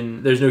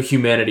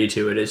humanity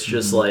to it. It's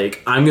just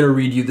like, I'm going to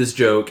read you this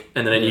joke,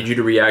 and then I need you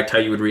to react how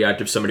you would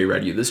react if somebody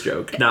read you this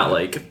joke. Not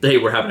like, hey,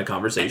 we're having a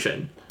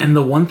conversation. And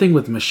the one thing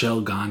with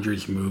Michele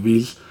Gondry's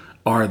movies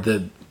are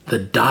the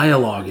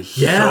dialogue is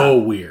so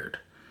weird.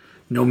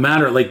 No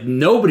matter, like,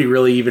 nobody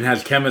really even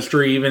has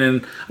chemistry, even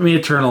in,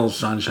 Eternal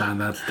Sunshine,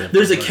 that's different.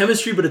 There's a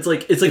chemistry, but it's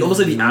like almost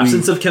like the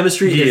absence of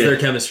chemistry is their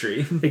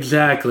chemistry.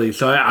 Exactly.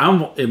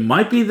 So it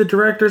might be the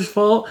director's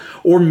fault,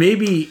 or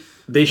maybe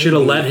they should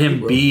have let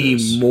him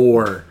be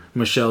more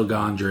Michele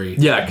Gondry.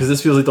 Yeah, because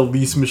this feels like the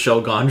least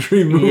Michele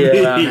Gondry movie.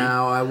 Yeah.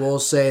 Now, I will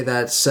say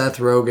that Seth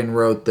Rogen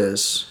wrote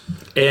this.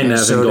 And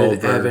so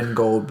did Evan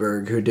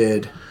Goldberg, who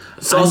did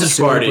Sausage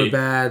Party.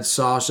 Superbad,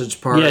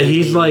 Sausage Party. Yeah,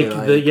 he's he's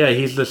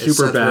the Superbad.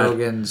 Seth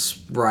Rogen's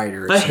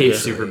writer. I hate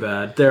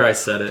Superbad. There, I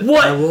said it.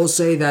 What? I will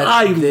say that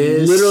I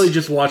literally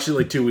just watched it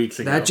like 2 weeks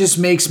ago. That just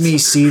makes me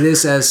see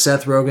this as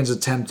Seth Rogen's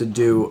attempt to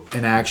do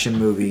an action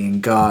movie,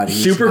 and God,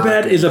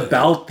 Superbad is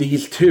about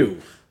these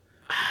two,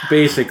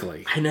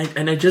 basically. And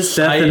I just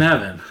Seth and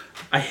Evan.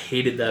 I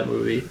hated that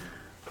movie.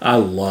 I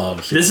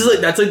love Superbad. This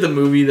is that's like the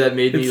movie that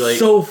made me like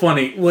so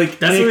funny. Like,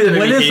 that's the movie that made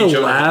when me is hate the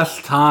Jonah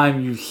last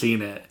time you've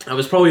seen it? I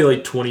was probably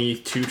like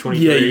 22,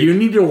 23. Yeah, you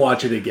need to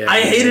watch it again. I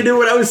hated it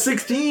when I was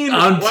 16.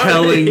 I'm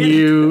telling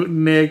you,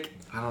 Nick.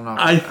 I don't know.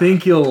 I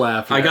think you'll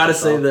laugh. I gotta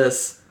say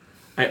this.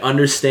 I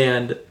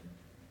understand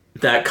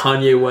that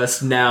Kanye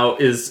West now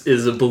is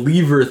a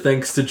believer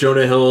thanks to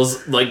Jonah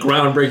Hill's like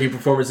groundbreaking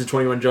performance in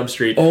 21 Jump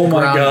Street. Oh my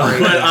god.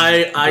 But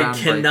I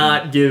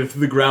cannot give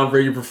the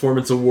groundbreaking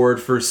performance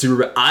award for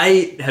Superbad.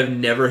 I have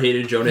never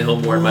hated Jonah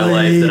Hill more in my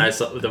life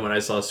than when I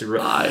saw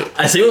Superbad.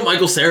 I same with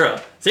Michael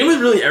Cera. Same with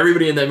really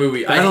everybody in that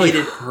movie. I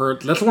hated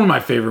hurt. That's one of my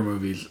favorite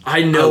movies.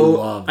 I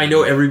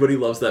know everybody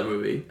loves that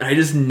movie. I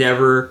just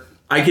never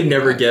I could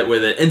never get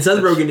with it. And Seth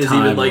Rogen is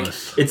even like,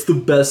 it's the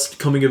best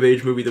coming of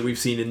age movie that we've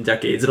seen in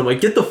decades. And I'm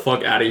like, get the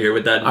fuck out of here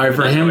with that. All right,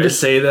 for him to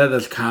say that,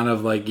 that's kind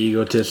of like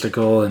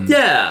egotistical and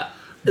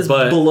it's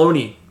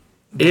baloney.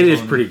 It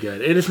is pretty good.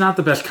 It is not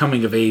the best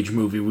coming of age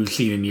movie we've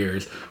seen in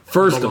years.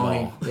 First of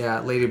all,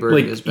 Lady Bird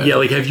is better. Yeah,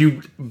 like have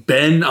you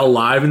been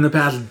alive in the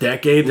past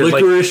decade? There's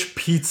Licorice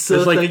Pizza.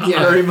 There's like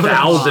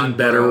 1,000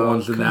 better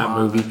ones than that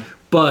movie.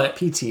 But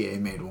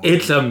PTA made one.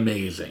 It's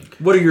amazing.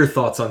 What are your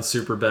thoughts on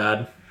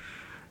Superbad?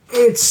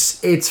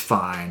 It's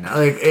fine.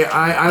 Like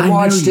I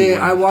watched it.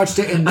 I watched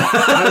it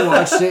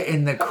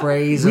in the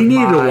craze. We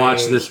need to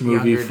watch this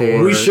movie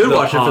for. We should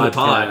watch it for the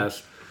pod.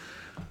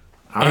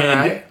 All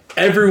right.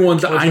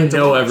 Everyone's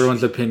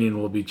opinion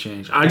will be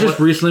changed. I just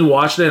recently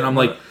watched it and I'm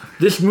like,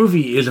 this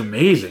movie is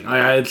amazing.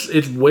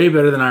 It's way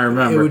better than I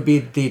remember. It would be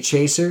The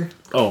Chaser.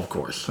 Oh, of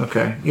course.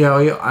 Okay. Yeah,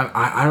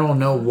 I don't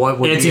know what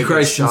would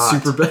Antichrist be a good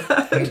and shot.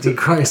 Superbad.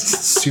 Antichrist is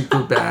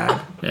super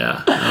bad.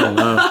 Yeah, I don't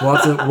know.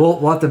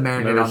 We'll have to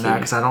marinate Never on that seen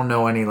because I don't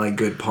know any like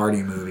good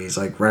party movies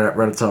like right at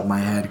the top of my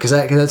head because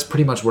that's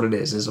pretty much what it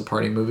is a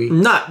party movie.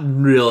 Not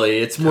really.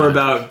 It's more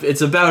about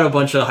a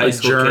bunch of high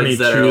school journey kids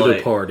that to are the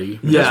like, party.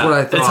 Yeah, That's what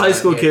I thought. it's high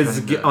school Yeah, kids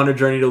kinda. on a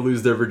journey to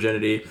lose their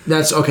virginity.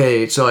 That's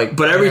okay. So like,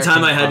 But every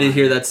time I had to American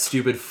hear that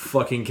stupid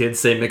fucking kid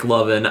say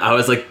McLovin, I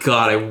was like,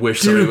 God, I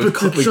wish somebody would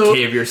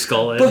cave your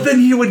skull in. But then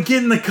he would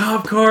get in the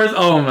cop cars.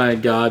 Oh my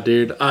god,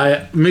 dude!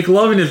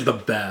 McLovin is the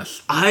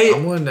best.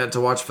 I'm willing to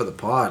watch for the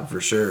pod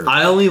for sure.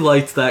 I only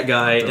liked that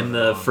guy in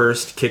the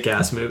first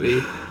Kick-Ass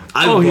movie.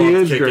 I Oh, he loved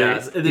is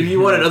Kick-Ass. great. And if you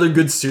want another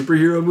good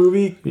superhero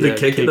movie, the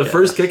Kick-Ass.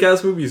 first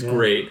Kick-Ass movie is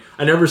great.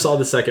 I never saw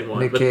the second one.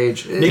 Nick but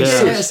Cage. Nick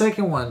Yeah, Cage. the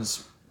second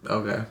one's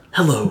okay.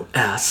 Hello,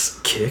 ass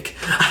kick.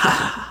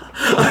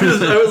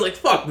 I was like,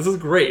 fuck, this is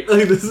great.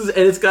 Like, and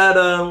it's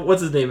got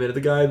what's his name in it?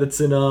 The guy that's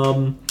in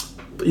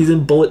he's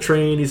in Bullet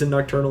Train, he's in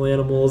Nocturnal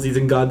Animals, he's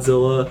in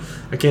Godzilla.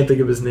 I can't think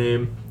of his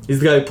name. He's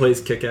the guy who plays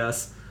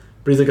Kick-Ass.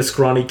 But he's like a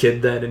scrawny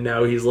kid then, and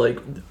now he's like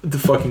the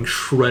fucking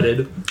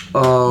shredded.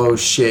 Oh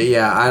shit!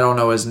 Yeah, I don't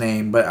know his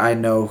name, but I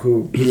know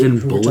who. He's in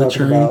who we're Bullet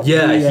talking Train? about.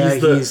 Yeah,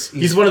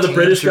 he's one of the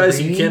British guys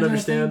you can't Tangerine, I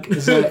understand. think?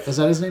 Is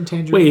that his name?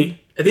 Tangerine. Wait,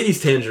 I think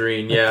he's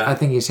Tangerine. Yeah. I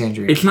think he's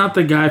Tangerine. it's not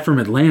the guy from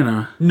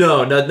Atlanta.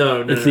 No.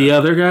 It's the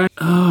other guy.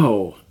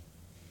 Oh,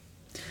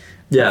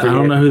 Yeah. I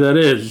don't know who that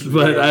is,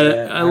 but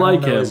I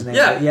like don't know him. his name,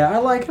 Yeah. but I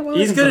like him. I like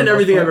He's him good for in the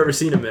everything most I've part. ever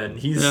seen him in.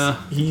 Yeah.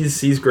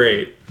 He's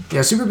great. Yeah,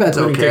 Superbad's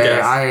Fucking okay.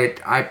 Kick-Ass.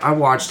 I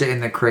watched it in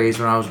the craze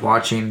when I was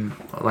watching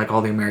like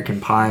all the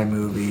American Pie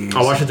movies.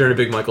 I watched it during a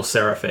big Michael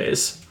Cera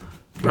phase.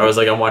 I was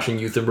like, I'm watching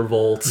Youth in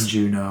Revolt,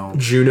 Juno.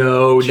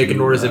 Nick and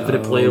Nora's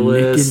Infinite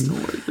Playlist,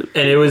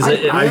 and it was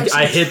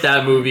I hit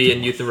that movie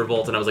in Youth in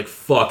Revolt, and I was like,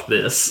 fuck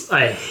this,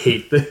 I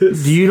hate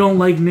this. You don't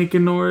like Nick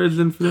and Nora's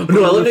Infinite?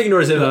 No, I love Nick and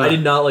Nora's Infinite. I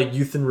did not like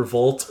Youth in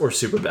Revolt or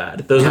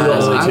Superbad. Those were the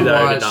only two that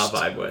I did not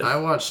vibe with.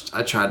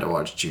 I tried to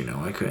watch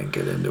Juno. I couldn't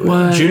get into it.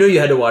 What? Juno, you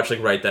had to watch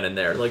like right then and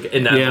there, like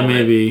in that moment.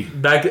 maybe.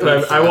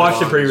 I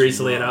watched it pretty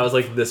recently, and I was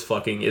like, this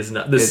fucking is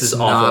not. This is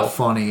awful. Not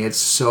funny. It's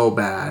so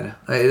bad.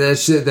 Like,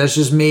 that's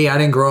just me. I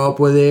didn't grow up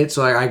with it,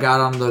 so I got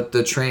on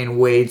the train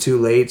way too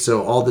late.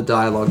 So all the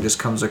dialogue just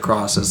comes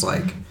across as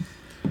like.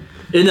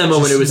 In that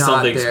moment, it was not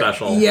something there.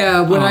 special.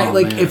 Yeah, when I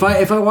man. if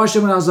I watched it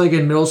when I was like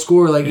in middle school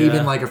or like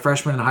even like a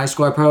freshman in high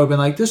school, I probably would have been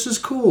like, this is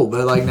cool.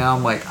 But like now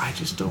I'm like, I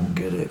just don't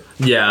get it.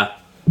 Yeah,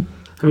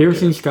 Have you ever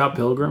seen Scott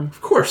Pilgrim?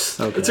 of course.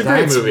 Okay. It's a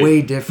great That's movie.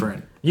 way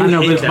different. You I know,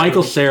 hate but it's that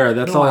Michael movie. Cera.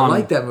 That's No, all I I'm.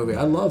 like that movie.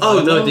 I love. Oh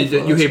I no, love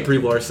you hate Brie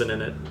Larson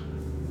in it.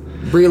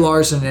 Brie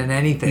Larson in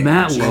anything.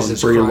 Matt Jesus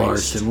loves Brie Christ.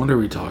 Larson. What are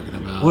we talking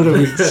about? What are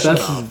we? That's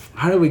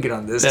How did we get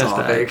on this That's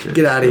topic? accurate.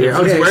 Get out of here.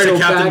 He's Okay, wearing so a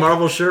Captain back,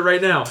 Marvel shirt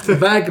right now.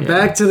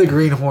 back to the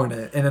Green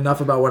Hornet, and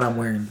enough about what I'm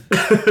wearing.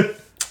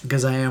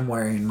 Because I am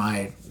wearing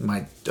my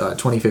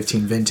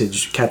 2015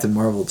 vintage Captain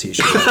Marvel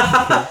t-shirt.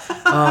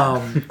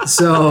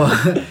 So,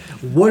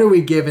 what are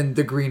we giving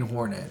the Green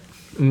Hornet?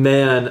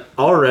 Man,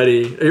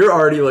 you're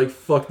already like,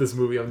 fuck this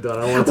movie, I'm done.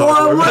 I don't want to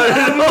talk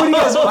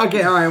about it.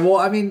 Okay, all right. Well,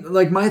 I mean,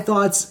 like my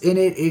thoughts in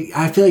it,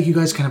 I feel like you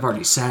guys kind of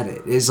already said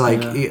it. Is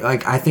like,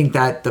 like I think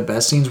that the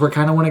best scenes were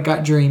kind of when it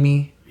got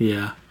dreamy.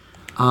 Yeah.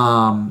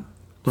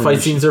 Fight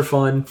scenes are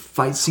fun.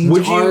 Fight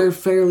scenes are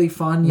fairly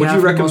fun. Would Yeah,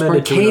 you for the most recommend part.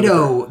 it to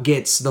Kato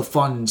gets the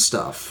fun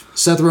stuff.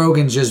 Seth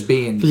Rogen's just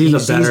being He's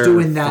a better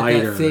doing that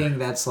fighter. thing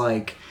that's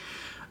like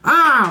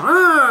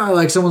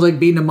like someone's like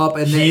beating him up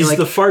and then He's like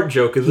the fart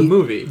joke of the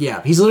movie.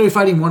 yeah, he's literally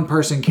fighting one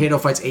person. Kato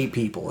fights 8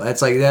 people.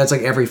 That's like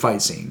every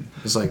fight scene.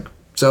 It's like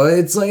so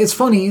it's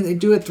funny. They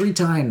do it 3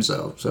 times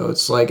though. So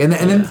it's like and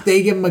then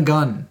they give him a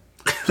gun.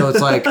 So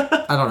it's like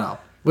I don't know.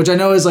 Which I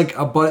know is like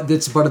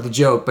that's part of the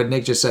joke, but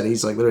Nick just said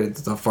he's like literally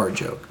it's a fart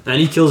joke. And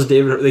he kills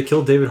they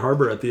killed David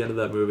Harbour at the end of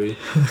that movie.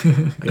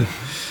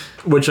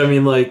 Which I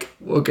mean, like,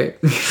 Okay.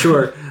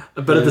 sure.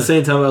 But at the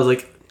same time, I was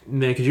like,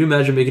 man, could you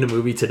imagine making a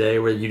movie today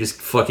where you just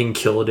fucking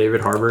kill David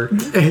Harbour?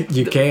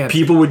 You can't.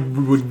 People would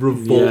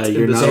revolt. Yeah,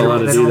 you're in not this allowed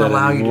to They do don't that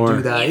allow anymore. you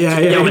to do that.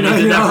 Yeah, when they did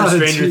you're that not for allowed to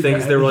Stranger do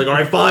Things, that. they were like, all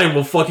right, fine,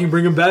 we'll fucking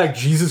bring him back.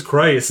 Jesus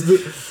Christ.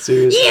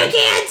 Seriously. You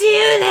can't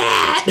do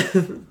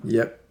that!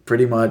 Yep,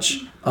 pretty much.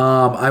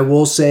 I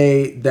will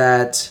say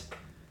that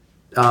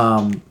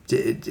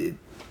the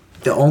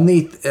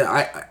only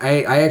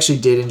I actually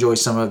did enjoy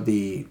some of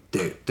the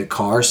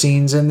car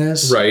scenes in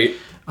this. Right.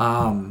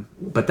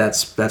 But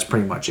that's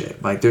pretty much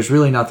it. Like, there's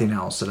really nothing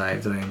else that I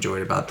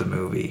enjoyed about the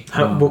movie.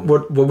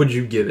 What would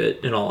you give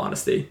it, in all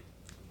honesty?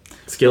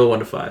 Scale of 1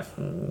 to 5.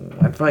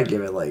 I'd probably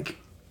give it like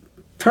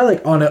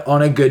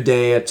on a good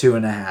day a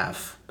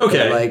 2.5.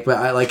 Okay. But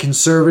I like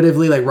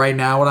conservatively, like right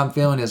now, what I'm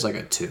feeling is like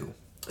a 2.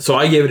 So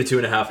I gave it a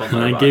 2.5 on And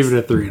I Letterboxd. gave it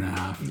a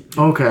 3.5.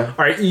 Okay. All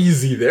right,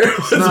 easy there.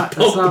 That's not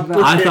bad.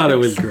 I thought it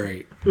was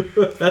great.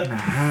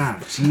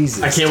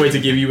 Jesus. I can't wait to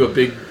give you a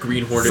big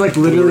Green Hornet. It's like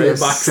literally Blu-ray a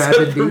box set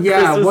 70. for Yeah,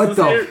 Christmas what this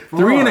the year. fuck?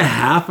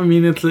 3.5. I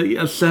mean, it's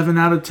a 7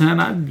 out of 10.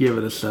 I'd give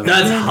it a 7.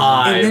 That's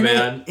high, And then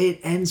man. it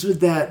ends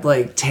with that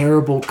like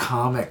terrible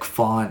comic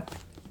font,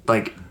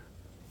 like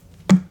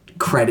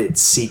credit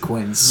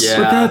sequence. Yeah.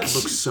 But that's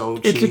looks so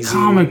cheesy. it's a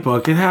comic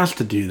book. It has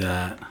to do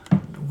that.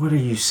 What are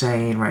you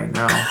saying right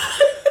now?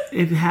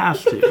 It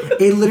has to.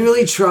 It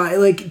literally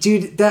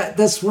dude,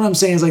 that's what I'm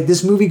saying is like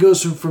this movie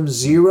goes from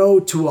 0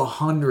 to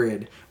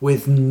 100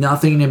 with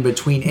nothing in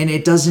between, and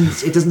it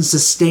doesn't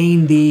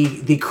sustain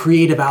the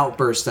creative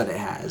outburst that it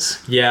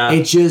has. Yeah.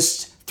 It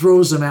just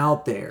throws them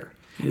out there.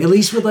 At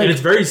least with like, and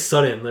it's very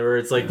sudden, where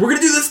it's like, we're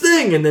gonna do this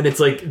thing, and then it's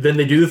like, then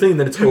they do the thing, and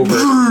then it's over.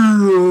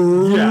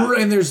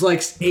 and there's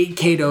like 8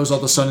 Katos all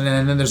of a sudden,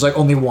 and then there's like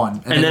only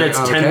one. And then it's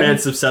 10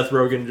 minutes of Seth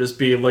Rogen just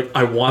being like,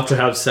 I want to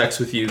have sex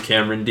with you,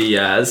 Cameron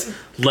Diaz.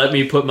 Let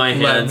me put my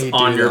hands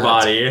on your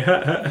body.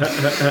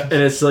 And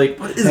it's like,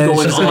 what is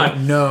going on? Like,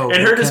 no.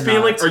 And her just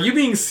being like, are you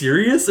being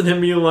serious? And him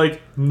being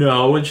like,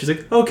 no. And she's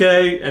like,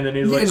 okay. And then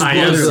he's like, I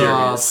am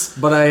serious.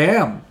 But I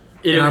am.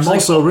 And I'm like,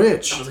 also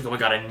rich. I was like, oh my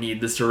god, I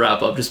need this to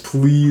wrap up. Just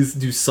please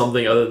do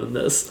something other than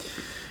this.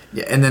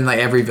 Yeah, and then like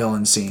every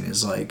villain scene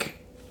is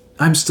like,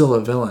 I'm still a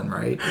villain,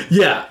 right?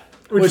 Yeah.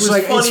 Which was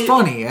like, funny. it's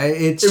funny.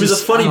 It was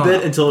a funny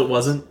bit until it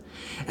wasn't.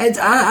 And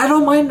I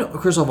don't mind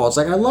Christoph Waltz.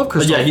 Like, I love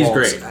Christoph Waltz. Yeah,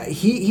 he's great.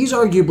 He's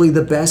arguably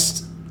the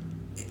best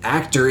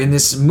actor in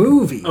this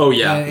movie. Oh,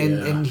 yeah.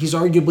 And he's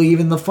arguably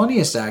even the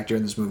funniest actor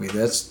in this movie.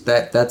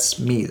 That's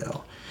me,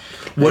 though.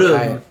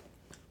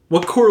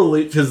 What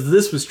correlate? Because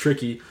this was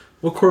tricky.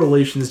 What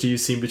correlations do you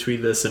see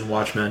between this and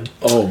Watchmen?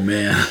 Oh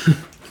man,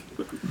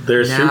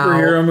 they're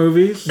superhero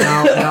movies.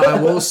 Now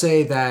I will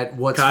say that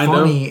what's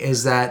funny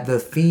is that the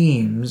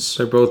themes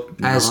they're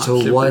both as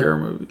to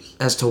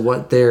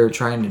what they're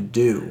trying to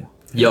do.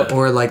 Yep.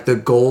 Or like the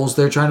goals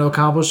they're trying to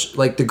accomplish.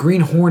 Like the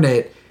Green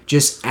Hornet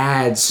just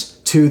adds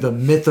to the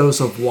mythos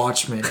of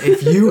Watchmen.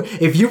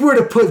 If you were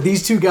to put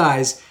these two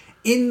guys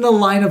in the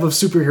lineup of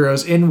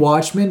superheroes in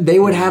Watchmen, they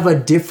would have a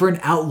different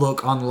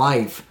outlook on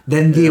life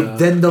than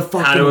the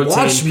fucking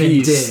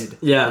Watchmen did.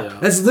 Yeah.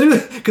 That's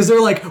literally because they're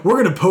like,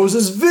 we're gonna pose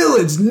as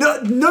villains.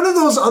 None of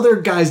those other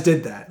guys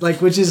did that. Like,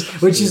 which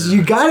is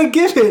you gotta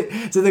give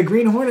it to the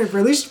Green Hornet for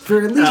at least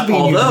being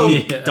although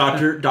unique.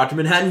 Dr.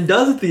 Manhattan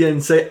does at the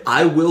end say,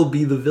 I will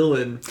be the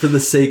villain for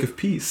the sake of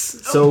peace.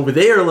 So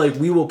they are like,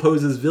 we will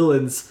pose as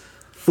villains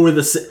for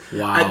the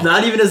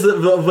not even as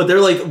but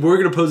they're like, we're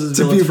gonna pose as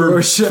villains to be the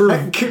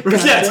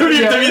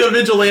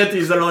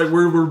vigilantes that are like,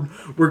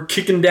 we're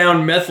kicking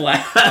down meth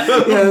labs.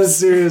 Yeah,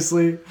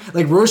 seriously.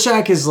 Like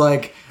Rorschach is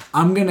like,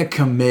 I'm gonna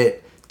commit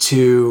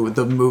to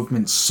the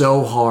movement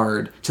so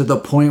hard to the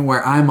point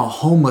where I'm a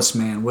homeless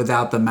man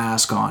without the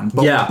mask on.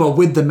 But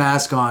with the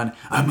mask on,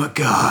 I'm a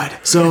god.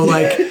 So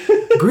like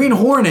Green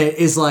Hornet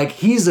is like,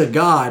 he's a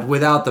god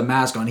without the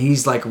mask on.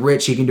 He's like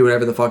rich, he can do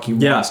whatever the fuck he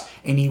wants.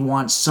 And he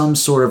wants some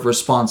sort of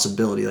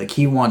responsibility. Like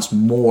he wants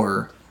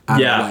more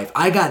out of life.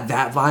 I got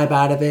that vibe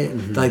out of it.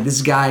 Mm-hmm. Like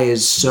this guy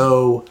is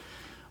so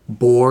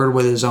bored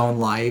with his own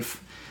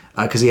life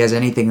because he has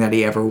anything that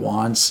he ever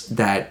wants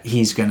that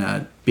he's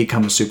gonna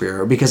become a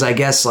superhero. Because I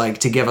guess like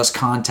to give us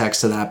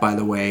context to that, by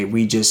the way,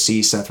 we just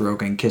see Seth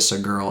Rogen kiss a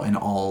girl in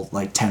all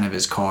like 10 of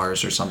his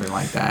cars or something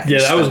like that. Yeah,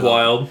 that was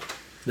wild.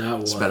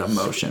 Sped up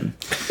motion.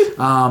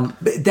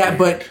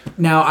 But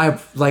now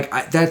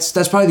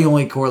that's probably the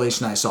only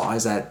correlation I saw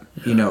is that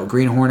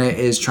Green Hornet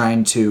is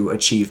trying to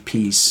achieve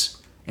peace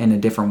in a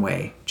different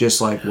way, just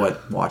like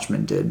what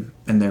Watchmen did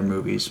in their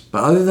movies.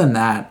 But other than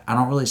that, I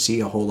don't really see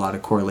a whole lot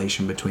of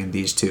correlation between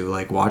these two.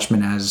 Like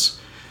Watchmen has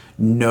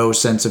no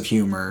sense of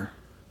humor.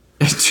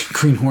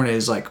 Green Hornet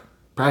is like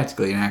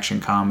practically an action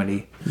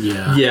comedy.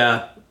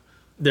 Yeah.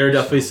 There are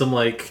definitely some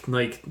like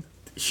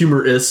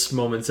humorous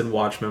moments in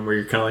Watchmen where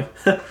you're kind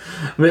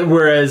of like,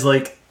 whereas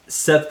like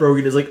Seth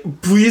Rogen is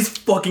like, please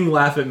fucking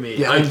laugh at me.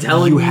 Yeah, I'm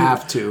telling you,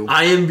 have to.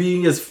 I am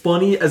being as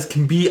funny as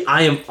can be.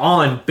 I am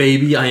on,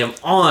 baby. I am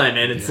on.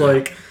 And it's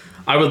like,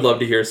 I would love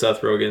to hear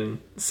Seth Rogen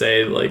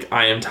say like,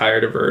 I am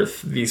tired of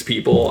Earth, these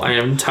people. I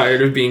am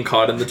tired of being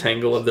caught in the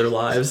tangle of their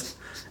lives.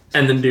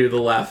 And then do the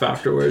laugh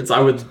afterwards.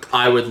 I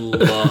would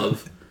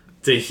love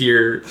to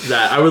hear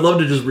that. I would love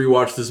to just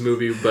rewatch this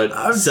movie,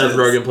 but Seth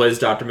Rogen plays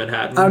Dr.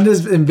 Manhattan. I'm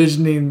just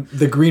envisioning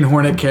the Green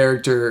Hornet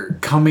character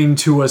coming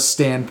to a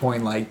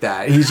standpoint like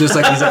that. He's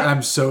like,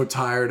 I'm so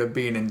tired of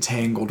being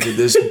entangled with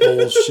this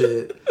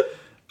bullshit.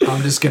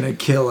 I'm just gonna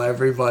kill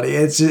everybody.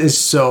 It's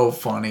so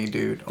funny,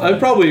 dude. I'd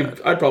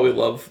probably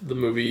love the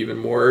movie even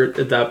more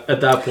at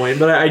that point.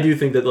 But I do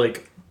think that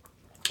like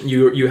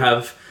you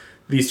have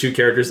these two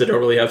characters that don't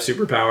really have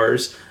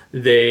superpowers.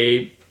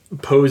 They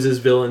pose as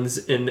villains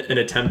in an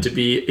attempt to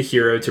be a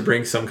hero to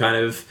bring some kind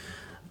of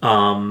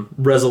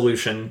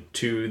resolution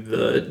to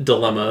the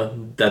dilemma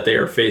that they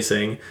are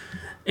facing.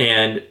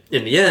 And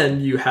in the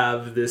end, you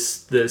have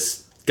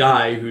this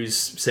guy who's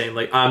saying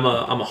like, I'm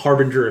a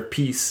harbinger of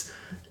peace,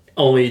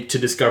 only to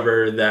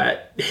discover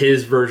that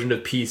his version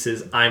of peace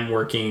is I'm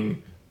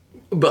keeping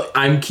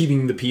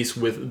the peace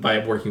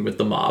by working with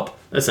the mob.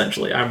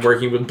 Essentially, I'm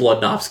working with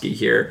Bludnovsky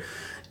here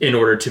in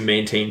order to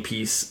maintain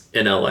peace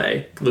in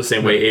LA. The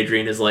same way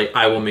Adrian is like,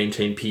 I will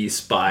maintain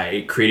peace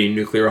by creating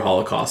nuclear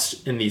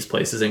holocaust in these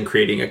places and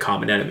creating a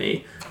common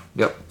enemy.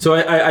 Yep. So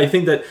I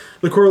think that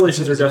the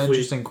correlations are definitely... an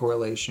interesting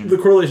correlation. The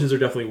correlations are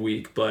definitely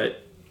weak,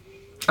 but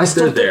I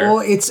still there. well,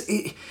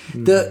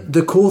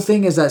 the cool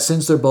thing is that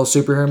since they're both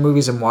superhero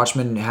movies and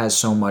Watchmen has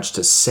so much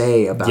to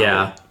say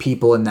about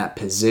people in that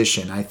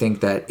position, I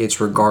think that it's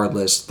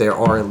regardless there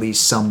are at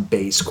least some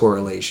base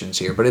correlations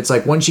here. But it's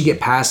like once you get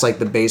past like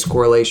the base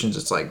correlations,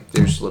 it's like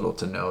there's little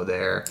to no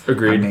there.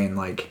 Agreed. I mean,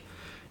 like,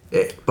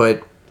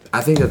 but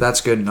I think that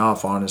that's good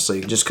enough,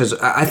 honestly. Just because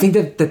I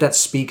think that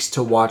speaks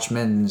to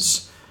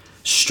Watchmen's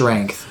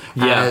strength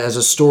as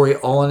a story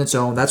all on its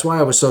own. That's why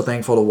I was so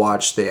thankful to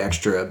watch the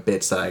extra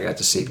bits that I got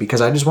to see,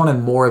 because I just wanted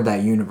more of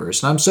that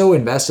universe, and I'm so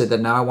invested that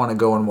now I want to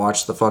go and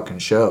watch the fucking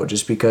show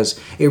just because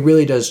it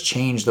really does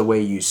change the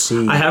way you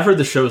see. I have heard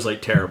the show's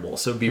like terrible,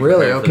 so be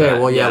really prepared for okay.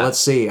 that. Well, yeah, let's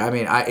see. I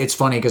mean, it's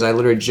funny because I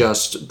literally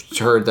just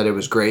heard that it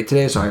was great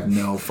today, so I have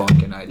no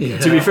fucking idea.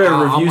 To be fair,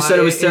 reviews said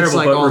it was terrible,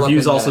 like but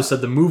reviews also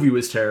said the movie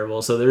was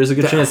terrible. So there is a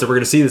good chance that we're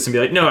going to see this and be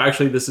like, no,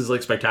 actually, this is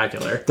like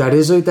spectacular. That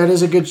is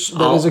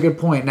a good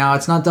point. Now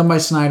it's not done by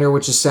Snyder,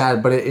 which is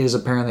sad, but it is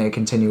apparently a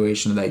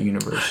continuation of that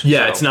universe.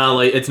 Yeah, so.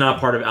 It's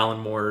not part of Alan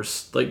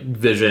Moore's like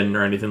vision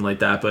or anything like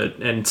that,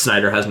 and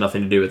Snyder has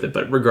nothing to do with it.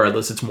 But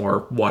regardless, it's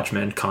more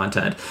Watchmen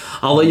content.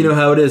 I'll let you know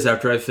how it is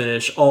after I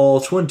finish all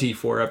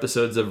 24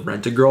 episodes of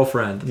Rent a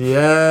Girlfriend.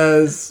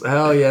 Yes,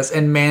 hell yes,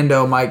 and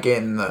Mando might get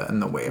in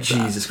the way of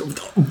Jesus,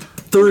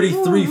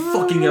 33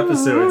 fucking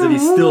episodes, and he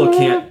still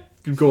can't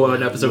go on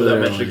an episode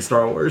without mentioning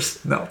Star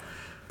Wars. No,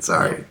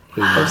 sorry,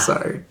 I'm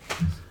sorry.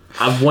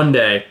 One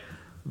day.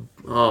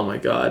 Oh my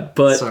god!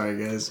 But sorry,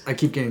 guys. I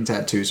keep getting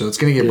tattoos, so it's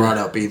gonna get brought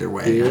up either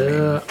way.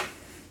 Yeah,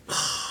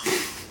 I mean,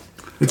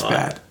 it's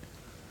bad.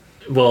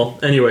 Well,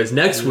 anyways,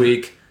 next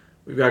week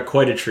we've got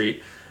quite a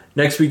treat.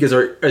 Next week is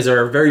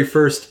our very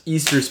first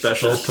Easter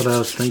special. That's what I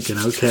was thinking.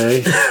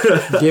 Okay,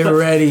 get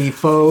ready,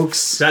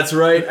 folks. That's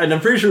right, and I'm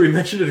pretty sure we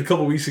mentioned it a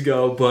couple weeks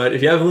ago. But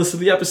if you haven't listened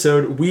to the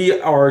episode,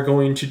 we are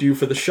going to do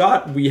for the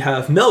shot. We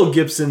have Mel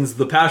Gibson's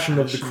The Passion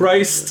of the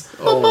Christ.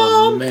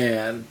 Oh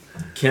man.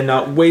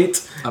 Cannot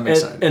wait. I'm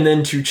excited. And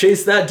then to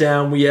chase that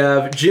down, we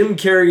have Jim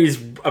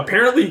Carrey's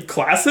apparently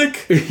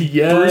classic,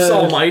 yes. Bruce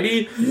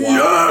Almighty.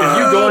 Yeah, if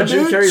you go on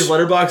Jim Carrey's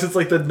Letterboxd, it's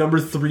like the number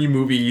 3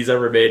 movie he's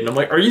ever made. And I'm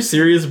like, are you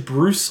serious?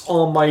 Bruce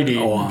Almighty.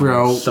 Oh,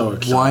 bro, so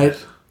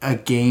what a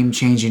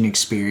game-changing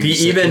experience.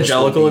 The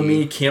evangelical in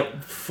me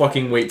can't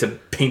fucking wait to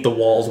paint the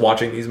walls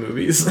watching these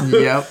movies.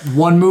 Yep.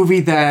 One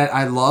movie that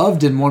I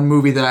loved and one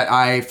movie that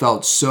I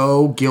felt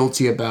so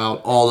guilty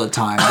about all the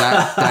time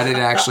that it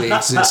actually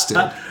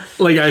existed.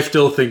 Like I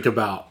still think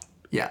about.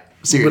 Yeah,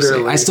 seriously.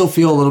 Literally. I still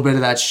feel a little bit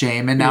of that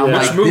shame, and now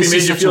like which movie this made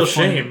is you such feel a fun-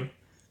 shame?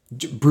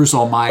 Bruce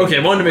Almighty. Okay,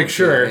 I wanted to make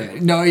sure.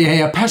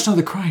 Yeah. Passion of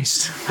the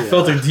Christ. I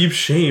felt a deep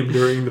shame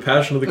during the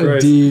Passion of the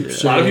Christ. Deep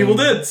a lot of people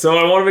did, so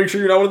I want to make sure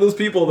you're not one of those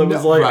people that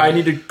was like, right. I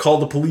need to call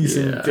the police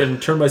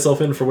and turn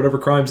myself in for whatever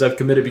crimes I've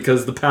committed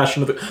because the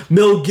Passion of the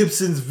Mel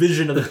Gibson's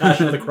vision of the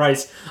Passion of the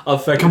Christ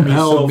affected me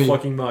so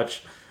fucking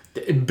much.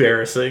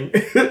 Embarrassing.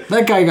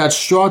 That guy got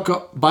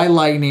struck by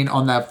lightning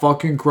on that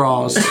fucking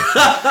cross.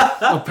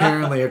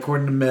 Apparently,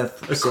 according to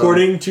myth.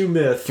 According to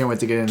myth. Can't wait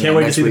to get into Can't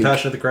wait to next see week. the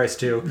Passion of the Christ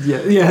too.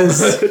 Yeah.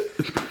 Yes.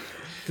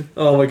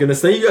 Oh my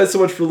goodness. Thank you guys so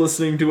much for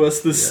listening to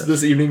us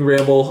this evening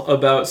ramble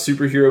about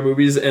superhero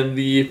movies and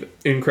the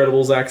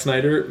incredible Zach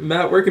Snyder.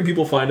 Matt, where can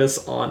people find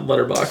us on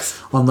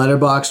Letterboxd? On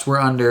Letterboxd, we're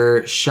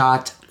under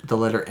Shot, the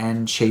letter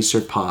N,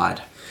 Chaser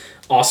Pod.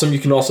 Awesome. You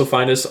can also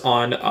find us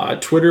on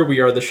Twitter. We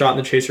are the Shot and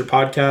the Chaser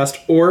Podcast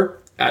or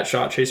at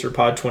Shot Chaser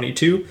Pod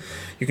 22.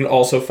 You can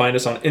also find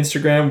us on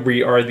Instagram.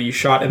 We are the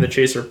Shot and the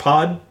Chaser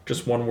Pod,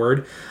 just one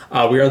word.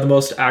 We are the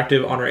most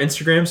active on our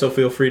Instagram, so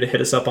feel free to hit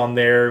us up on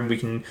there, and we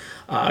can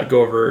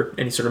go over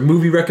any sort of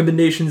movie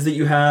recommendations that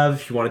you have.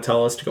 If you want to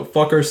tell us to go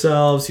fuck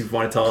ourselves, if you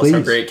want to tell us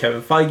how great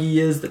Kevin Feige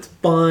is, that's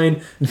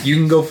fine. You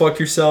can go fuck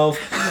yourself.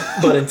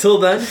 But until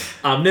then,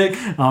 I'm Nick.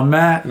 I'm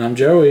Matt. And I'm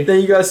Joey.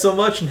 Thank you guys so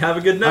much, and have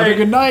a good night. Have a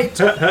good night.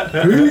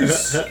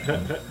 Peace.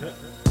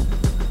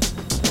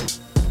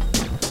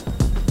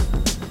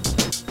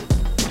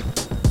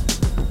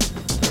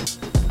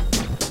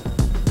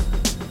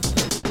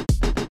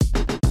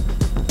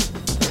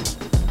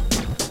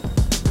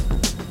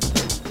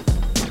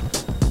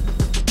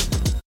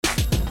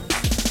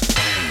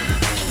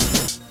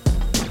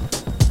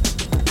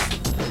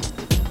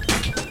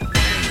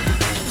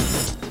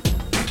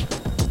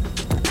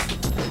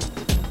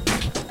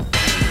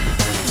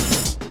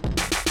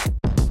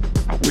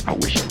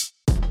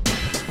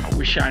 I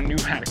wish I knew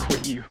how to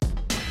quit you.